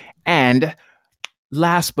well. And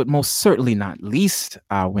last but most certainly not least,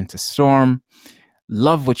 Winter Storm.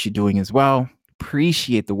 Love what you're doing as well.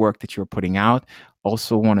 Appreciate the work that you're putting out.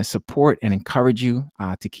 Also want to support and encourage you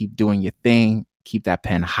to keep doing your thing. Keep that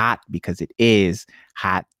pen hot because it is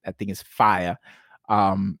hot. That thing is fire.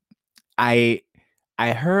 I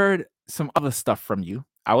heard some other stuff from you.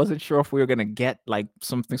 I wasn't sure if we were gonna get like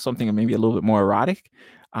something maybe a little bit more erotic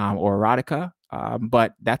or erotica,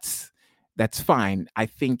 but that's fine. I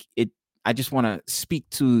think it. I just want to speak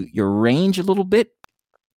to your range a little bit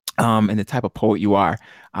and the type of poet you are.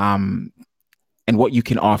 And what you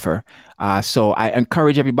can offer. So I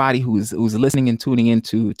encourage everybody who's listening and tuning in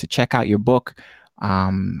to check out your book.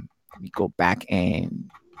 Let me go back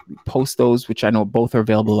and post those, which I know both are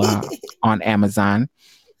available on Amazon.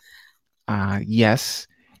 Yes.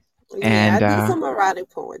 And I do some erotic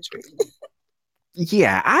poetry.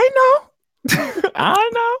 Yeah, I know. I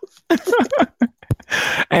know.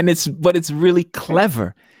 And it's really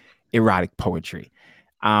clever erotic poetry.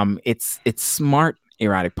 It's smart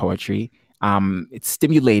erotic poetry. It's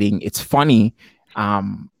stimulating. It's funny.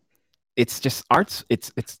 It's just arts.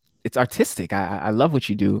 It's artistic. I love what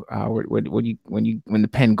you do. When the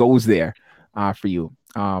pen goes there for you.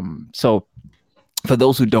 So for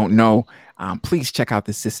those who don't know, please check out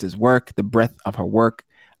the sister's work. The breadth of her work.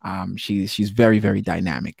 She's very very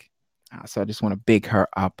dynamic. So I just want to big her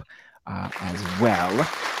up as well.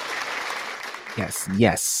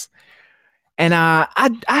 Yes. And I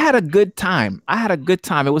had a good time.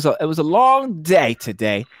 It was a long day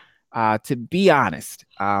today, to be honest.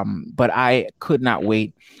 But I could not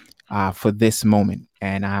wait for this moment,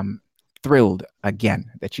 and I'm thrilled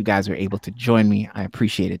again that you guys are able to join me. I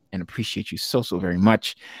appreciate it and appreciate you so very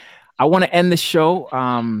much. I want to end the show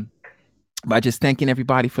by just thanking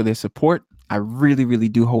everybody for their support. I really, really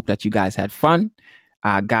do hope that you guys had fun.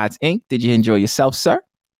 God's Ink, did you enjoy yourself, sir?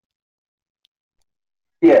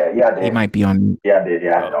 Yeah, I did. He might be on. Yeah, I did.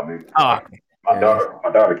 Yeah, I had it on mute. Okay. My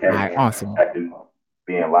daughter came in awesome. acting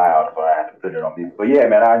being loud, so I had to put it on mute. But yeah,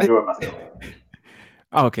 man, I enjoyed myself.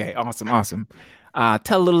 Okay, awesome.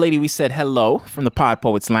 Tell little lady we said hello from the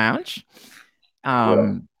PodPoets Lounge.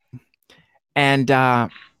 And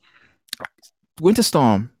Winter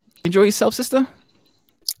Storm, enjoy yourself, sister?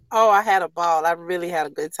 Oh, I had a ball. I really had a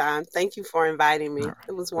good time. Thank you for inviting me. Right.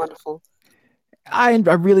 It was wonderful. I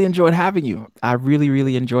really enjoyed having you. I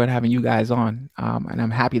really enjoyed having you guys on. And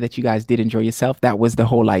I'm happy that you guys did enjoy yourself. That was the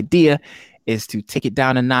whole idea, is to take it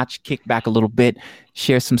down a notch, kick back a little bit,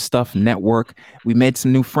 share some stuff, network. We made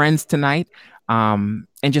some new friends tonight, and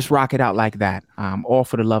just rock it out like that. All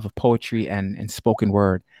for the love of poetry and spoken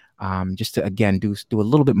word. Just to, again, do a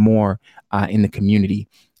little bit more in the community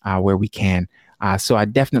where we can. So I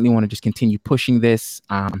definitely want to just continue pushing this.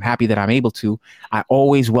 I'm happy that I'm able to. I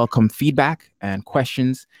always welcome feedback and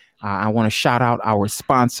questions. I want to shout out our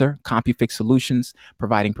sponsor, CompuFix Solutions,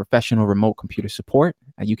 providing professional remote computer support.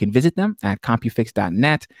 You can visit them at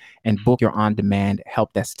compufix.net and book your on-demand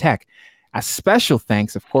help desk tech. A special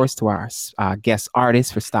thanks, of course, to our guest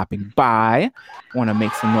artists for stopping by. I want to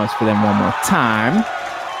make some noise for them one more time.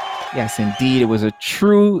 Yes, indeed. It was a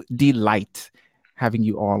true delight having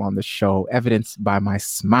you all on the show, evidenced by my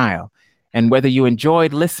smile. And whether you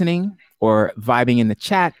enjoyed listening or vibing in the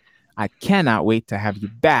chat, I cannot wait to have you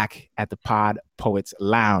back at the PodPoets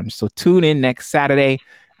Lounge. So tune in next Saturday,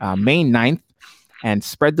 May 9th, and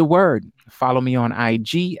spread the word. Follow me on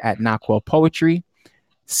IG at Knockwell Poetry.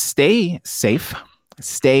 Stay safe,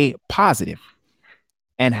 stay positive,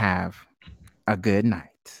 and have a good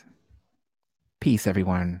night. Peace,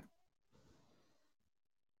 everyone.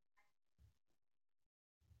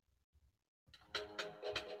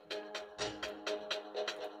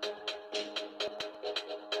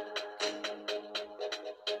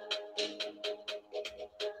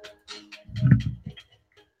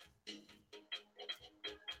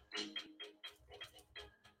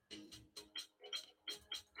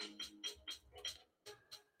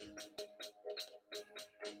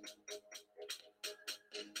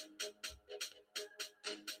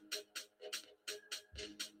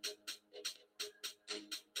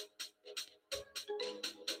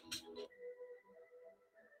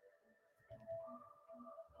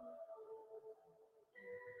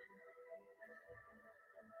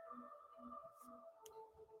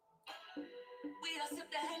 We a sip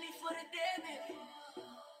the Henny for the day, baby.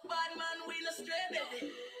 Bad man, we no stray,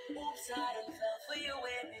 baby. Oops, I done fell for you,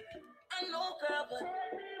 baby. I know, girl, but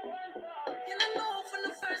and I know from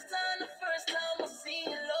the first time I seen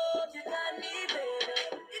your love, you got me, baby.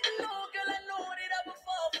 Even though, girl, I know that I would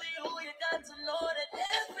fall for you, you got to know that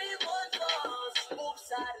everyone falls. Oops,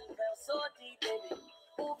 I done fell so deep, baby.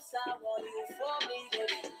 Oops, I want you for me,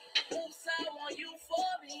 baby. Oops, I want you for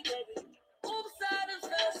me, baby. Oops, I done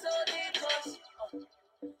fell so deep, 'cause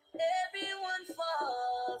everyone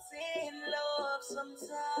falls in love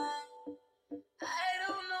sometime. I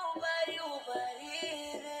don't know about you, but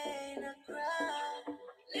it ain't a crime.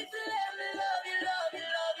 If you let me love you, love you,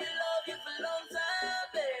 love you, love you for a long time,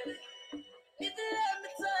 baby. If you let me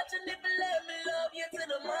touch and if you let me love you to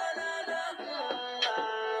the morning,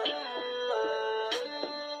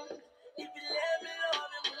 if you let me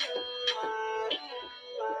love you,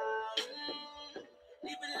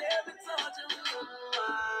 if you let me touch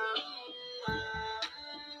you,